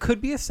something. Which it could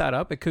be a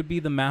setup. It could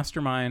be the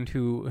mastermind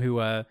who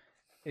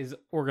is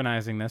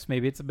organizing this.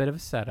 Maybe it's a bit of a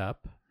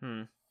setup.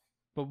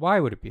 But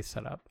why would it be a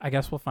setup? I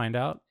guess we'll find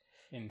out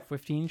in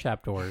 15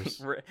 chapters.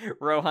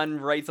 Rohan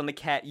writes on the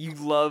cat, "You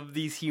love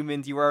these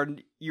humans. You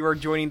are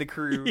joining the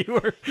crew.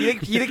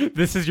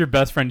 This is your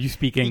best friend. You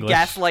speak English." He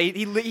gaslight.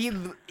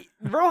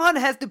 Rohan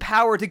has the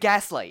power to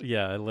gaslight.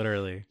 Yeah,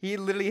 literally. He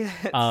literally.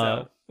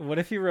 What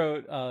if he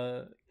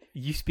wrote,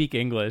 "You speak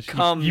English.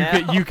 Now.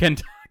 You can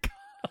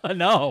talk."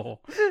 No.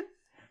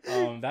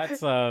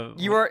 That's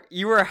You are.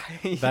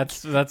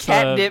 That's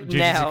catnip Jujutsu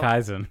now.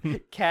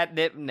 Kaisen.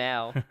 Catnip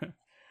now.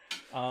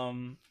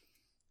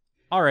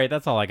 All right,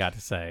 that's all I got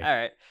to say. All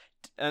right.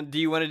 Do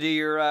you want to do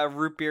your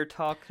root beer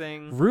talk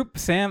thing?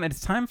 Sam,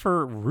 it's time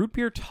for root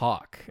beer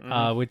talk.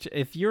 Which,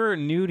 if you're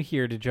new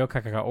here to Joe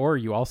Kakaka, or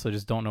you also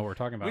just don't know what we're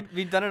talking about,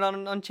 we've done it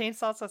on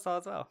Chainsaw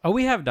as well. Oh,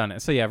 we have done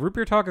it. So yeah, root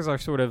beer talk is our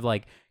sort of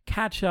like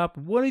catch up.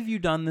 What have you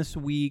done this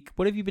week?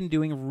 What have you been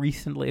doing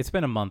recently? It's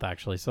been a month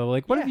actually. So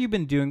like, what have you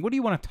been doing? What do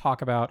you want to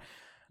talk about?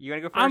 You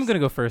want to go first? I'm gonna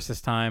go first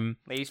this time.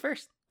 Ladies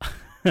first.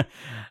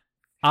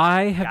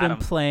 I have been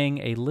playing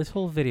a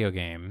little video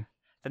game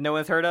that no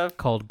one's heard of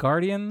called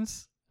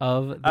Guardians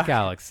of the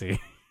Galaxy.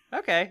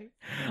 Okay.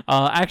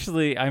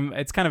 Actually,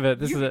 it's kind of a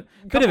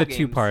bit of a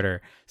two-parter.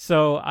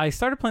 So I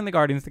started playing the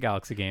Guardians of the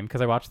Galaxy game because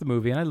I watched the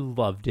movie and I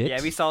loved it.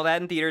 Yeah, we saw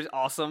that in theaters.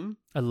 Awesome.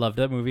 I loved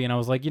that movie and I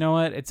was like, you know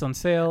what? It's on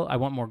sale. I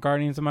want more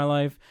Guardians in my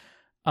life.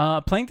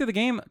 Playing through the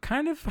game,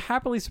 kind of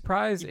happily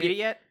surprised. You beat it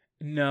yet?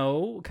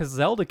 No, because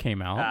Zelda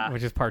came out,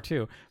 which is part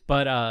 2.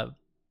 But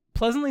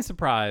pleasantly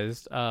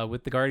surprised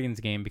with the Guardians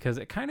game because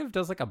it kind of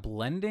does like a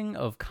blending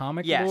of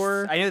comic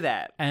lore. I know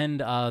that. And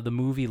the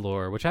movie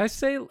lore, which I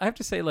have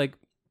to say, like,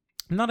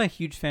 I'm not a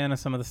huge fan of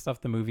some of the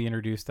stuff the movie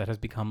introduced that has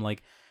become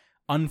like,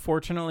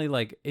 unfortunately,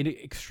 like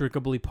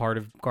inextricably part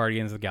of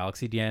Guardians of the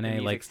Galaxy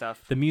DNA.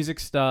 The music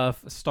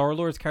stuff,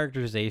 Star-Lord's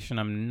characterization,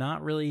 I'm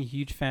not really a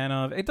huge fan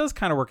of. It does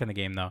kind of work in the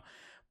game though.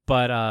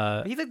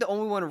 But he's like the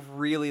only one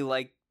really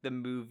like the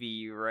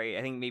movie, right?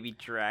 I think maybe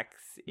Drax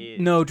is.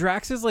 No,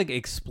 Drax is like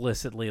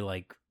explicitly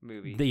like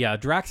movie.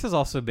 Drax has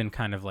also been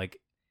kind of like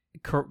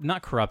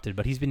not corrupted,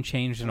 but he's been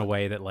changed in a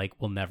way that like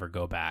will never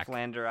go back.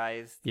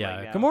 Flanderized. Yeah,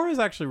 like, Gamora is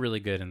actually really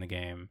good in the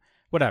game.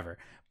 Whatever,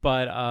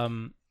 but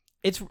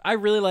I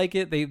really like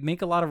it. They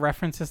make a lot of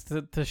references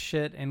to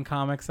shit in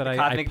comics that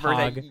I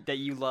pog. that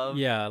you love.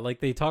 Yeah, like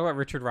they talk about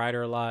Richard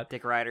Rider a lot.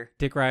 Dick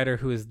Rider,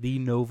 who is the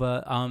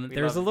Nova.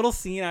 There's a little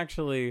scene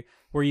actually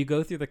where you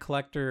go through the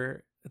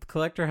collector. The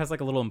collector has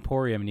like a little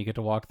emporium and you get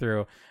to walk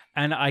through.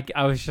 And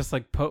I was just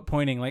like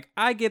pointing like,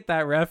 I get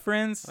that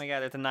reference. Oh my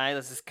god, there's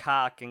Annihilus'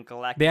 cock and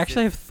Galactus. They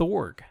actually have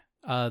Thorg,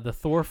 the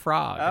Thor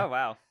frog. Oh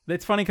wow.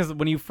 It's funny because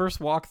when you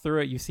first walk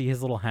through it, you see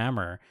his little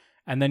hammer.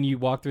 And then you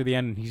walk through the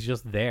end and he's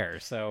just there.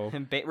 So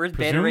where's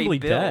presumably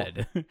Beta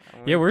Ray dead.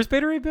 Yeah, where's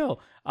Beta Ray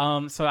Bill?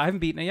 So I haven't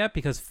beaten it yet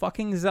because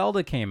fucking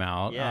Zelda came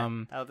out. Yeah,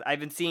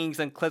 I've been seeing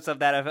some clips of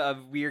that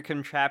of weird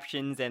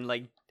contraptions and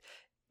like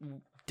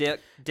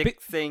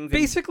dick things.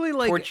 Basically,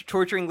 like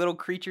torturing little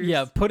creatures.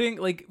 Yeah,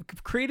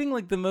 creating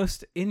like the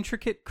most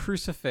intricate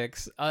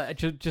crucifix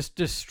to just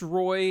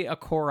destroy a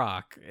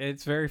Korok.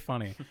 It's very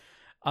funny.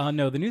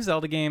 No, the new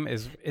Zelda game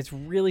it's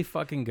really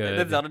fucking good.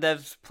 The Zelda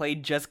devs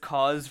played Just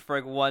Cause for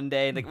like one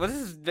day. Like, what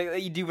is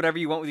this? You do whatever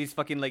you want with these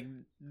fucking like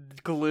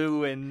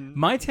glue and.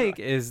 My take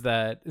is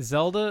that the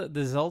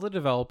Zelda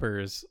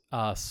developers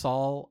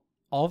saw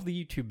all of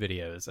the YouTube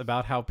videos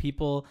about how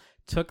people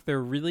took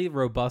their really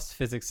robust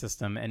physics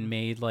system and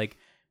made like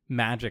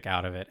magic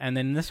out of it, and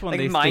then this one like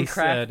they Minecraft,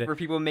 said, where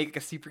people make a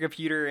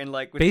supercomputer and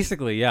like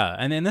basically, yeah.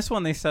 And in this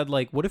one they said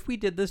like, what if we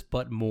did this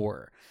but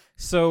more?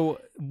 So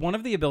one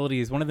of the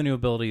new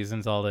abilities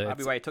in Zelda, that'd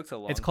be why it took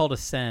so long. It's called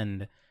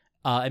Ascend,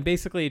 and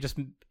basically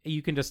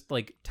you can just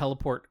like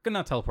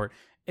not teleport.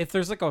 If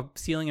there's like a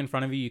ceiling in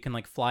front of you, you can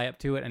like fly up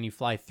to it and you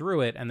fly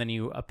through it, and then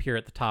you appear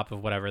at the top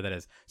of whatever that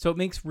is. So it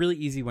makes really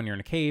easy when you're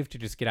in a cave to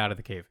just get out of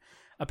the cave.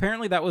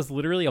 Apparently that was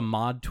literally a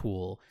mod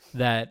tool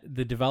that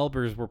the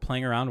developers were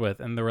playing around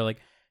with, and they were like,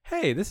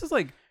 hey, this is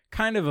like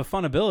kind of a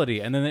fun ability,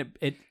 and then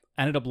it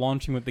ended up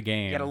launching with the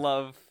game. Gotta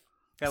love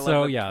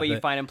what you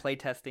find in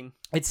playtesting.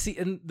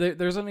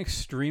 There's an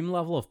extreme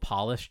level of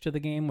polish to the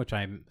game, which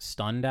I'm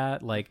stunned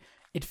at. Like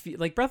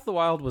like Breath of the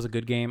Wild was a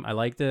good game. I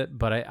liked it,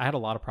 but I had a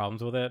lot of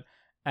problems with it.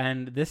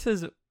 And this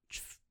has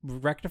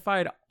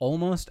rectified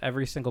almost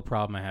every single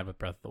problem I had with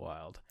Breath of the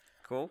Wild.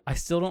 Cool. I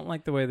still don't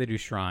like the way they do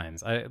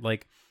shrines. I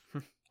like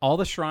all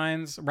the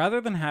shrines,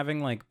 rather than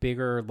having like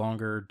bigger,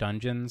 longer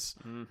dungeons,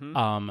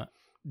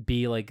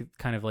 be like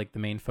kind of like the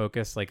main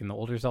focus, like in the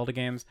older Zelda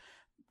games.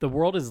 The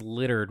world is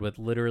littered with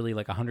literally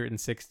like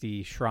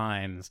 160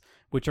 shrines,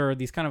 which are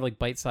these kind of like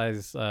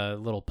bite-sized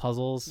little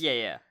puzzles.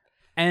 Yeah.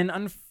 And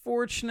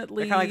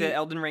unfortunately, they're kind of like the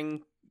Elden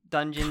Ring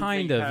dungeons.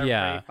 Kind of,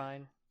 yeah.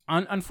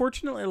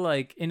 Unfortunately,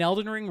 like in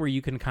Elden Ring, where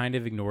you can kind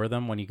of ignore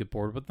them when you get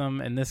bored with them,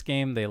 in this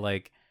game, they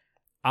like,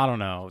 I don't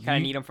know. Kind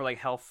of need them for like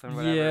health and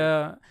whatever.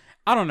 Yeah.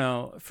 I don't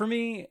know. For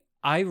me,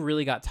 I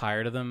really got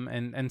tired of them,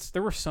 and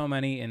there were so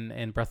many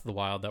in Breath of the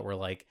Wild that were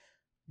like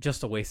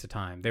just a waste of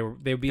time.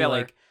 They'd be filler.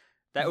 Like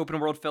that open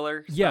world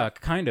filler stuff. Yeah,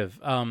 kind of.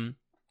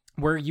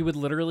 Where you would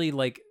literally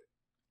like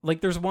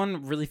there's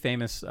one really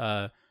famous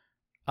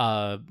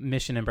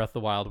mission in Breath of the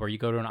Wild where you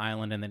go to an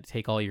island and then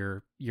take all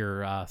your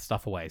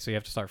stuff away, so you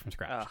have to start from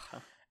scratch.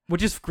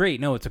 Which is great.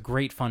 No, it's a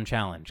great fun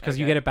challenge because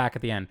you get it back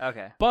at the end.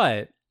 Okay.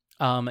 But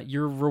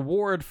your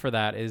reward for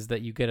that is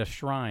that you get a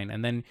shrine,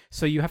 and then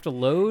so you have to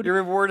load. Your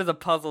reward is a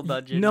puzzle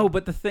dungeon. No,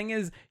 but the thing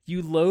is,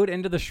 you load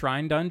into the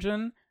shrine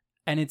dungeon,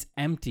 and it's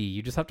empty.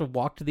 You just have to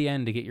walk to the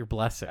end to get your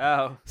blessing.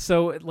 Oh.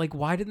 So, like,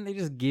 why didn't they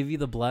just give you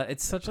the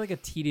It's such, like, a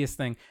tedious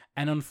thing.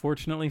 And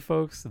unfortunately,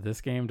 folks,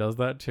 this game does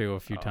that, too, a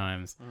few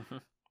times. Mm-hmm.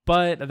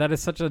 But that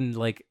is such a,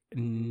 like,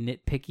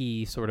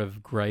 nitpicky sort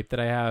of gripe that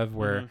I have,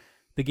 where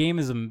the game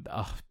is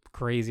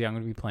crazy. I'm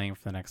going to be playing it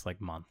for the next, like,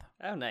 month.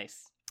 Oh,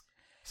 nice.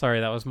 Sorry,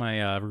 that was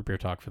my root beer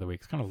talk for the week.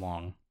 It's kind of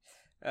long.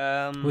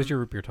 What was your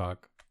root beer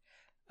talk?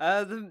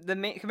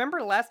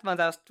 Remember last month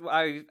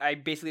I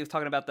basically was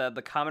talking about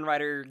the Kamen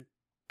Rider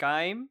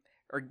game.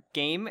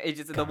 It's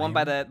just the one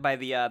by the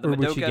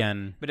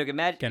Madoka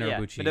Magic,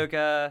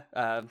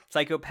 Madoka,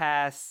 Psycho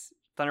Pass,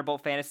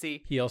 Thunderbolt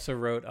Fantasy. He also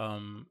wrote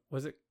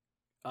was it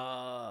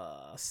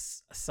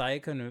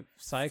Sayaka no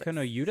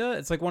Yuta?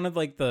 It's like one of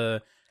like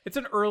it's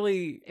an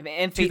early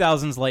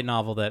 2000s light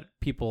novel that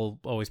people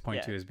always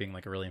point to as being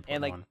like a really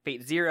important one. And like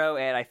Fate Zero,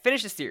 and I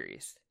finished the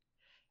series.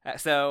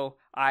 So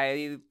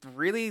I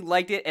really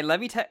liked it, and let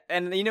me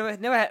and you know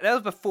that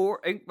was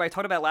before I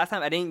talked about it last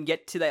time. I didn't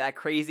get to that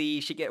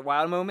crazy shit get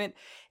wild moment,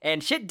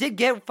 and shit did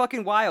get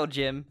fucking wild,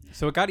 Jim.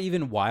 So it got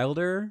even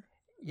wilder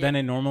than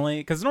it normally,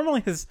 because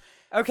normally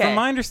from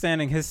my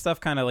understanding, his stuff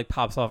kind of like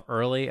pops off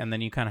early, and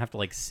then you kind of have to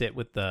like sit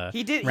with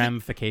the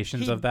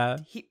ramifications of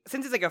that.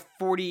 Since it's like a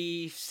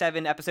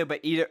 47 episode,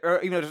 but even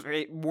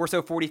more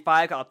so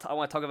 45, I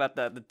want to talk about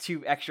the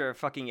 2 extra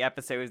fucking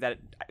episodes that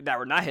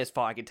were not his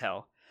fault. I could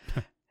tell.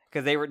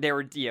 Because they were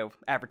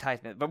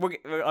advertisement, but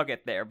I'll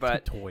get there.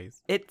 But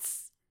toys. It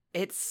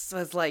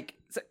was like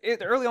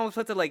early on was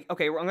supposed to like,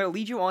 okay, I'm gonna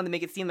lead you on to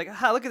make it seem like,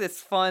 look at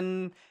this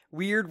fun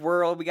weird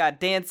world. We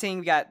got dancing,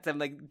 we got some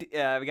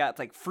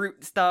like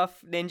fruit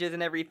stuff, ninjas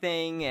and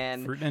everything,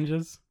 and fruit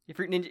ninjas.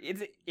 Fruit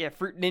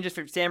Ninjas,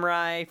 Fruit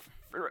Samurai.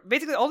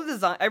 Basically, all the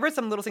design. I read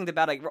some little things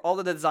about like all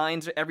the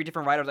designs. Every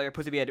different rider like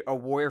supposed to be a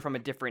warrior from a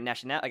different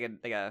nationality,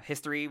 like a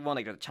history one,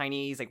 like a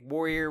Chinese like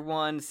warrior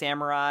one,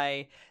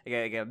 samurai,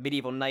 like a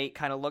medieval knight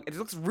kind of look. It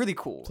looks really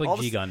cool. It's like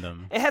G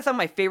Gundam. It has some of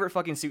my favorite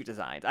fucking suit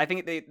designs. I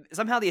think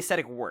somehow the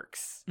aesthetic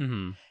works.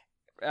 Mm-hmm.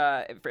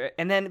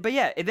 And then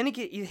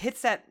it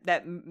hits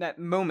that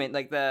moment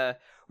like where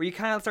you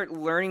kind of start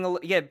learning.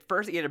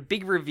 First you get a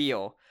big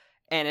reveal,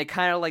 and it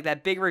kind of like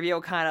that big reveal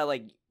kind of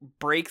like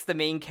breaks the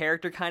main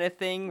character kind of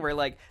thing, where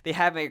like they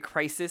have a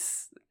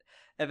crisis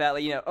about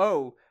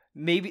like,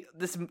 maybe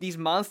these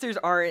monsters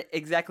aren't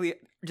exactly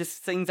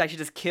just things I should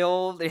just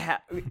kill. They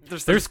have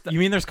you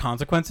mean there's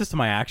consequences to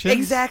my actions?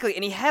 Exactly,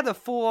 and he had the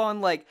full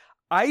on like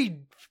I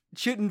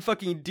shouldn't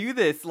fucking do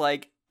this.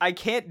 Like I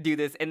can't do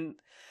this, and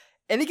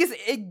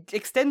it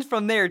extends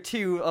from there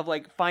too, of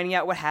like finding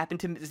out what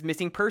happened to this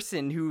missing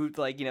person who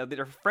like that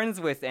they're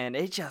friends with, and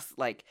it just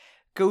like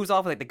goes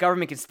off with like the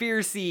government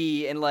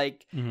conspiracy and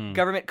like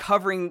government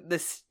covering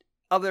this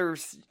all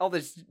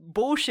this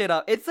bullshit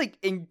up. It's like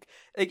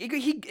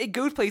it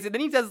goes places, and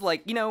then he does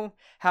like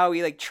how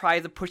he like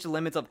tries to push the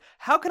limits of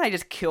how can I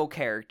just kill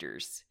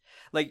characters,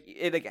 like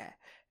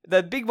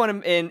the big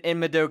one in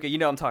Madoka,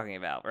 what I'm talking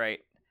about,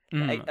 right?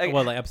 Like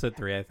episode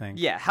 3, I think.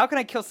 Yeah, how can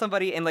I kill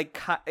somebody in like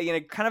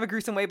kind of a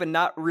gruesome way, but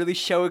not really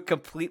show it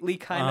completely,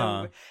 kind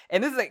of.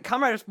 And this is like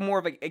Kamen Rider's more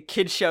of like a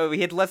kid show.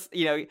 He had less,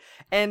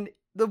 and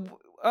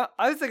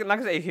I was like, I'm not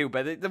gonna say who,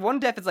 but the one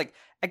death is like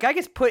a guy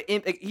gets put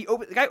in. Like,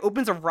 the guy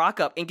opens a rock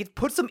up and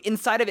puts him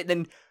inside of it,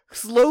 then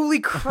slowly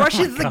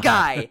crushes the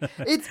guy.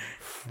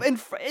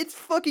 It's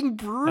fucking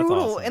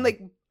brutal, awesome. and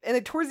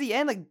like towards the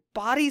end, like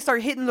bodies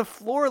start hitting the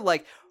floor,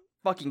 like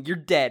fucking you're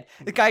dead.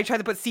 The guy tried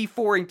to put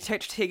C4 and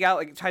take out,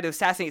 like tried to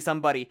assassinate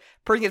somebody.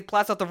 Person gets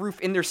blasted off the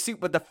roof in their suit,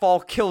 but the fall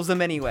kills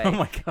them anyway. Oh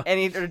my god!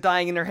 And they're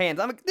dying in their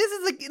hands. I'm like, this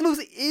is like the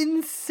most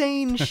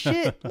insane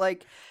shit.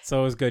 Like,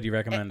 so it was good. You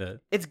recommend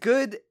it? It's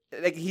good.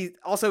 Like he's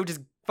also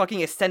just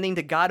fucking ascending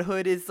to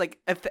godhood is like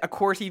of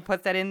course he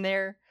puts that in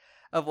there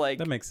of like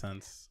that makes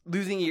sense.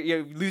 Losing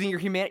your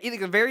humanity.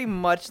 It's like very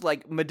much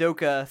like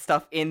Madoka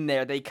stuff in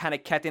there they kind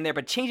of kept in there,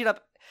 but change it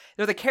up.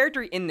 There's a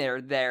character in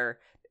there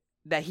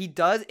that he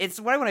does. It's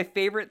one of my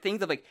favorite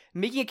things of like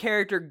making a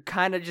character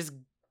kind of just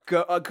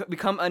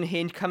become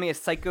unhinged, becoming a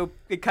psycho,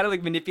 kind of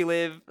like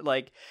manipulative,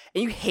 like,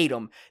 and you hate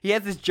him. He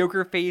has this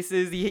Joker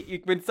faces.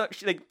 When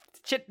like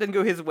shit doesn't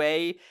go his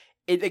way,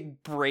 it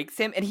like breaks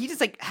him, and he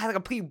just like has a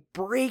complete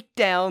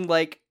breakdown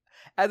like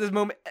at this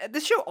moment.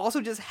 This show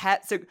also just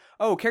had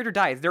character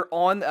dies. They're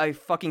on a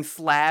fucking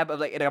slab of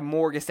like in a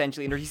morgue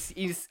essentially, and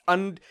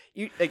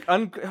he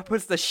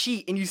puts the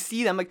sheet, and you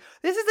see them like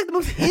this is like the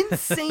most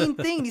insane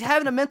thing. He's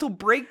having a mental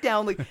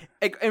breakdown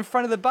like in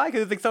front of the body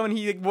because it's like someone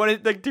he like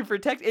wanted like to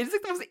protect. It's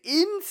like the most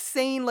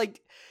insane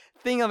like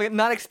thing of like,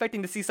 not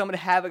expecting to see someone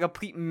have a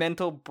complete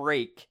mental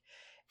break.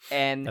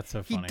 And that's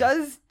so funny. He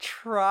does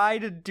try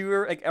to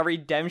do like a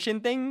redemption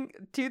thing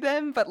to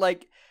them, but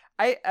like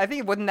I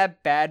think it wasn't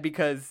that bad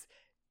because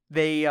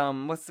they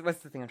what's the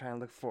thing I'm trying to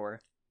look for?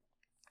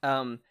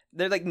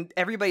 They're like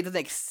everybody doesn't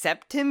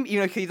accept him,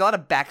 cause he's a lot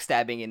of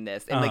backstabbing in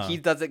this, and like he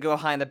doesn't go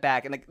behind the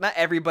back, and like not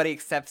everybody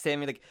accepts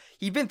him. Like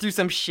he's been through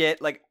some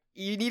shit. Like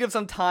you need him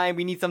some time.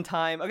 We need some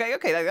time. Okay,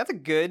 that's a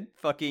good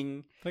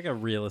fucking like a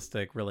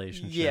realistic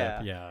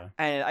relationship. Yeah.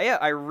 And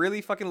I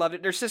really fucking loved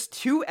it. There's just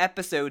 2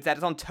 episodes that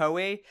is on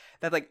Toei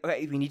that like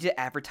we need to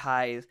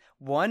advertise.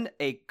 One,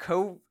 it's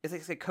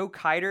like a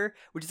Kokaider,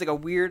 which is like a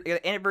weird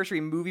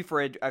anniversary movie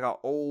for like an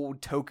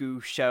old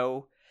Toku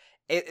show.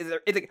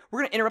 It's like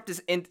we're gonna interrupt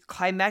this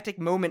climactic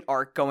moment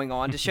arc going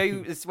on to show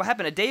you this what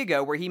happened a day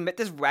ago where he met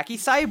this wacky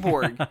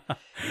cyborg,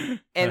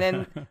 and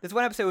then this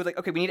one episode was like,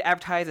 okay, we need to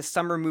advertise a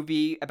summer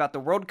movie about the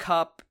World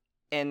Cup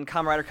and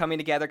Kamen Rider coming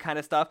together, kind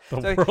of stuff.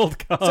 World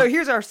Cup. So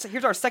here's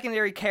our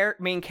secondary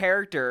main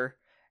character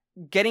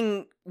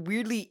getting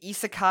weirdly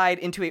isekai'd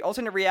into a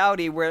alternate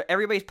reality where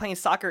everybody's playing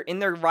soccer in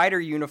their rider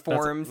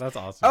uniforms. That's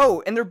awesome.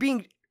 Oh, and they're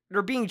being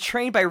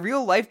trained by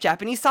real life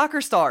Japanese soccer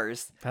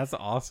stars. That's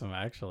awesome,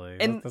 actually.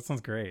 And that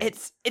sounds great.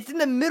 It's in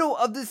the middle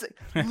of this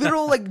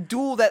literal like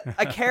duel that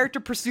a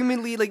character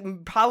presumably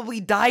like probably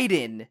died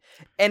in,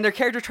 and their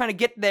character trying to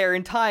get there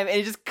in time, and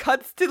it just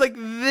cuts to like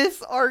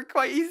this arc.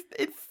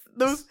 It's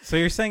those. So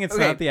you're saying it's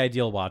not the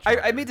ideal watch?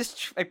 I made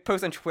this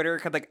post on Twitter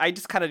because like I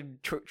just kind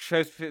of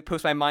chose to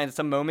post my mind at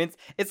some moments.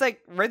 It's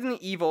like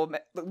Resident Evil.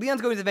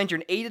 Leon's going to adventure,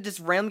 and Ada just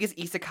randomly gets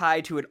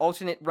isekai to an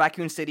alternate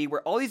Raccoon City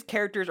where all these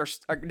characters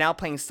are now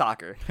playing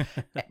soccer,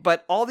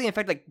 but all the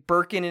infected like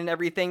Birkin and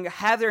everything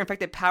have their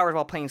infected powers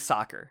while playing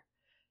soccer.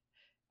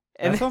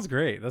 And that sounds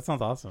great. That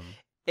sounds awesome.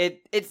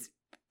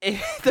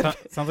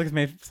 Sounds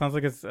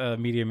like it's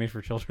media made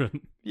for children.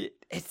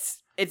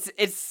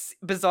 It's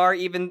bizarre.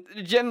 Even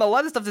Jim, a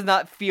lot of stuff does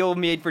not feel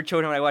made for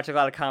children when I watch a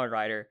lot of Kamen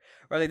Rider.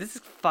 Or like this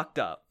is fucked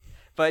up,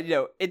 but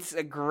it's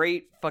a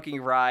great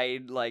fucking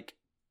ride. Like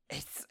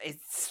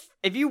it's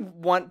if you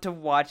want to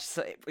watch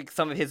like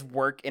some of his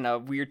work in a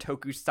weird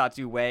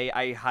tokusatsu way,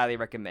 I highly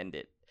recommend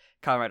it.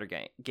 Kamen Rider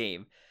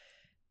game.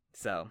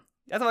 So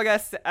That's all I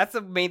guess. That's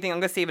the main thing. I'm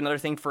gonna save another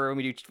thing for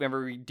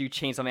whenever we do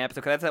Chainsaw Man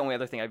episode, because that's the only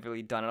other thing I've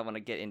really done. I don't want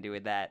to get into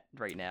that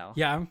right now.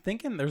 Yeah, I'm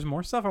thinking there's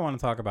more stuff I want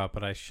to talk about,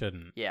 but I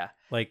shouldn't. Yeah.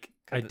 Like,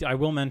 I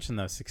will mention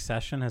though,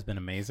 Succession has been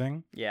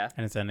amazing. Yeah.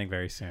 And it's ending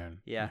very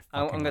soon. Yeah.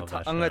 I'm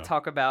gonna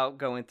talk about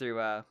going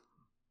through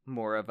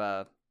more of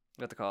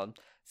what's it called?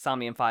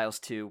 Somnium Files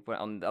 2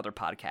 on the other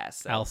podcast.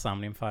 So.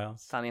 Somnium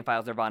Files. Somnium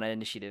Files Nirvana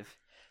Initiative.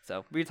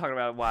 So we were talking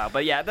about it a while,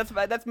 but yeah,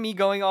 that's me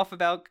going off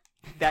about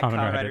that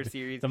Kamen Rider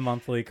series. The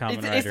monthly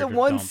Kamen Rider. It's the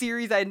one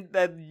series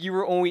that you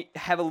were only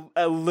have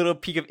a little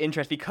peak of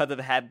interest because it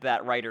had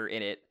that writer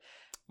in it.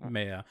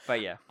 Yeah.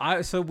 But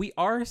yeah. So we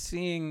are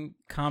seeing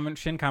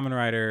Shin Kamen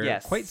Rider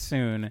quite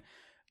soon.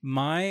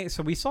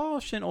 So we saw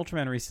Shin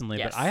Ultraman recently,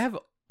 but I have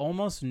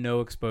almost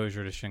no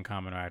exposure to Shin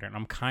Kamen Rider, and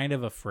I'm kind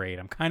of afraid.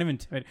 I'm kind of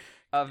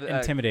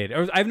intimidated.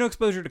 Or I have no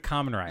exposure to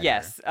Kamen Rider.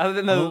 Yes, other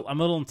than I'm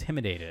a little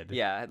intimidated.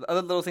 Yeah,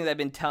 other little things I've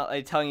been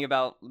telling you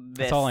about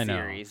this That's all I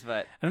series, know.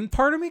 but and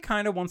part of me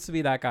kind of wants to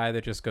be that guy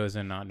that just goes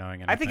in not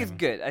knowing anything. I think it's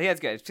good. I think it's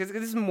good because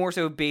this is more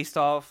so based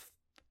off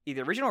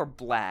either original or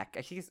Black.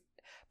 I think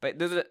but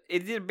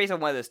it's based on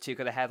one of those two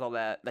because it has all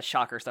the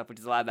Shocker stuff, which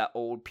is a lot of that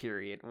old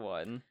period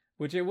one.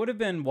 Which it would have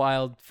been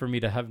wild for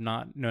me to have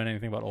not known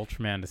anything about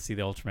Ultraman to see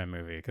the Ultraman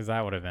movie, because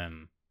that would have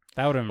been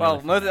well, really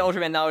most of the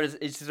Ultraman knowledge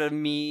is just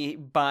me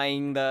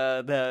buying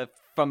the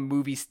from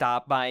Movie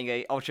Stop, buying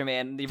a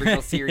Ultraman the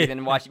original series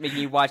and making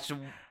you watch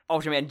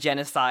Ultraman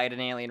genocide an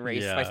alien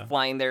race by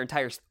flying their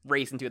entire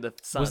race into the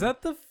sun. Was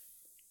that the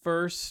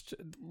first?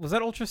 Was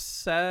that Ultra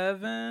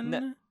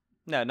 7?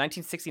 No,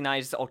 1969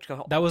 is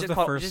Ultra. That was the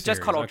first. It's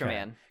just called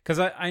Ultraman. Because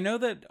I know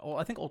that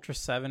I think Ultra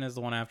 7 is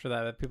the one after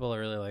that people are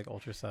really like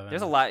Ultra 7.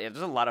 There's a lot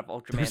of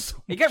Ultraman.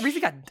 So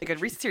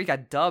recent series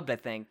got dubbed. I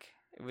think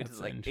it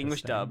was like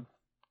English dub.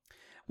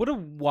 What a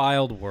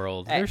wild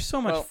world! There's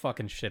so much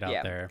fucking shit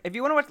out there. If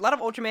you want to watch a lot of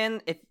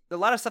Ultraman, a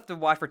lot of stuff to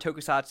watch for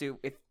Tokusatsu.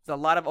 If a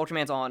lot of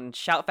Ultraman's on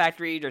Shout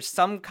Factory, there's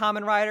some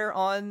Kamen Rider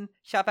on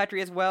Shout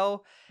Factory as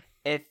well.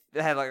 If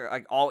it has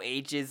like all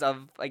ages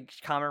of like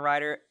Kamen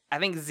Rider. I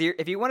think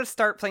if you want to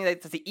start playing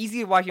that's the easy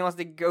to watch. You want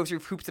to go through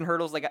hoops and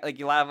hurdles like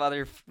a lot of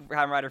other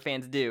Kamen Rider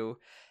fans do.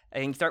 I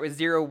think start with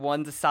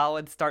 01's a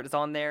solid start that's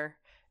on there.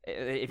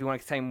 If you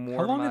want to say more.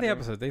 How long are the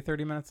episodes? Are they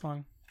 30 minutes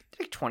long?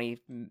 Like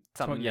 20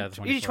 something. Yeah,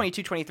 usually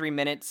 22, 23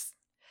 minutes.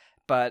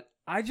 But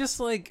I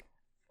just like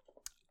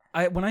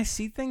when I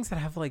see things that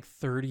have like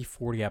 30,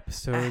 40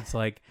 episodes,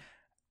 like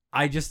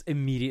I just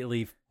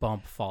immediately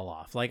fall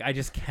off. Like I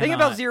just can't. Think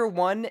about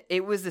 01.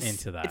 It was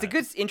into that. It's a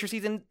good intro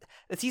season.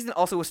 The season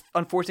also was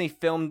unfortunately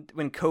filmed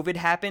when COVID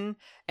happened,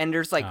 and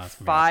there's like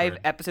 5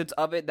 episodes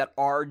of it that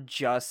are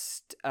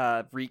just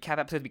recap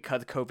episodes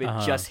because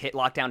COVID just hit,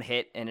 lockdown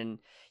hit, and then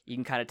you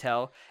can kind of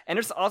tell. And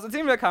there's also it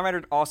seems like Kamen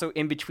Rider also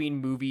in between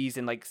movies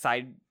and like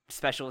side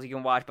specials you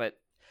can watch, but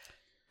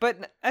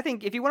I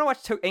think if you want to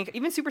watch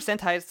even Super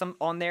Sentai has some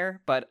on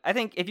there, but I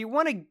think if you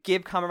want to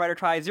give Kamen Rider a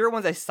try,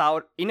 01's a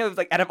solid.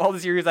 Like out of all the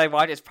series I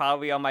watch, it's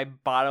probably on my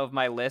bottom of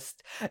my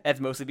list. That's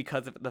mostly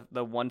because of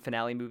the one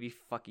finale movie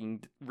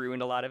fucking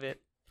ruined a lot of it.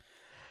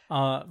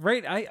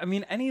 Right. I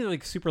mean, any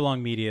like super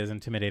long media is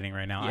intimidating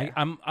right now. Yeah.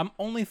 I'm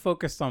only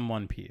focused on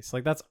One Piece.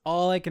 Like that's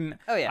all I can.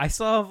 Oh yeah. I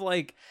still have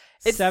like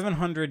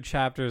 700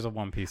 chapters of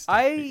One Piece.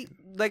 I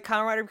like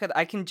Kamen Rider because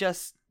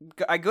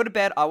I go to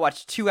bed, I'll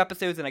watch 2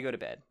 episodes, and I go to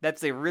bed.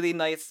 That's a really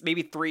nice,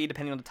 maybe 3,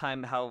 depending on the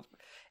time,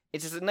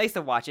 it's just nice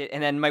to watch it.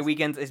 And then my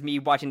weekends is me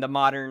watching the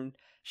modern,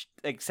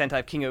 like, Sentai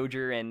of King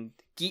Oger, and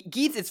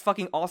Geats is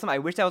fucking awesome. I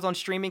wish that was on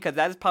streaming, because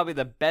that is probably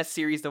the best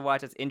series to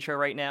watch as intro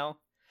right now.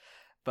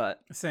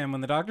 But Sam,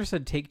 when the doctor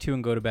said take 2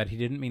 and go to bed, he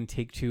didn't mean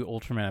take 2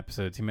 Ultraman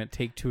episodes. He meant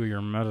take 2 of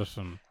your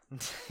medicine.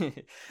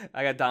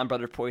 I got Don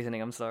Brother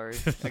poisoning, I'm sorry.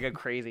 I go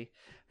crazy.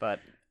 But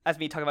that's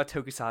me talking about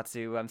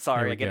Tokusatsu. I'm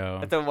sorry.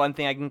 That's the one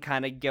thing I can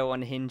kind of go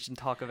unhinged and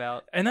talk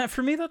about. And that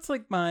for me, that's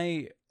like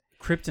my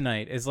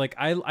kryptonite. Is like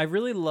I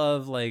really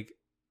love like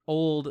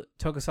old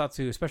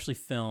Tokusatsu, especially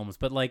films.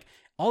 But like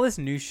all this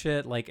new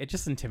shit, like it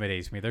just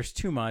intimidates me. There's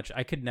too much.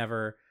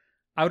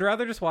 I would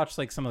rather just watch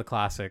like some of the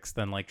classics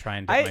than like try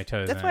and dip my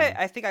toes in. That's why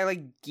I think I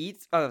like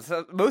Geats. Oh,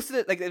 so most of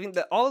it, like I think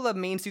all of the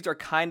main suits are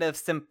kind of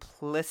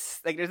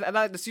simplistic.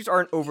 Like the suits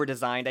aren't over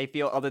designed. I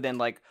feel other than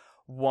like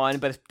one,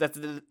 but that's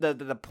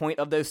the point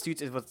of those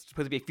suits is what's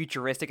supposed to be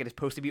futuristic and it's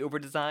supposed to be over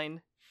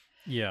designed.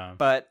 Yeah.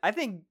 But I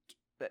think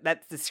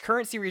that this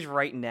current series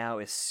right now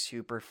is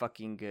super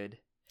fucking good.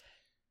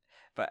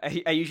 But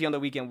I usually on the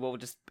weekend will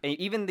just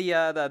even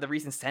the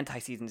recent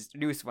Sentai season's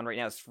newest one right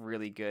now is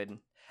really good.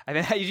 I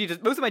mean, I usually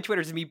just most of my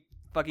Twitter is me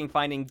fucking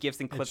finding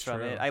gifs and clips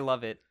from it. I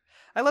love it.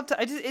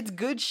 It's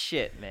good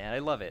shit, man. I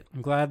love it.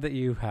 I'm glad that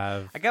you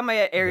have. I got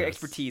my area of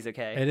expertise.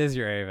 Okay, it is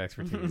your area of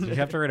expertise. You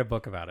have to write a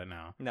book about it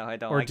now. No, I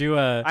don't.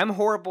 Or I'm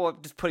horrible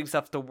at just putting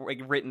stuff to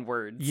like written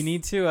words. You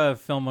need to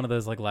film one of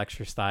those like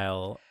lecture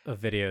style of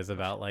videos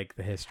about like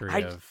the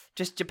history of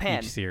just Japan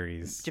each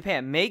series.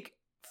 Japan make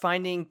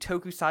finding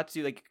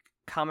Tokusatsu like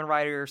Kamen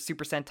Rider,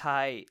 Super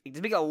Sentai,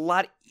 just make it a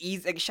lot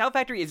easy. Like Shout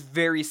Factory is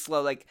very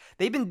slow. Like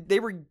they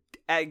were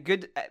at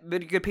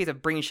good pace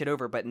of bringing shit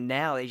over, but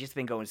now they've just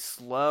been going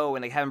slow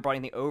and they haven't brought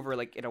anything over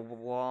like in a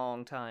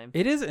long time.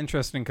 It is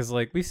interesting because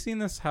like we've seen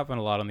this happen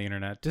a lot on the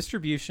internet.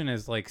 Distribution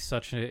is like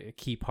such a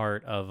key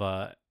part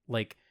of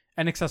like,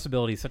 and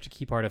accessibility is such a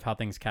key part of how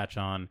things catch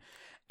on.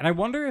 And I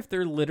wonder if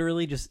there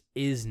literally just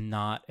is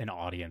not an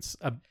audience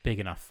big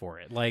enough for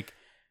it. Like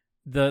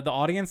the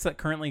audience that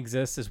currently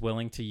exists is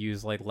willing to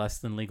use like less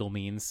than legal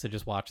means to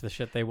just watch the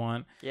shit they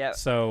want. Yeah.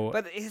 So,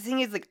 but the thing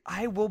is, like,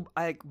 I will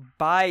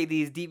buy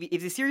these DVD.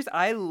 If the series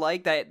I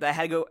like that I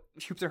had to go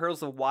hoops and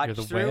hurdles to watch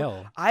through,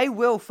 whale. I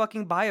will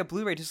fucking buy a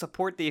Blu-ray to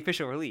support the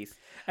official release.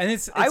 And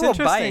it's I will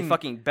buy a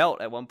fucking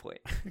belt at one point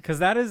because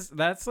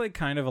that's like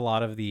kind of a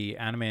lot of the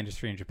anime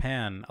industry in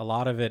Japan. A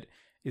lot of it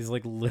is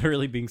like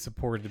literally being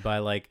supported by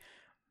like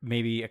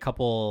maybe a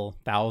couple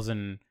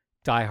thousand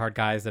diehard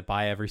guys that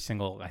buy every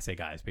single, I say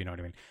guys, but you know what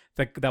I mean,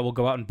 that will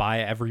go out and buy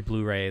every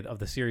Blu-ray of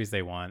the series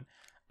they want,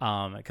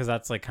 because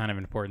that's like kind of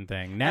an important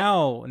thing.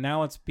 Now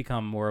it's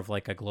become more of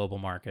like a global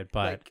market,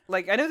 but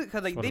like I know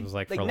because like they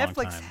like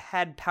Netflix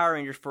had Power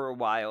Rangers for a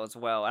while as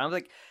well, and I was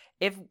like,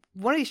 if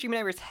one of these streaming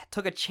networks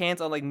took a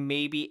chance on like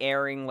maybe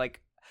airing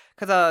like,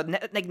 because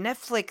like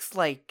Netflix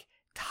like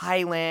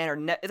Thailand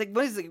or it's like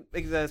what is it,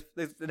 like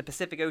the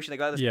Pacific Ocean,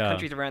 like all those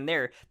countries around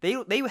there,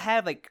 they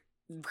have like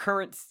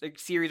current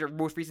series or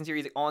most recent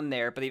series on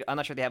there, but I'm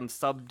not sure they have them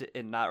subbed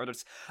and not.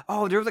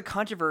 Or there was a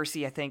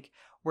controversy I think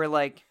where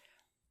like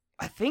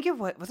I think it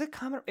was it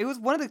Kamen, it was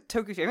one of the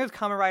Tokyo, I think it was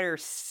Kamen Rider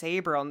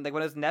Saber on like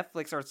one of those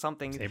Netflix or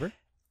something. Saber?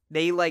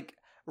 They like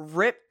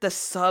ripped the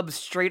subs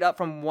straight up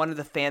from one of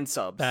the fan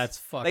subs. That's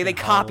fucking like,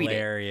 they copied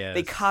hilarious.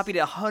 They copied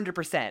it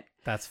 100%.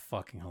 That's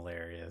fucking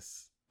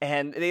hilarious.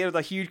 And there was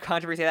a huge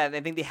controversy that, and I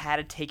think they had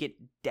to take it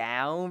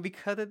down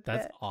because of that.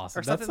 That's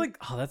awesome. That's like,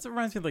 that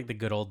reminds me of like the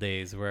good old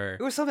days where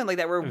it was something like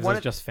that where it was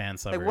just fan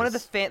subbers. Like one of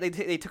the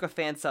they took a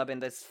fan sub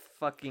and this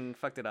fucking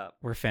fucked it up.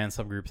 Where fan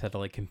subgroups had to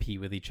like compete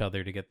with each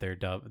other to get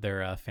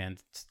their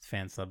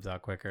fan subs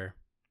out quicker.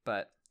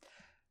 But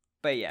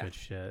yeah, good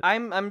shit.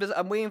 I'm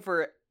waiting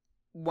for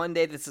one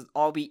day this will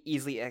all be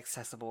easily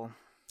accessible.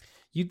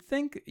 You'd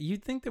think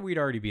that we'd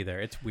already be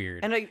there. It's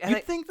weird.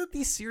 You'd think that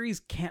these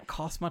series can't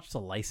cost much to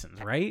license,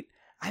 right?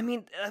 I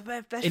mean,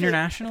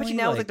 internationally, especially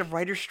now with like the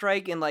writer's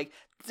strike and like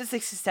just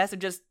the success of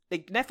just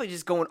like Netflix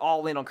just going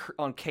all in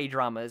on K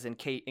dramas and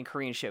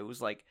Korean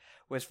shows, like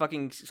with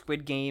fucking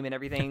Squid Game and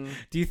everything.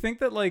 Do you think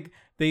that like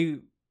they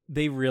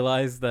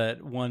realized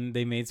that when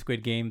they made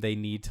Squid Game, they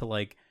need to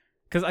like.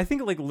 Because I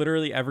think like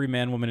literally every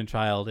man, woman, and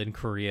child in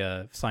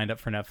Korea signed up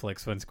for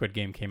Netflix when Squid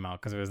Game came out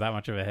because it was that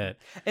much of a hit.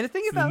 And the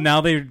thing about now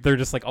they're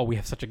just like, oh, we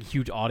have such a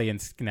huge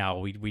audience now.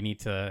 We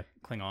need to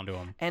cling on to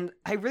them. And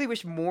I really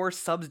wish more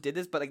subs did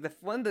this, but like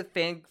one of the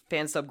fan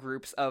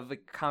subgroups of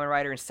like Kamen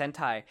Rider and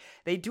Sentai,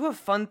 they do a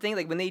fun thing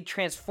like when they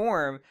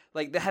transform,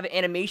 like they have an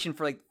animation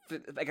for like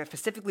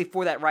specifically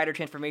for that rider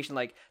transformation.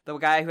 Like the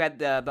guy who had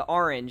the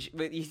orange,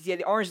 you see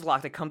the orange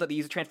lock that comes up, they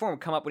use a transform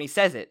come up when he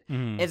says it.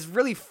 And it's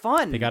really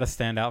fun. They got to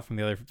stand out from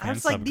the other fan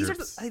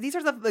subgroups. These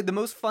are the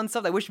most fun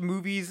stuff I wish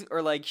movies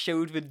or like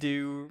shows would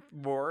do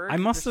more. I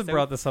must have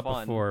brought this up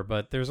before,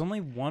 but there's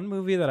only one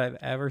movie that I've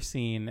ever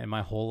seen in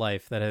my whole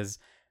life that has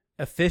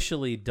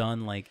officially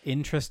done like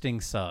interesting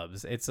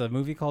subs. It's a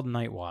movie called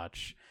Night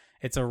Watch.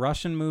 It's a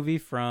Russian movie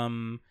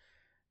from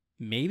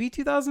maybe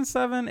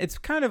 2007. It's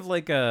kind of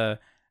like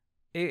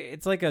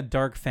it's like a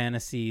dark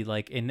fantasy,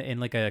 like in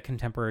like a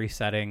contemporary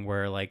setting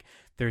where like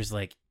there's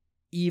like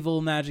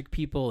evil magic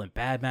people and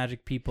bad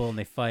magic people and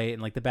they fight,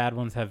 and like the bad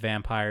ones have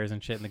vampires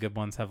and shit and the good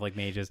ones have like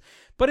mages.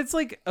 But it's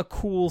like a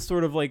cool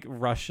sort of like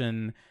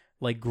Russian,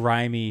 like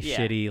grimy,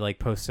 shitty, like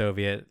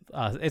post-Soviet.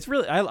 It's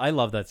really, I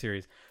love that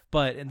series.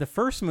 But in the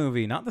first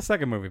movie, not the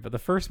second movie, but the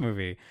first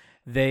movie,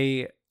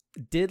 they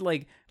did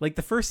like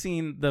the first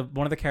scene, there's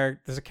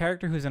a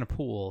character who's in a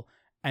pool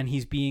and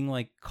he's being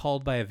like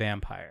called by a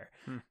vampire,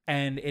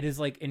 and it is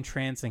like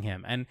entrancing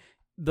him. And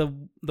the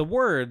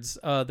words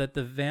that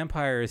the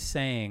vampire is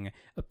saying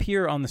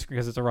appear on the screen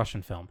because it's a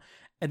Russian film.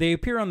 And they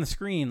appear on the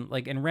screen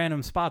like in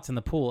random spots in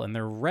the pool, and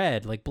they're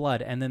red like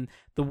blood. And then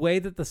the way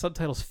that the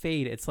subtitles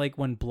fade, it's like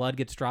when blood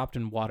gets dropped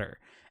in water,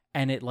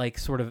 and it like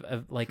sort of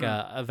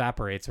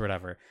evaporates or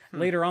whatever.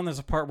 Later on, there's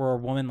a part where a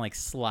woman like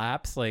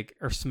slaps like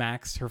or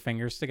smacks her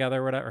fingers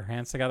together, or whatever, her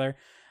hands together,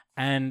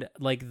 and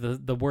like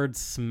the word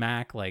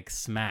smack like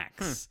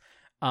smacks.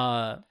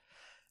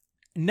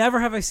 Never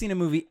have I seen a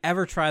movie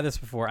ever try this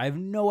before. I have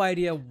no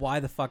idea why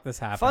the fuck this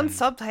happened. Fun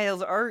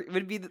subtitles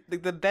would be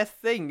the best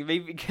thing.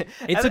 Maybe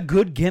it's a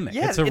good gimmick.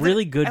 Yeah, it's a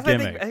really good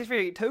gimmick. I think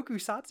for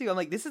tokusatsu, I'm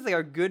like, this is like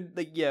a good,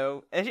 like,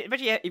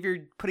 especially if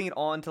you're putting it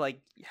on to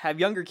like have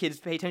younger kids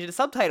pay attention to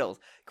subtitles.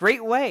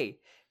 Great way.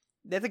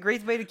 That's a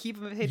great way to keep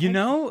them pay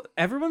attention.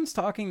 Everyone's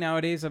talking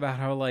nowadays about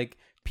how like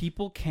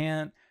people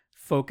can't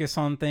focus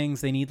on things.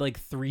 They need like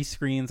 3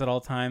 screens at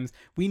all times.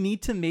 We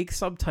need to make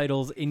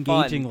subtitles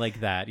engaging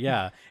like that.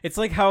 Yeah. It's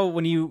like how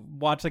when you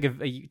watch like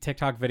a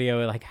TikTok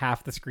video, like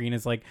half the screen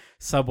is like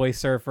Subway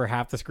Surfer,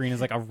 half the screen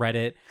is like a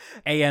Reddit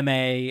AMA,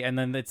 and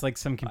then it's like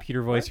some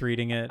computer voice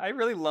reading it. I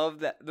really love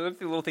that. That's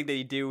the little thing that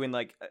you do in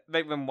like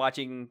when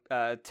watching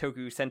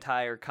Toku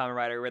Sentai or Kamen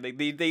Rider, where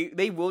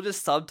they will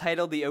just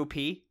subtitle the OP.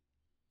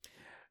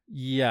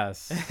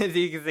 Yes. So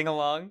you can sing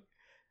along.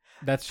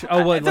 That's true.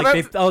 Oh, well,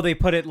 like they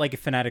put it like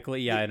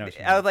phonetically. Yeah, I know.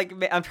 I was like,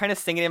 I'm trying to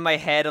sing it in my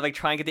head, of like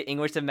trying to get the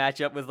English to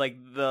match up with like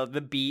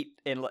the beat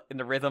and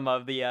the rhythm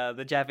of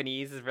the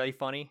Japanese is really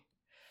funny.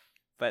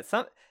 But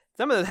some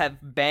of them have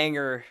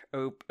banger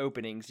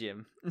openings,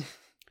 Jim.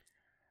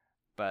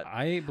 But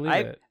I believe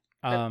it.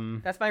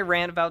 That's my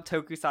rant about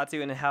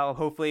Tokusatsu and how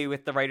hopefully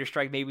with the writer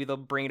strike maybe they'll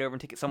bring it over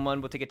and someone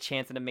will take a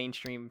chance in a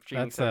mainstream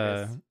streaming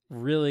service. That's a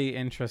really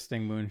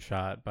interesting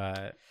moonshot,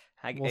 but.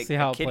 We'll see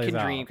how it plays out. Kid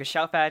can dream, because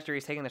Shout Factory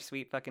is taking their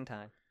sweet fucking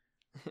time.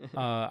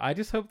 I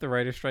just hope the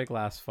writer strike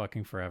lasts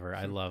fucking forever.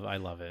 I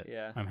love it.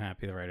 Yeah, I'm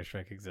happy the writer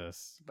strike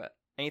exists. But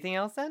anything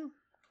else then?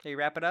 Can you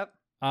wrap it up?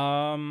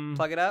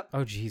 Plug it up.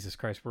 Oh Jesus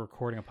Christ, we're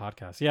recording a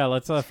podcast. Yeah,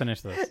 let's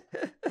finish this.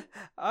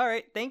 All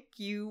right, thank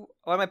you.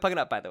 What am I plugging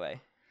up, by the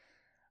way?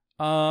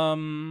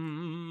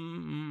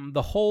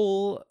 The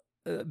whole.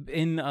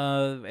 In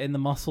the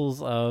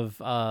muscles of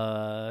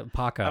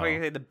Paco. I'm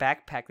gonna say the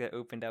backpack that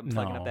opened up. I'm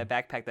plugging up that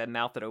backpack, that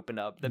mouth that opened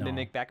up, the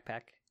mimic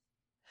backpack.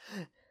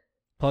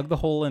 Plug the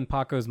hole in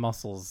Paco's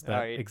muscles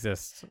that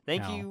exist.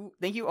 Thank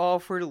you all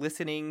for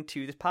listening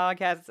to this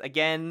podcast.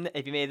 Again,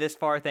 if you made it this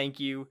far, thank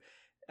you.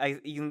 If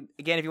you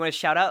want to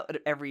shout out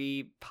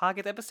every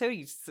podcast episode,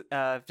 you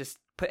just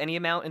put any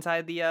amount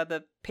inside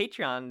the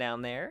Patreon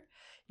down there.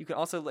 You can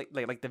also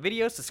like the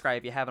video, subscribe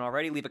if you haven't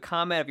already, leave a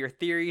comment of your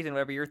theories and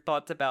whatever your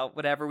thoughts about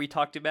whatever we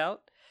talked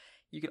about.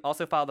 You can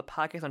also follow the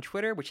podcast on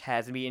Twitter, which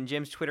has me and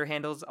Jim's Twitter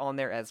handles on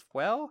there as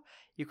well.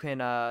 You can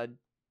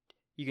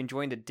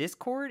join the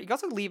Discord. You can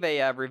also leave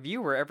a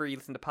review wherever you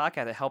listen to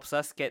podcasts. It helps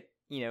us get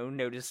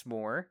noticed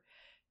more.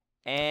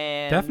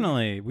 And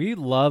definitely, we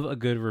love a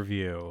good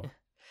review.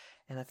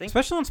 And I think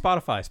especially on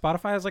Spotify.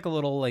 Spotify has like a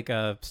little like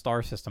a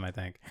star system. I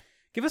think.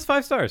 Give us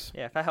 5 stars.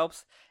 Yeah, if that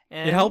helps.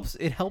 And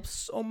it helps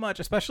so much,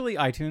 especially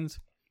iTunes.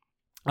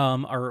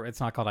 Or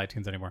it's not called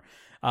iTunes anymore.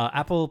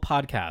 Apple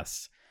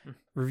Podcasts.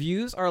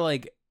 Reviews are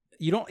like,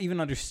 you don't even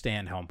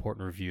understand how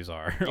important reviews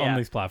are on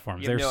these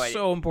platforms. They're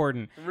so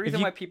important. The reason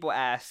why people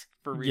ask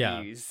for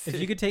reviews. Yeah. If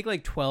you could take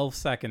like 12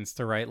 seconds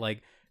to write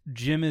like,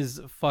 Jim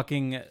is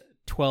fucking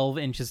 12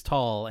 inches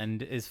tall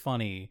and is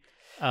funny,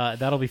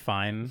 that'll be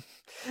fine.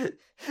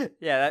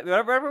 Yeah,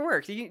 whatever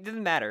works. It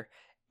doesn't matter.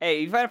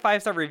 Hey, if you find a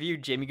 5-star review,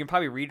 Jim, you can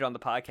probably read it on the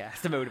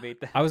podcast to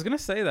motivate them. I was gonna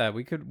say that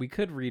we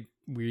could read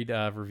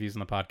reviews on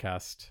the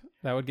podcast.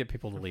 That would get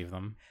people to leave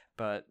them.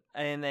 But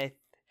we have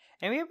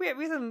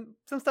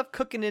some stuff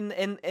cooking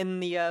in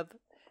the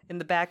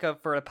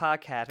backup for the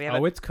podcast. We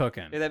have it's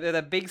cooking. There's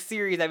a big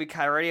series that we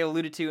kind of already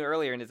alluded to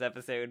earlier in this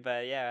episode.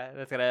 But yeah,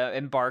 that's gonna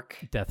embark.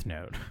 Death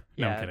Note.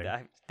 No, I'm kidding.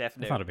 Death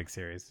Note. It's not a big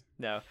series.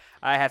 No,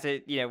 I have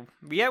to.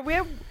 We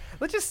have.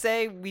 Let's just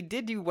say we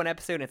did do one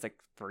episode, and it's like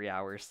 3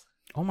 hours.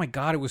 Oh my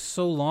god, it was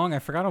so long. I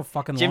forgot how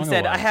fucking Jim long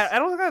said, it was. I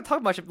don't gotta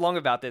talk much long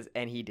about this,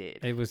 and he did.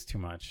 It was too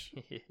much.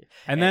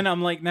 And then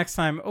I'm like, next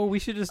time, we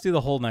should just do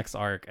the whole next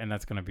arc, and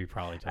that's gonna be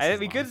probably just as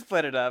we long. could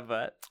split it up,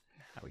 but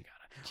we got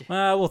it.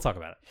 We'll talk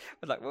about it.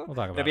 We'll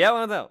talk about it. Yeah,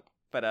 one of those.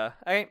 But all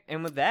right,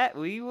 and with that,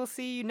 we will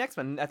see you next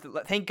one.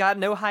 Thank God,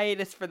 no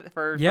hiatus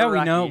for yeah,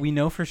 Rocky. we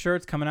know for sure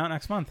it's coming out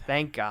next month.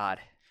 Thank God.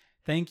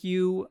 Thank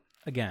you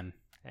again.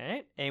 All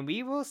right, and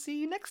we will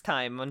see you next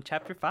time on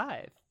Chapter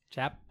 5.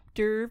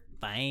 Chapter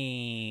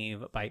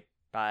 5. Bye.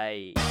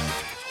 Bye.